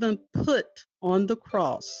was even put on the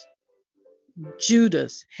cross,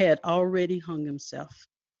 Judas had already hung himself.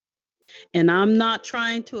 And I'm not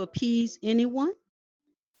trying to appease anyone.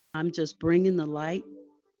 I'm just bringing the light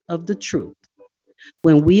of the truth.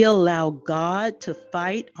 When we allow God to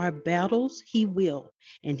fight our battles, he will.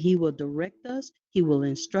 And he will direct us, he will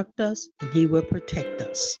instruct us, and he will protect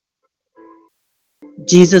us.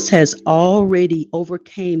 Jesus has already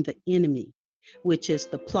overcame the enemy, which is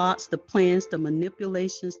the plots, the plans, the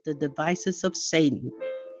manipulations, the devices of Satan.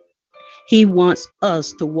 He wants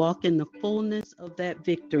us to walk in the fullness of that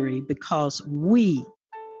victory because we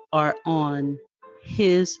are on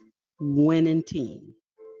his winning team.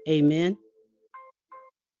 Amen.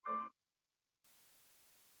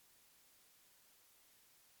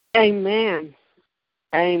 Amen.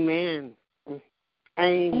 Amen.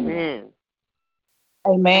 Amen.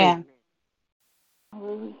 Amen.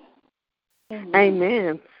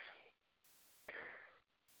 Amen.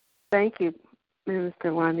 Thank you,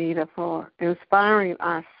 Minister Juanita, for inspiring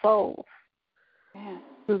our souls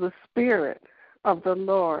through the Spirit of the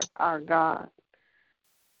Lord our God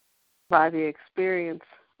by the experience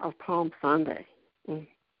of Palm Sunday.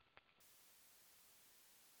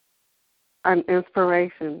 An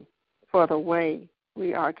inspiration for the way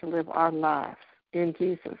we are to live our lives in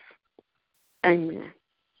Jesus. Amen.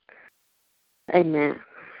 Amen.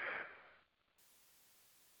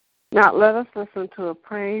 Now let us listen to a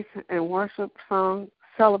praise and worship song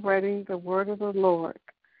celebrating the word of the Lord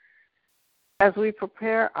as we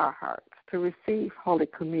prepare our hearts to receive Holy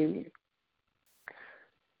Communion.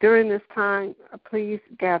 During this time, please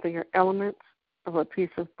gather your elements of a piece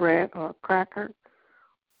of bread or a cracker,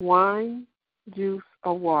 wine, juice,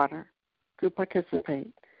 or water to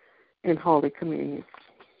participate in Holy Communion.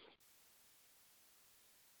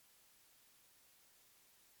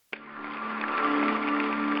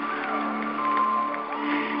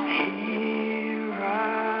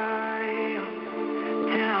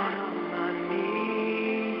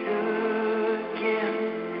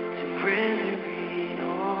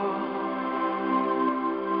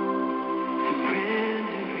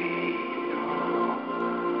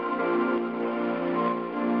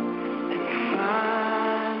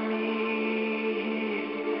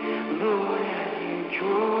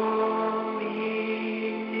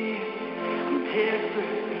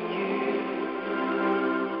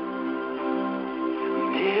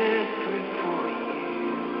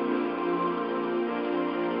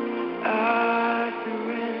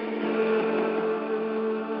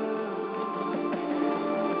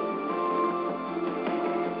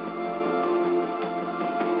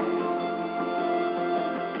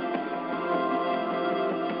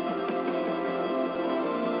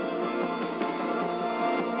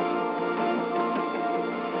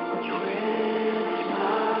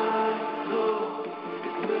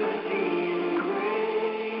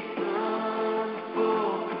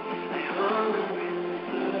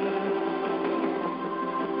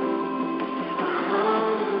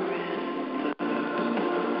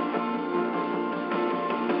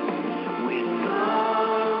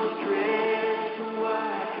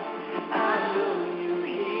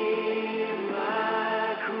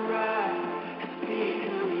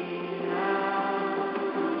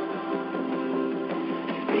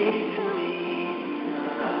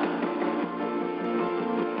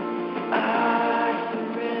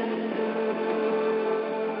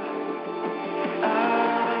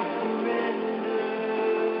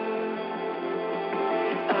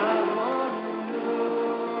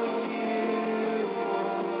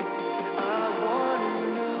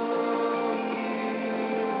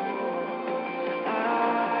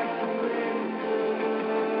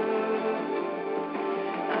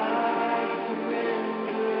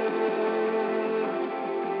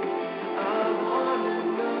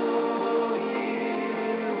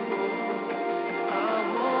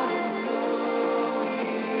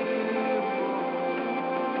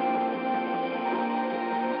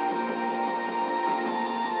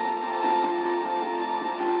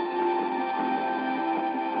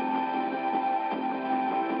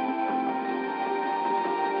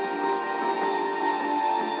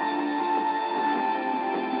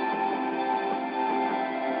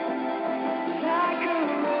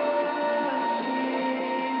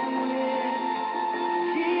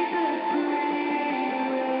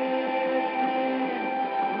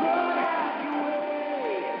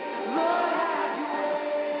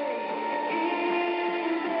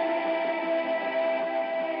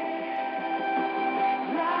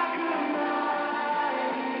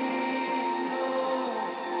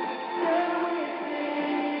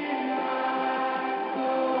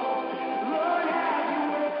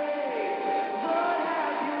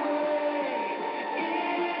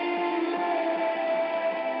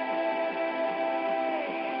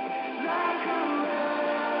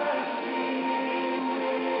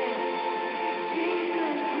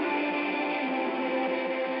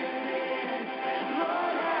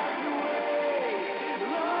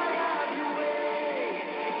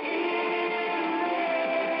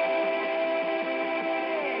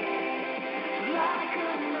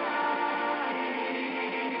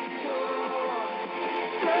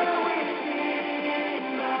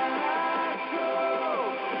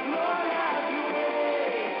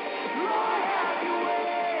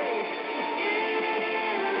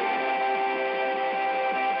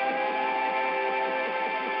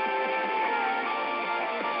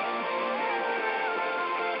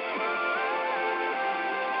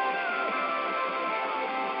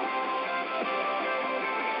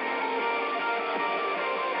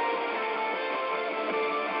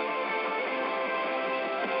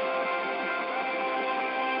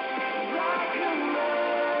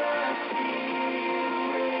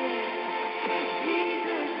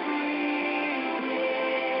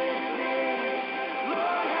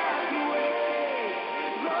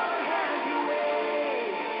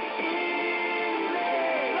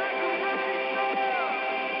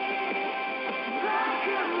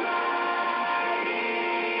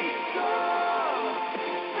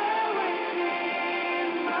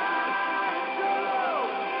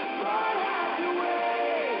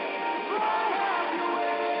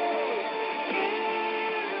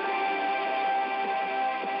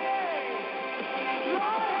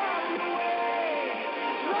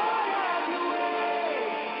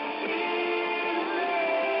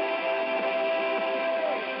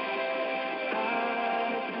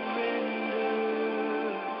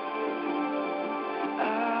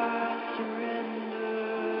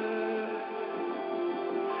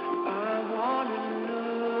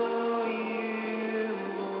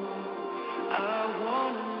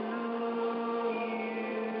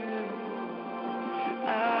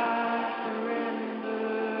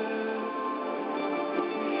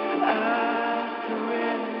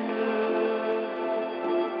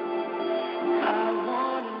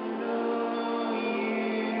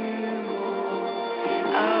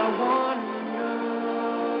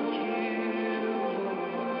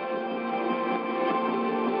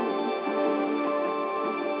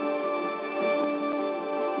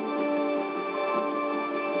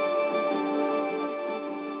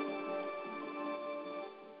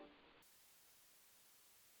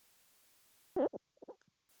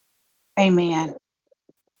 Amen.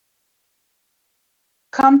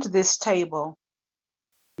 Come to this table,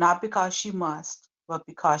 not because you must, but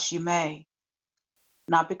because you may.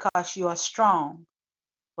 Not because you are strong,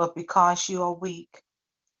 but because you are weak.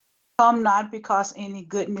 Come not because any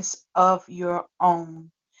goodness of your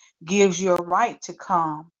own gives you a right to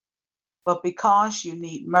come, but because you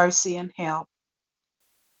need mercy and help.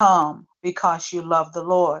 Come because you love the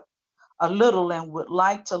Lord a little and would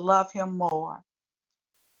like to love him more.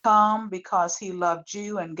 Come because he loved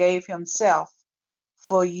you and gave himself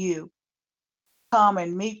for you. Come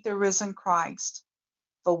and meet the risen Christ,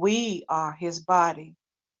 for we are his body.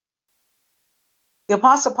 The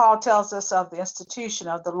Apostle Paul tells us of the institution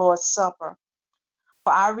of the Lord's Supper.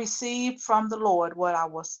 For I received from the Lord what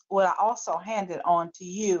I also handed on to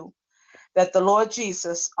you, that the Lord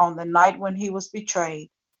Jesus, on the night when he was betrayed,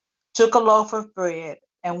 took a loaf of bread,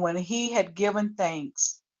 and when he had given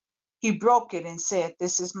thanks, he broke it and said,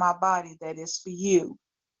 "This is my body that is for you.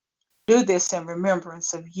 Do this in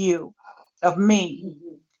remembrance of me."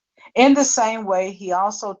 In the same way, he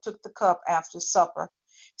also took the cup after supper,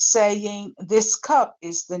 saying, "This cup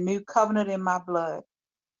is the new covenant in my blood.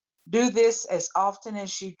 Do this as often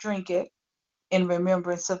as you drink it in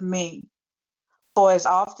remembrance of me. For as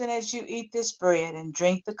often as you eat this bread and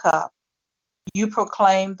drink the cup, you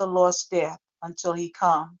proclaim the Lord's death until he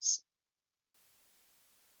comes."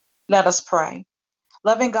 Let us pray.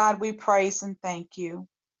 Loving God, we praise and thank you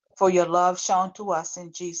for your love shown to us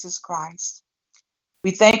in Jesus Christ.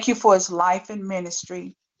 We thank you for his life and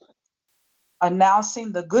ministry,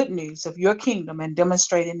 announcing the good news of your kingdom and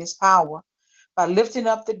demonstrating his power by lifting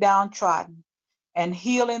up the downtrodden and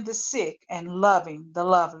healing the sick and loving the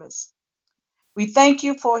loveless. We thank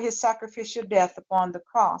you for his sacrificial death upon the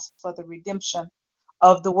cross for the redemption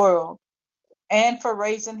of the world and for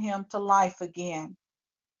raising him to life again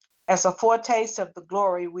as a foretaste of the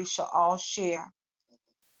glory we shall all share.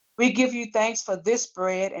 We give you thanks for this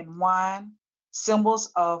bread and wine, symbols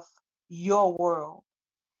of your world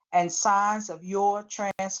and signs of your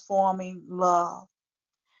transforming love.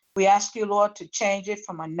 We ask you, Lord, to change it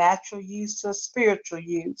from a natural use to a spiritual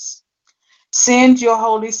use. Send your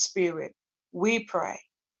Holy Spirit, we pray,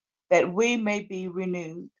 that we may be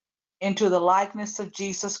renewed into the likeness of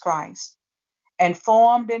Jesus Christ and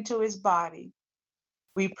formed into his body.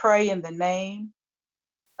 We pray in the name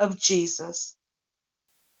of Jesus.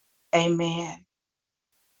 Amen.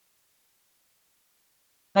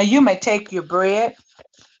 Now you may take your bread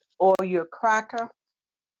or your cracker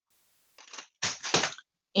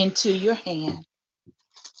into your hand.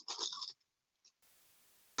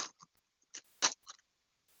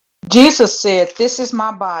 Jesus said, "This is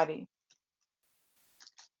my body,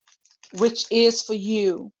 which is for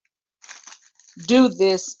you. Do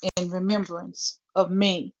this in remembrance of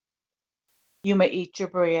me." You may eat your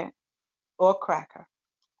bread or cracker.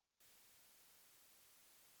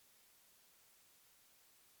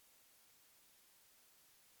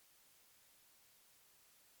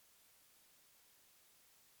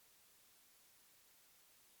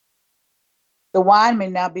 The wine may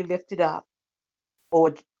now be lifted up,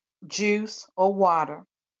 or juice or water.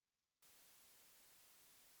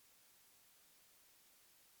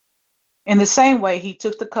 In the same way, he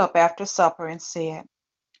took the cup after supper and said,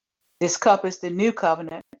 "This cup is the new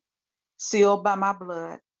covenant, sealed by my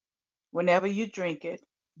blood. Whenever you drink it,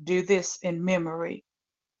 do this in memory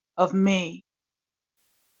of me."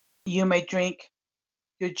 You may drink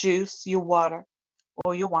your juice, your water,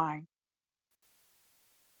 or your wine.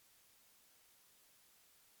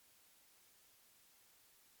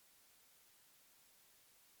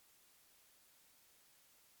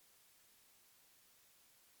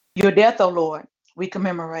 Your death, O Lord, we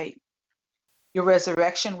commemorate. Your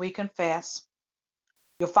resurrection, we confess.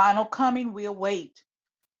 Your final coming, we await.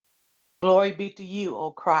 Glory be to you,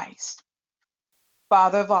 O Christ.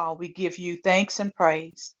 Father of all, we give you thanks and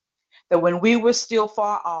praise that when we were still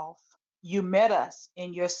far off, you met us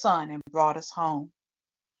in your Son and brought us home.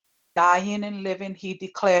 Dying and living, he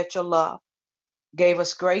declared your love, gave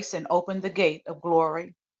us grace, and opened the gate of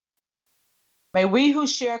glory. May we who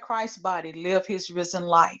share Christ's body live his risen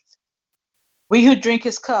life. We who drink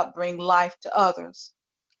his cup bring life to others.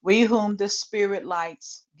 We whom the Spirit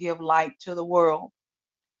lights give light to the world.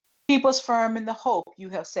 Keep us firm in the hope you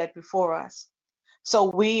have set before us, so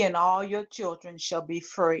we and all your children shall be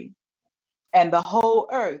free, and the whole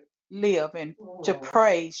earth live and to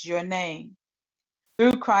praise your name.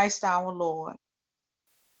 Through Christ our Lord.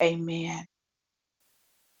 Amen.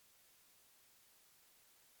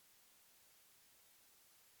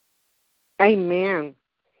 Amen.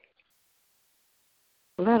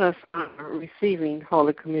 Let us honor receiving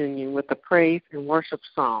Holy Communion with a praise and worship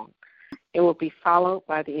song. It will be followed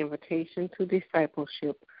by the invitation to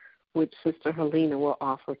discipleship, which Sister Helena will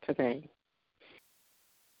offer today.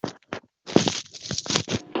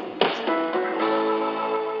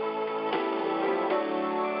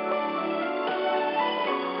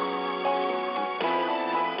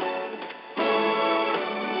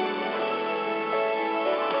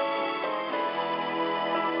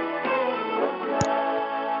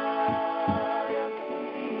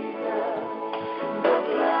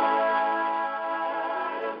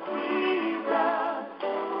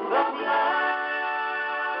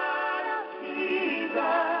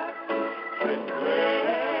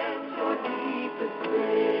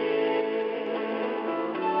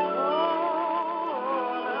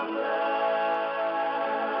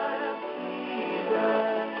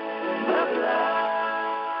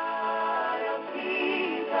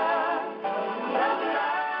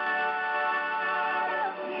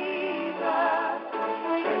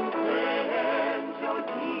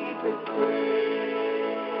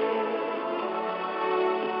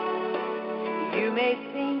 You may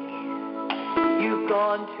think you've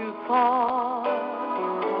gone too far.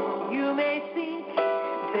 You may think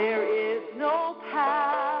there is no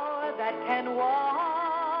power that can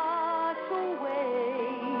wash away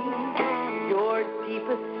your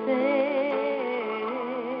deepest sin.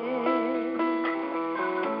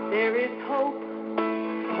 There is hope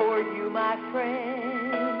for you, my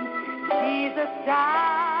friend. Jesus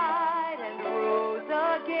died and rose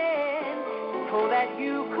again so that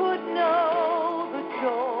you could know the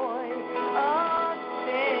joy of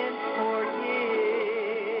sin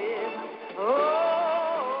forgiven.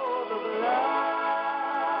 Oh, the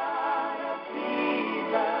blood of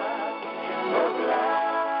Jesus, the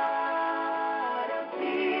blood of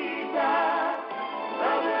Jesus,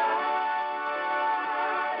 the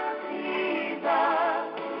blood of Jesus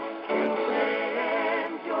can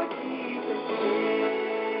cleanse your deepest sin.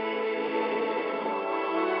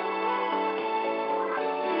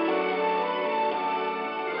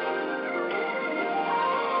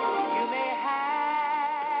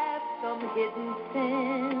 Hidden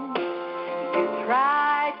sins you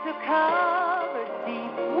try to cover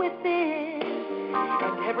deep within,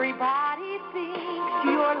 and everybody thinks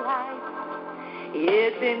your life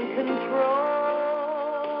is in control.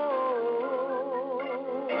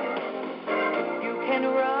 You can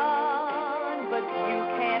run, but you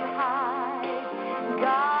can't hide.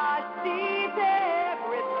 God sees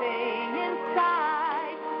everything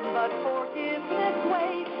inside, but forgiveness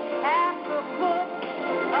waits at the foot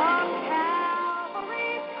of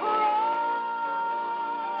Calvary's cross.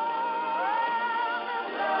 The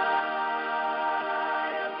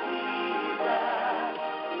blood of Jesus,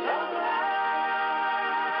 the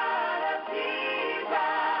blood of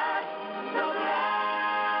Jesus, the blood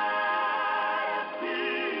of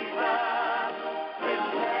Jesus can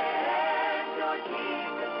cleanse your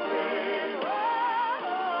deepest sin. Oh,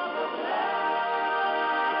 the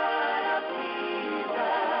blood of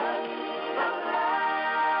Jesus, the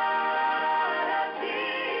blood of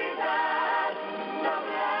Jesus, the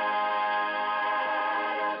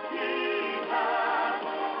blood of Jesus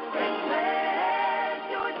can cleanse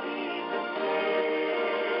your deepest sin.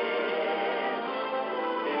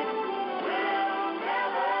 It will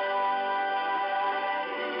never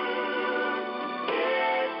lose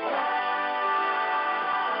its power.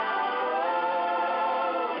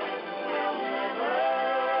 It will never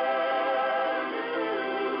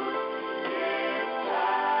lose its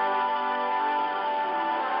power.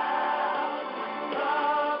 The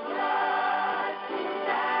blood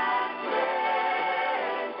that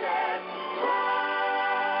cleanses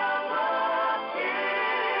from all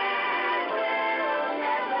sin will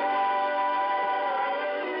never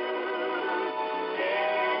lose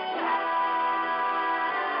its power.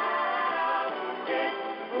 It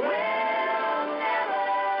will never lose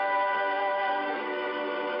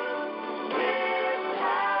its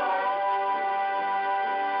power.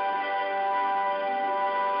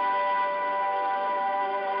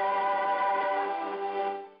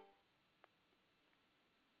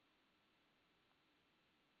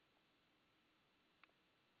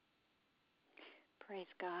 Praise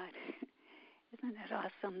God. Isn't it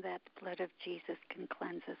awesome that the blood of Jesus can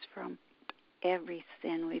cleanse us from every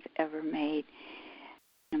sin we've ever made,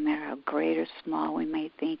 no matter how great or small we may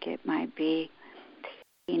think it might be?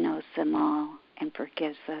 He knows them all and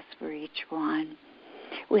forgives us for each one.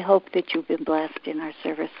 We hope that you've been blessed in our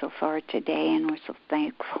service so far today, and we're so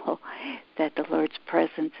thankful that the Lord's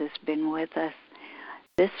presence has been with us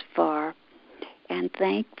this far, and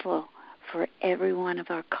thankful for every one of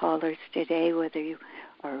our callers today, whether you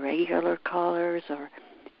are regular callers or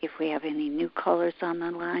if we have any new callers on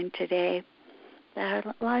the line today,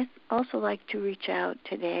 I'd also like to reach out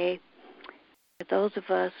today to those of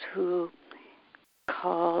us who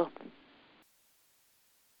call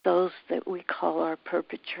those that we call our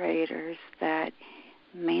perpetrators that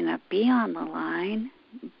may not be on the line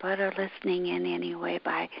but are listening in anyway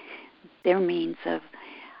by their means of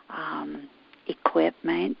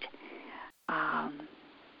equipment.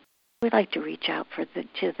 We'd like to reach out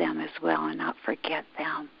to them as well and not forget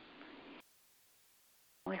them.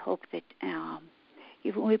 We hope that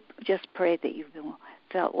we just pray that you've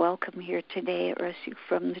felt welcome here at Rescue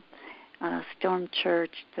from the Storm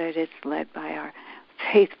Church that is led by our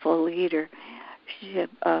faithful leadership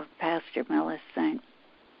of Pastor Millicent.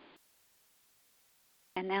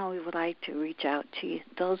 And now we would like to reach out to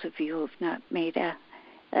those of you who have not made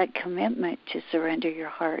that commitment to surrender your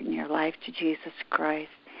heart and your life to Jesus Christ.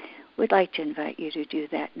 We'd like to invite you to do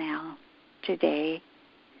that now, today.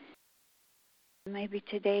 Maybe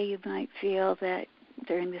today you might feel that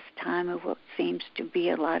during this time of what seems to be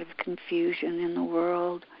a lot of confusion in the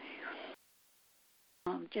world,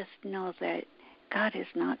 just know that God is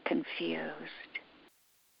not confused.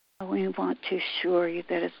 We want to assure you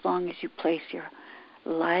that as long as you place your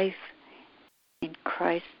life in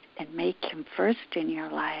Christ and make Him first in your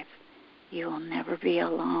life, you will never be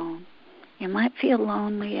alone. You might feel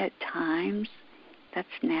lonely at times. That's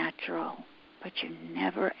natural. But you're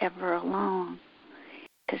never, ever alone.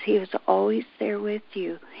 Because He was always there with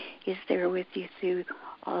you. He's there with you through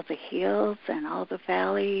all the hills and all the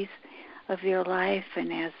valleys of your life.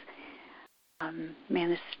 And as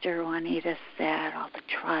Minister Juanita said, all the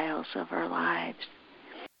trials of our lives.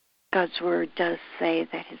 God's Word does say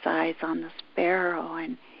that His eye's on the sparrow,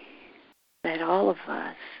 and that all of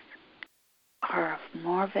us are of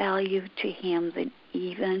more value to Him than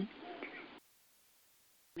even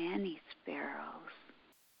many sparrows.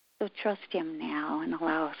 So trust Him now and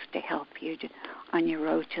allow us to help you on your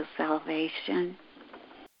road to salvation.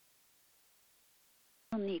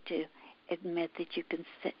 You'll need to admit that you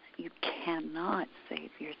cannot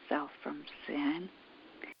save yourself from sin.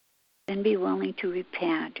 Then be willing to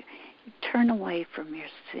repent. Turn away from your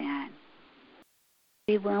sin.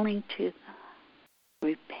 Be willing to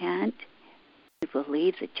repent. You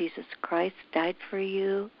believe that Jesus Christ died for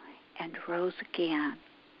you and rose again.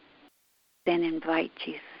 Then invite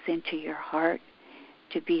Jesus into your heart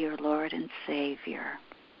to be your Lord and Savior.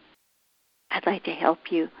 I'd like to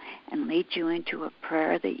help you and lead you into a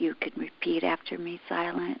prayer that you can repeat after me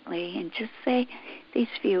silently and just say these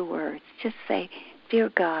few words. Just say, Dear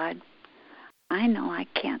God, I know I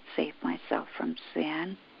can't save myself from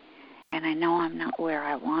sin, and I know I'm not where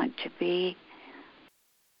I want to be,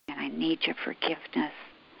 and I need your forgiveness.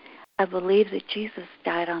 I believe that Jesus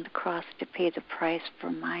died on the cross to pay the price for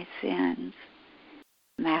my sins.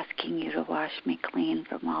 I'm asking you to wash me clean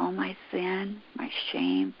from all my sin, my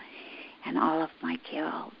shame, and all of my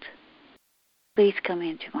guilt. Please come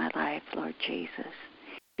into my life, Lord Jesus.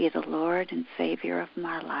 Be the Lord and Savior of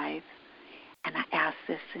my life. And I ask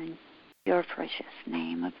this in your precious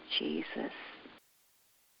name of Jesus.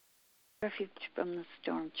 Refuge from the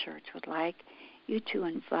Storm Church would like you to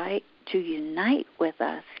unite with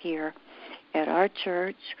us here at our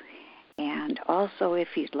church. And also,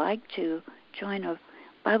 if you'd like to join a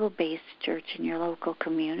Bible-based church in your local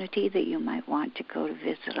community that you might want to go to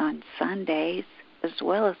visit on Sundays, as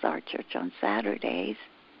well as our church on Saturdays,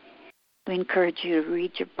 we encourage you to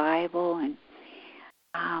read your Bible, and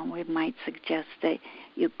we might suggest that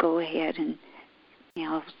you go ahead and,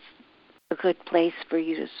 a good place for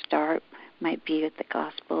you to start might be at the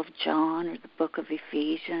Gospel of John or the book of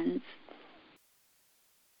Ephesians.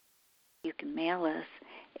 You can mail us,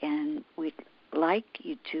 and we'd like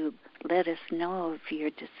you to let us know of your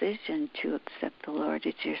decision to accept the Lord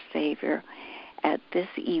as your Savior at this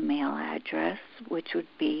email address, which would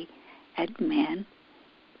be admin,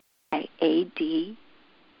 ADMIN,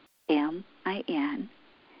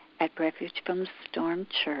 at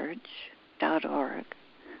refugefromthestormchurch.org.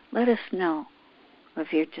 Let us know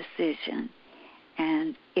of your decision.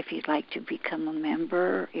 And if you'd like to become a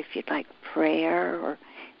member, if you'd like prayer, or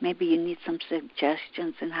maybe you need some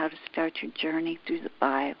suggestions on how to start your journey through the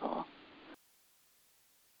Bible,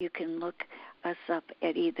 you can look us up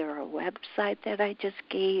at either a website that I just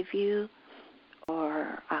gave you,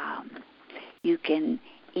 or you can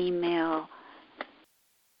email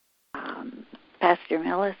Pastor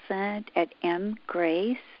Millicent at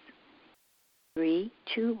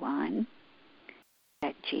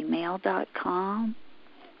mgrace321@gmail.com,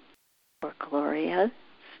 or Gloria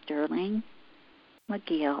Sterling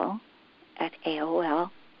McGill at AOL.com.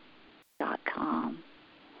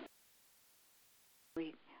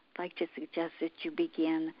 We like to suggest that you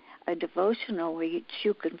begin a devotional which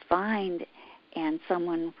you can find, and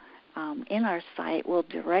someone in our site will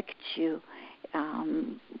direct you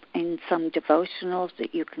in some devotionals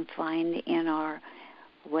that you can find in our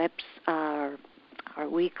our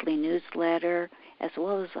weekly newsletter, as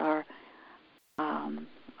well as our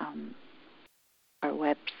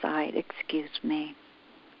website.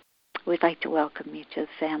 We'd like to welcome you to the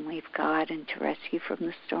family of God and to Rescue from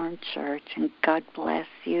the Storm Church. And God bless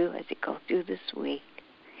you as you go through this week.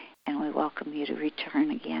 And we welcome you to return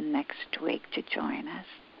again next week to join us.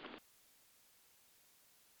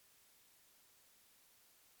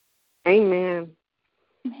 Amen.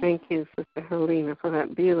 Thank you, Sister Helena, for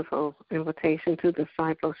that beautiful invitation to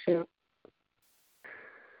discipleship.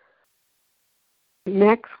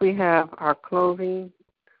 Next, we have our closing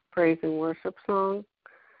praise and worship song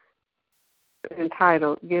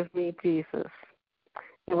entitled, Give Me Jesus.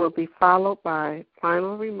 It will be followed by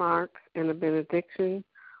final remarks and a benediction,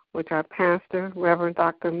 which our pastor, Reverend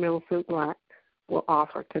Dr. Millicent Black, will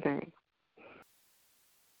offer today.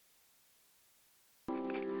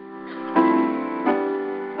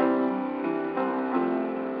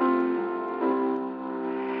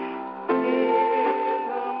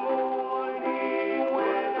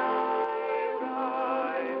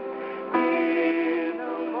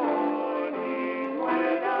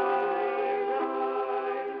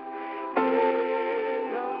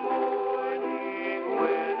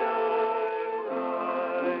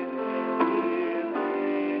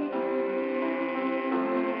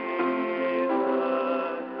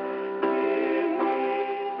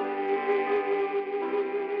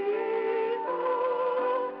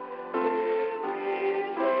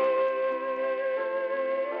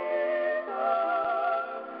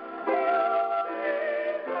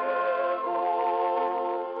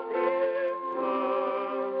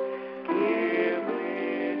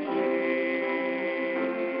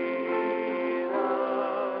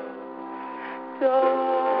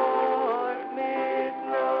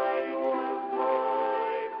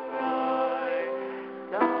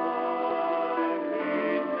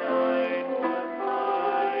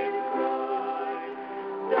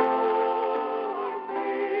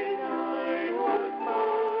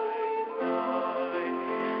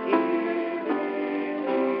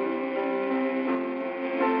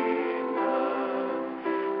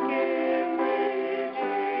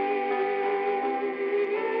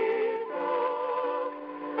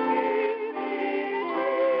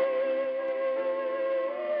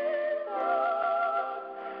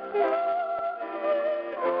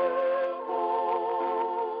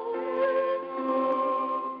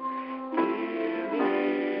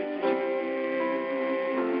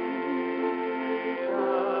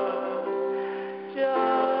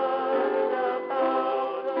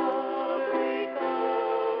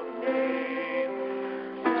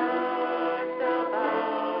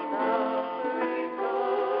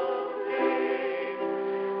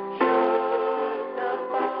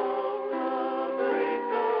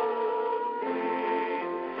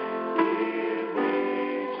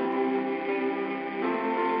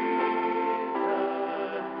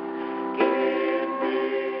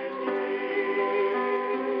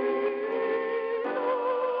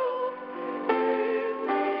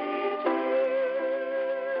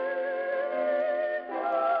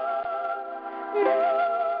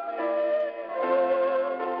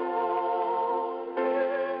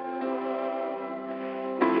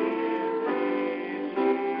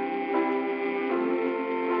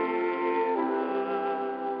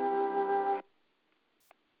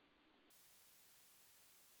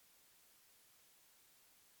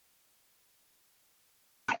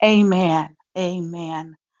 Amen.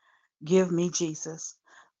 Amen. Give me Jesus.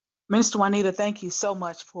 Minister Juanita, thank you so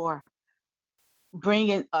much for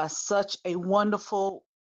bringing us such a wonderful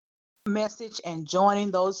message and joining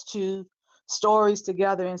those two stories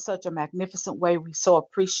together in such a magnificent way. We so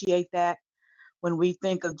appreciate that when we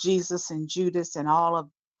think of Jesus and Judas and all of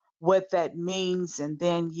what that means, and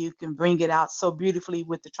then you can bring it out so beautifully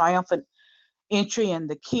with the triumphant entry and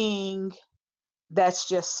the king. That's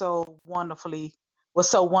just was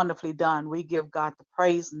so wonderfully done. We give God the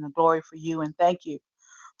praise and the glory for you, and thank you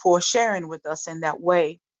for sharing with us in that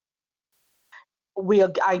way.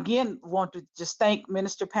 I again want to just thank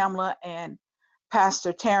Minister Pamela and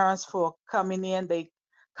Pastor Terrence for coming in. They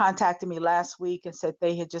contacted me last week and said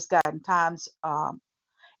they had just gotten times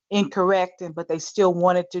incorrect, but they still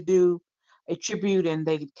wanted to do a tribute, and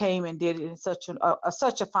they came and did it in such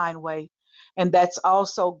a fine way. And that's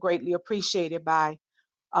also greatly appreciated by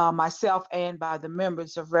myself and by the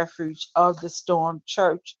members of Refuge of the Storm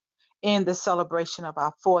Church in the celebration of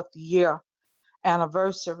our 4th year.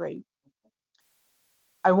 anniversary.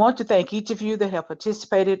 I want to thank each of you that have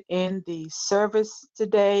participated in the service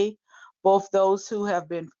today, both those who have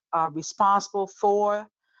been responsible for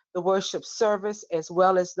the worship service, as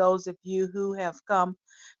well as those of you who have come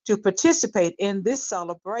to participate in this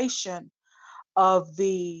celebration of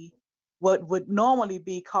the what would normally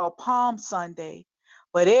be called Palm Sunday,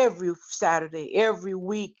 but every Saturday, every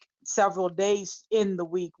week, several days in the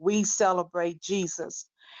week, we celebrate Jesus,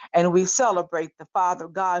 and we celebrate the Father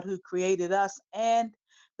God who created us and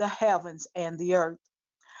the heavens and the earth.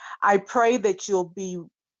 I pray that you'll be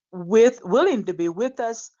willing to be with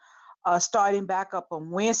us starting back up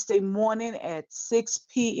on Wednesday morning at 6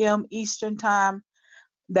 p.m. Eastern Time.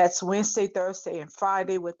 That's Wednesday, Thursday, and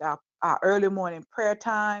Friday with our early morning prayer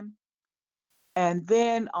time. And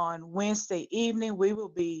then on Wednesday evening, we will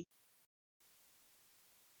be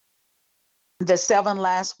the 7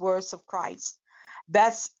 last words of Christ.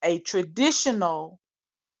 That's a traditional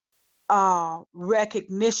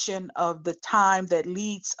recognition of the time that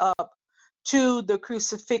leads up to the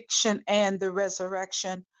crucifixion and the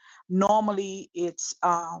resurrection. Normally, it's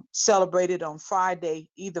celebrated on Friday,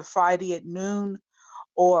 either Friday at noon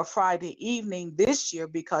or Friday evening this year,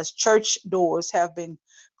 because church doors have been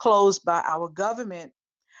closed by our government.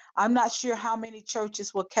 I'm not sure how many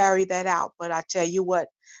churches will carry that out, but I tell you what,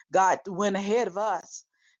 God went ahead of us.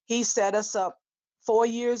 He set us up 4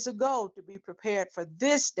 years ago to be prepared for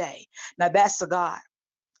this day. Now that's a God.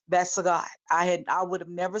 That's a God. I would have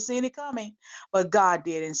never seen it coming, but God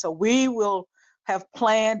did. And so we will have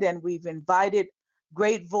planned, and we've invited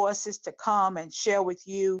great voices to come and share with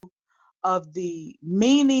you of the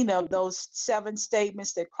meaning of those 7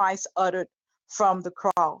 statements that Christ uttered from the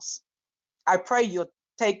cross. I pray you'll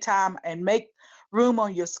take time and make room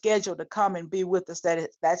on your schedule to come and be with us.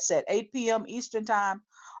 That's at 8 p.m. Eastern Time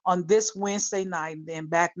on this Wednesday night. And then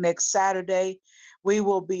back next Saturday, we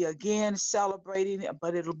will be again celebrating,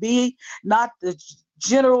 but it'll be not the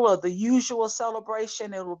general or the usual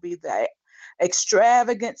celebration. It will be the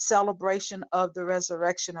extravagant celebration of the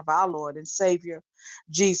resurrection of our Lord and Savior,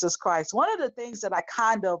 Jesus Christ. One of the things that I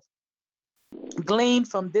kind of gleaned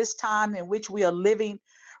from this time in which we are living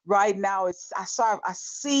right now is I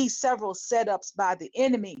see several setups by the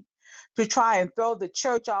enemy to try and throw the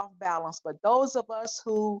church off balance. But those of us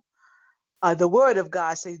who the word of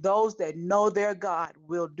God says those that know their God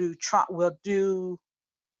will do,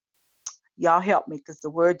 y'all help me because the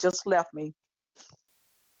word just left me.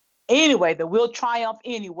 Anyway, that we'll triumph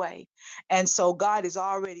anyway. And so God has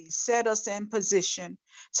already set us in position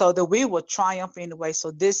so that we will triumph anyway.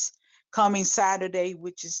 So this coming Saturday,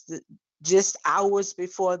 which is just hours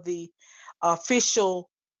before the official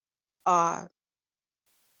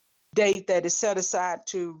date that is set aside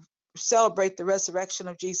to celebrate the resurrection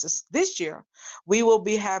of Jesus this year, we will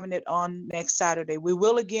be having it on next Saturday. We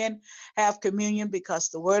will again have communion because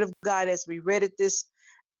the word of God, as we read it this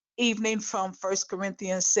evening from 1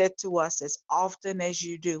 Corinthians, said to us, as often as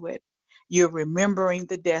you do it, you're remembering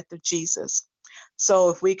the death of Jesus. So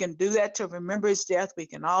if we can do that to remember his death, we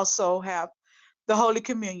can also have the Holy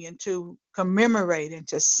Communion to commemorate and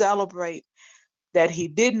to celebrate that he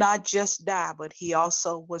did not just die, but he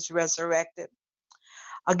also was resurrected.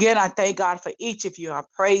 Again, I thank God for each of you. I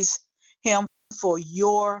praise him for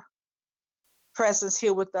your presence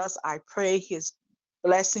here with us. I pray his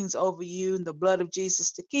blessings over you and the blood of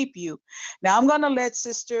Jesus to keep you. Now I'm going to let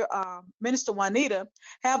Sister Minister Juanita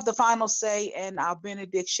have the final say and our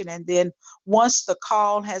benediction. And then once the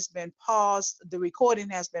call has been paused, the recording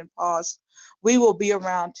has been paused, we will be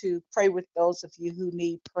around to pray with those of you who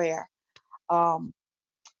need prayer. I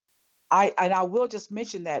will just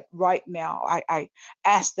mention that right now. I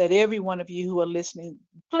ask that every one of you who are listening,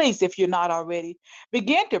 please, if you're not already,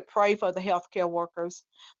 begin to pray for the healthcare workers.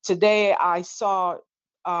 Today, I saw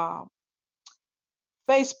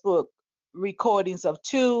Facebook recordings of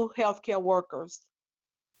 2 healthcare workers.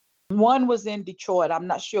 One was in Detroit. I'm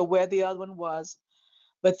not sure where the other one was,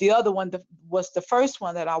 but the other one was the first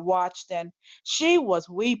one that I watched, and she was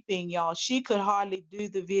weeping, y'all. She could hardly do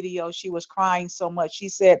the video. She was crying so much. She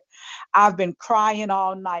said, I've been crying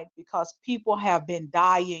all night because people have been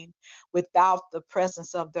dying without the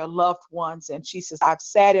presence of their loved ones. And she says, I've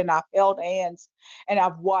sat and I've held hands and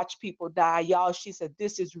I've watched people die. Y'all, she said,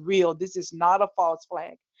 this is real. This is not a false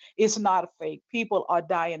flag. It's not a fake. People are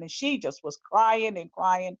dying. And she just was crying and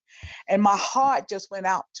crying. And my heart just went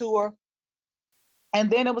out to her. And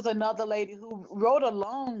then there was another lady who wrote a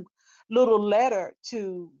long little letter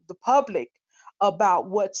to the public about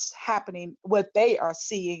what's happening, what they are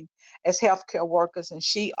seeing as healthcare workers. And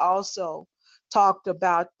she also talked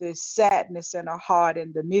about the sadness in her heart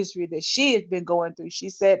and the misery that she had been going through. She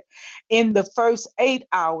said in the first 8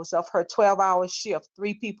 hours of her 12-hour shift,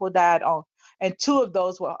 3 people died on, and 2 of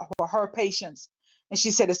those were her patients. And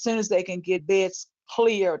she said as soon as they can get beds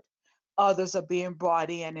cleared, others are being brought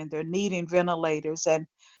in and they're needing ventilators, and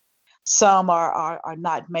some are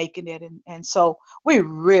not making it. And so we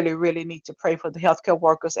really, really need to pray for the healthcare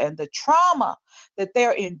workers and the trauma that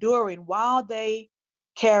they're enduring while they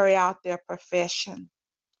carry out their profession.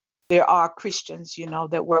 There are Christians,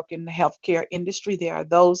 that work in the healthcare industry. There are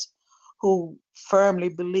those who firmly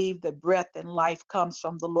believe that breath and life comes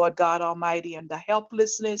from the Lord God Almighty, and the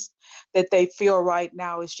helplessness that they feel right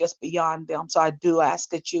now is just beyond them. So I do ask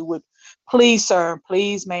that you would please, sir,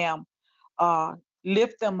 please, ma'am,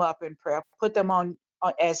 lift them up in prayer. Put them on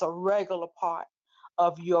as a regular part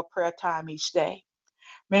of your prayer time each day.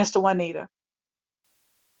 Minister Juanita.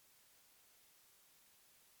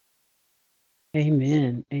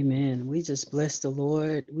 Amen. Amen. We just bless the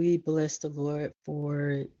Lord. We bless the Lord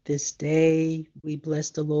for this day. We bless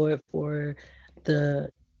the Lord for the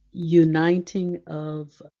uniting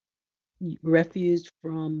of Refuge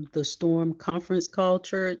from the Storm conference call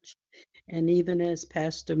church. And even as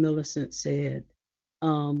Pastor Millicent said,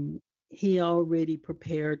 he already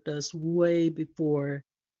prepared us way before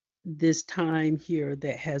this time here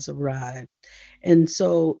that has arrived. And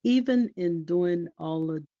so even in doing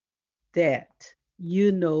all of that,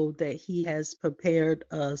 that he has prepared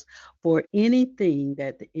us for anything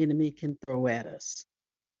that the enemy can throw at us.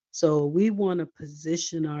 So we want to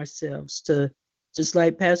position ourselves to, just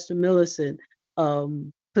like Pastor Millicent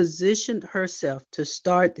positioned herself to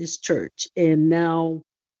start this church. And now,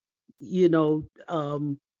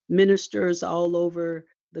 ministers all over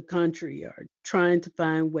the country are trying to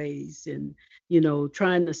find ways and,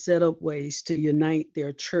 trying to set up ways to unite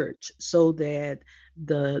their church so that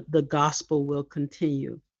the gospel will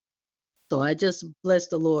continue. So I just bless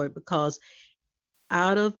the Lord, because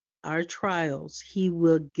out of our trials, he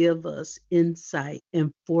will give us insight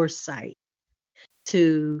and foresight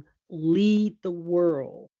to lead the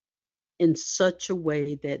world in such a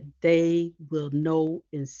way that they will know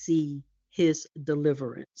and see his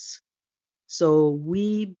deliverance. So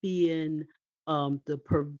we being the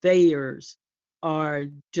purveyors are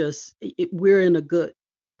we're in a good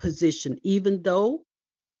position, even though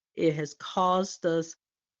it has caused us,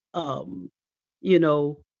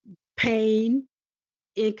 pain,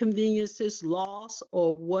 inconveniences, loss,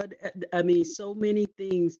 or so many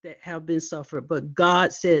things that have been suffered. But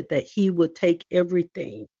God said that he would take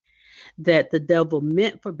everything that the devil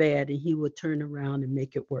meant for bad and he would turn around and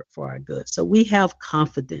make it work for our good. So we have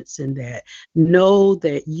confidence in that. Know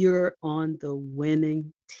that you're on the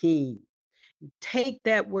winning team. Take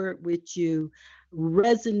that word with you,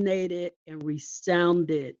 resonate it and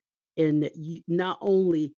resound it in not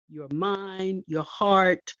only your mind, your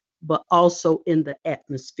heart, but also in the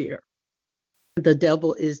atmosphere. The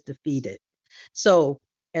devil is defeated. So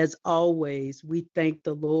as always, we thank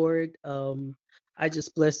the Lord. I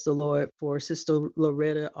just bless the Lord for Sister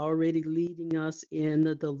Loretta already leading us in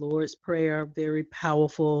the Lord's Prayer, very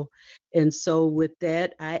powerful. And so with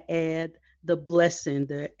that, I add the blessing,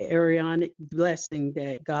 the Aaronic blessing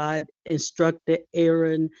that God instructed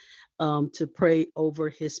Aaron to pray over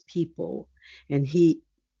his people. And he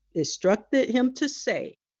instructed him to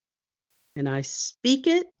say, and I speak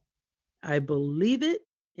it, I believe it,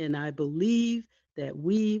 and I believe that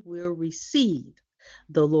we will receive.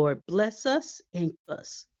 The Lord bless us and keep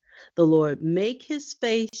us. The Lord make his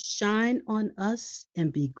face shine on us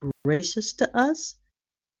and be gracious to us.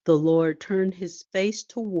 The Lord turn his face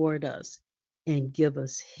toward us and give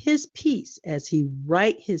us his peace as he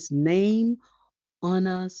write his name on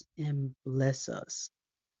us and bless us.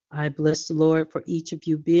 I bless the Lord for each of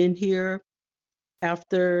you being here.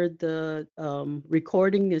 After the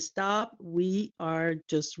recording is stopped, we are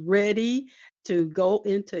just ready to go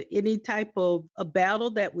into any type of a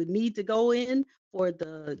battle that we need to go in for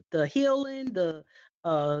the healing, the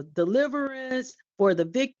deliverance, for the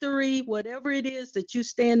victory, whatever it is that you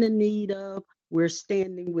stand in need of, we're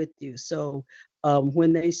standing with you. So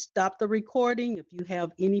when they stop the recording, if you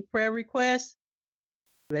have any prayer requests,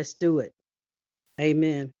 let's do it.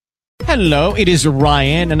 Amen. Hello, it is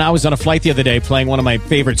Ryan, and I was on a flight the other day playing one of my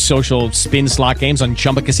favorite social spin slot games on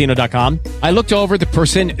ChumbaCasino.com. I looked over at the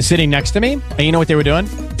person sitting next to me, and you know what they were doing?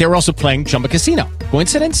 They were also playing Chumba Casino.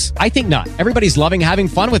 Coincidence? I think not. Everybody's loving having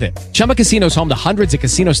fun with it. Chumba Casino is home to hundreds of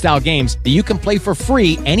casino-style games that you can play for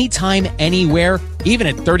free anytime, anywhere, even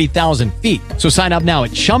at 30,000 feet. So sign up now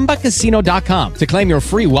at ChumbaCasino.com to claim your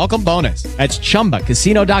free welcome bonus. That's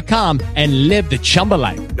ChumbaCasino.com and live the Chumba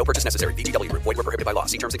life. No purchase necessary. VGW. Void where prohibited by law.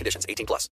 See terms and conditions. 18+.